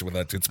imagine what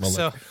that could smell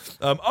like.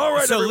 All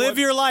right, so everyone.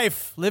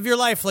 live your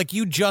life like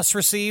you just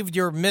received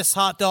your Miss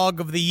Hot Dog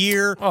of the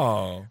Year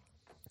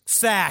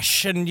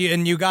sash, and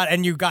you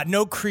got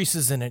no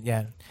creases in it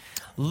yet.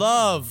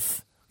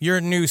 Love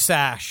your new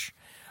sash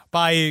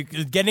by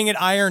getting it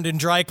ironed and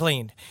dry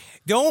cleaned.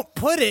 Don't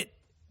put it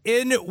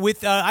in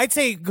with, I'd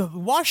say,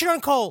 wash it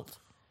on cold.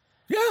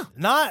 Yeah.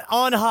 Not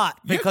on hot,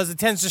 because it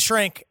tends to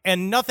shrink,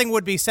 and nothing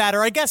would be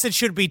sadder. I guess it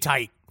should be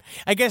tight.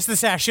 I guess the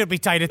sash should be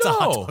tight. It's a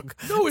hot dog.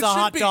 No, it's a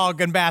hot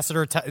dog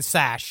ambassador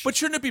sash. But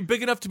shouldn't it be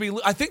big enough to be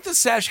loose? I think the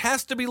sash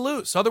has to be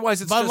loose.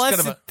 Otherwise, it's just kind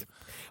of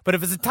But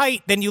if it's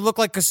tight, then you look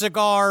like a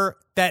cigar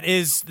that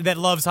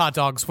loves hot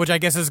dogs, which I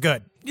guess is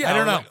good. Yeah, I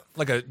don't know.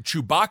 Like a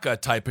Chewbacca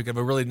type. You have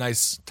a really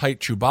nice, tight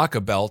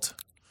Chewbacca belt.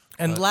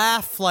 And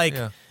laugh like...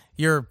 Yeah.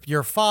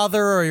 Your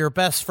father or your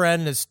best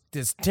friend is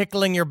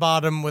tickling your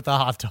bottom with a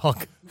hot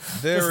dog.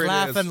 There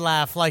Just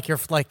laugh like your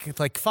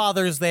like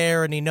father's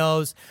there and he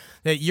knows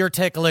that you're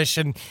ticklish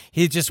and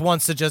he just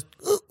wants to just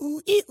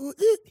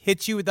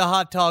hit you with the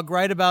hot dog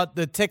right about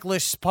the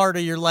ticklish part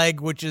of your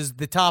leg, which is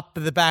the top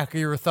of the back of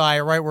your thigh,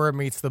 right where it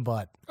meets the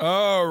butt.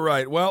 All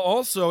right. Well,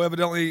 also,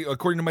 evidently,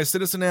 according to my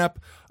Citizen app,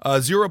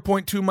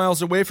 0.2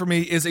 miles away from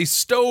me is a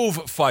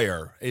stovetop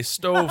fire.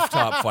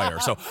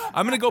 So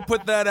I'm going to go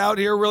put that out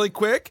here really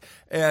quick,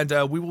 and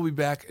we will be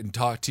back and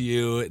talk to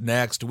you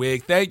next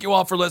week. Thank you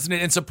all for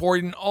listening and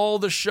supporting all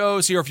the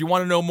shows here. If you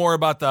want to know more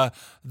about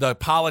the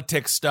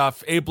politics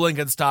stuff, Abe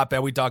Lincoln's top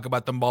end, we talk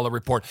about the Mueller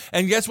report.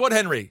 And guess what,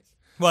 Henry?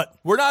 What?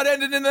 We're not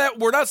ending in that.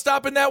 We're not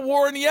stopping that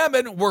war in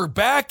Yemen. We're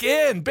back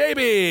in,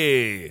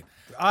 baby.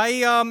 I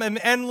am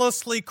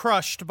endlessly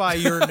crushed by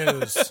your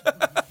news.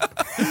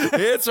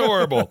 It's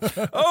horrible.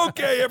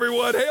 Okay,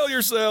 everyone, hail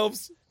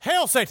yourselves.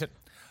 Hail Satan.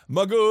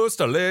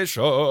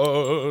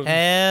 Magustalation.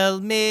 Hail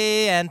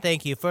me, and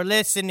thank you for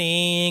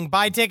listening.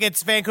 Buy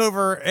tickets,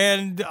 Vancouver,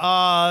 and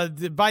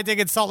buy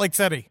tickets, Salt Lake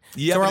City,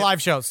 to our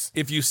live shows.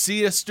 If you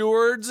see a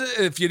steward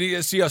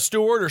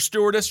or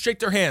stewardess, shake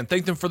their hand.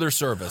 Thank them for their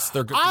service.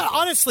 They're good people.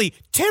 Honestly,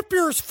 tip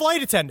your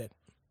flight attendant.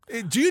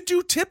 Do you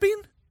do tipping?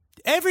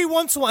 Every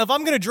once in a while, if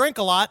I'm going to drink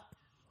a lot.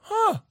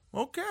 Huh.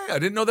 Okay, I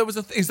didn't know that was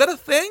a thing. Is that a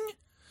thing?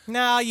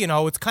 Nah,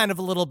 it's kind of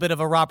a little bit of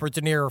a Robert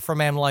De Niro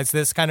from Analyze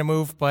This kind of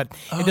move, but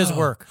it does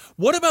work.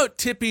 What about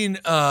tipping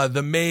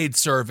the maid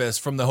service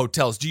from the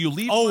hotels? Do you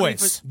leave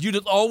always? You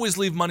always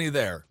leave money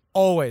there.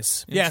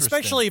 Always. Yeah,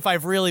 especially if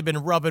I've really been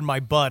rubbing my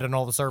butt on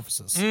all the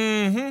surfaces.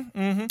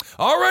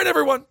 All right,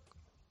 everyone.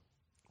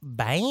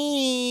 Bye.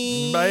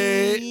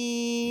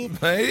 Bye.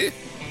 Bye.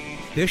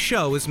 This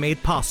show is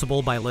made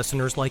possible by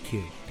listeners like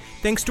you.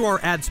 Thanks to our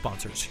ad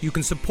sponsors, you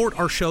can support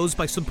our shows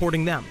by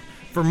supporting them.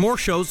 For more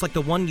shows like the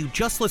one you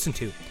just listened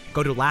to,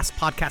 go to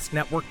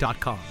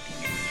lastpodcastnetwork.com.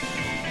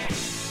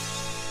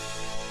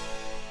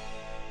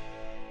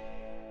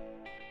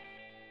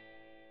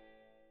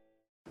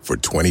 For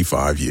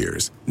 25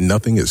 years,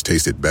 nothing has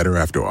tasted better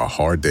after a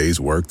hard day's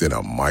work than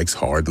a Mike's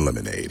Hard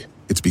Lemonade.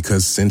 It's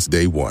because since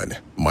day one,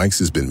 Mike's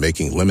has been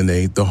making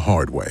lemonade the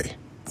hard way.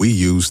 We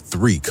use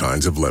 3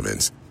 kinds of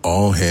lemons,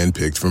 all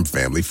hand-picked from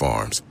family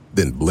farms,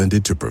 then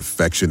blended to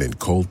perfection and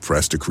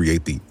cold-pressed to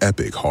create the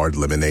epic hard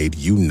lemonade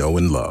you know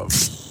and love.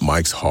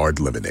 Mike's Hard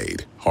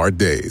Lemonade. Hard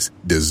days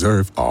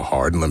deserve a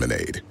hard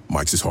lemonade.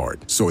 Mike's is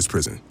hard, so is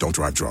prison. Don't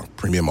drive drunk.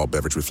 Premium malt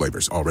beverage with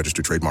flavors. All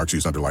registered trademarks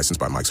used under license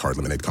by Mike's Hard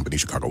Lemonade Company,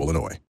 Chicago,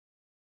 Illinois.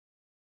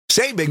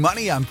 Save big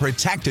money on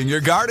protecting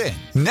your garden.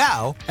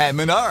 Now at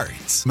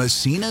Menards.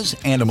 Messina's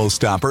Animal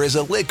Stopper is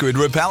a liquid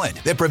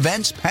repellent that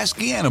prevents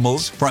pesky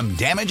animals from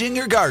damaging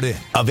your garden.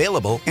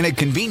 Available in a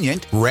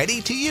convenient,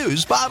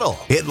 ready-to-use bottle.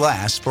 It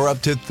lasts for up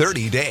to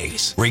 30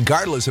 days,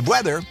 regardless of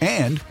weather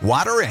and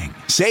watering.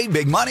 Save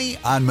big money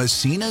on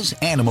Messina's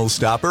Animal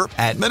Stopper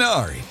at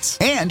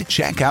Menards. And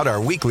check out our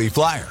weekly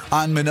flyer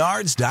on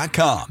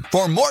Menards.com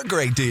for more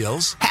great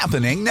deals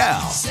happening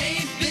now.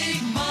 Save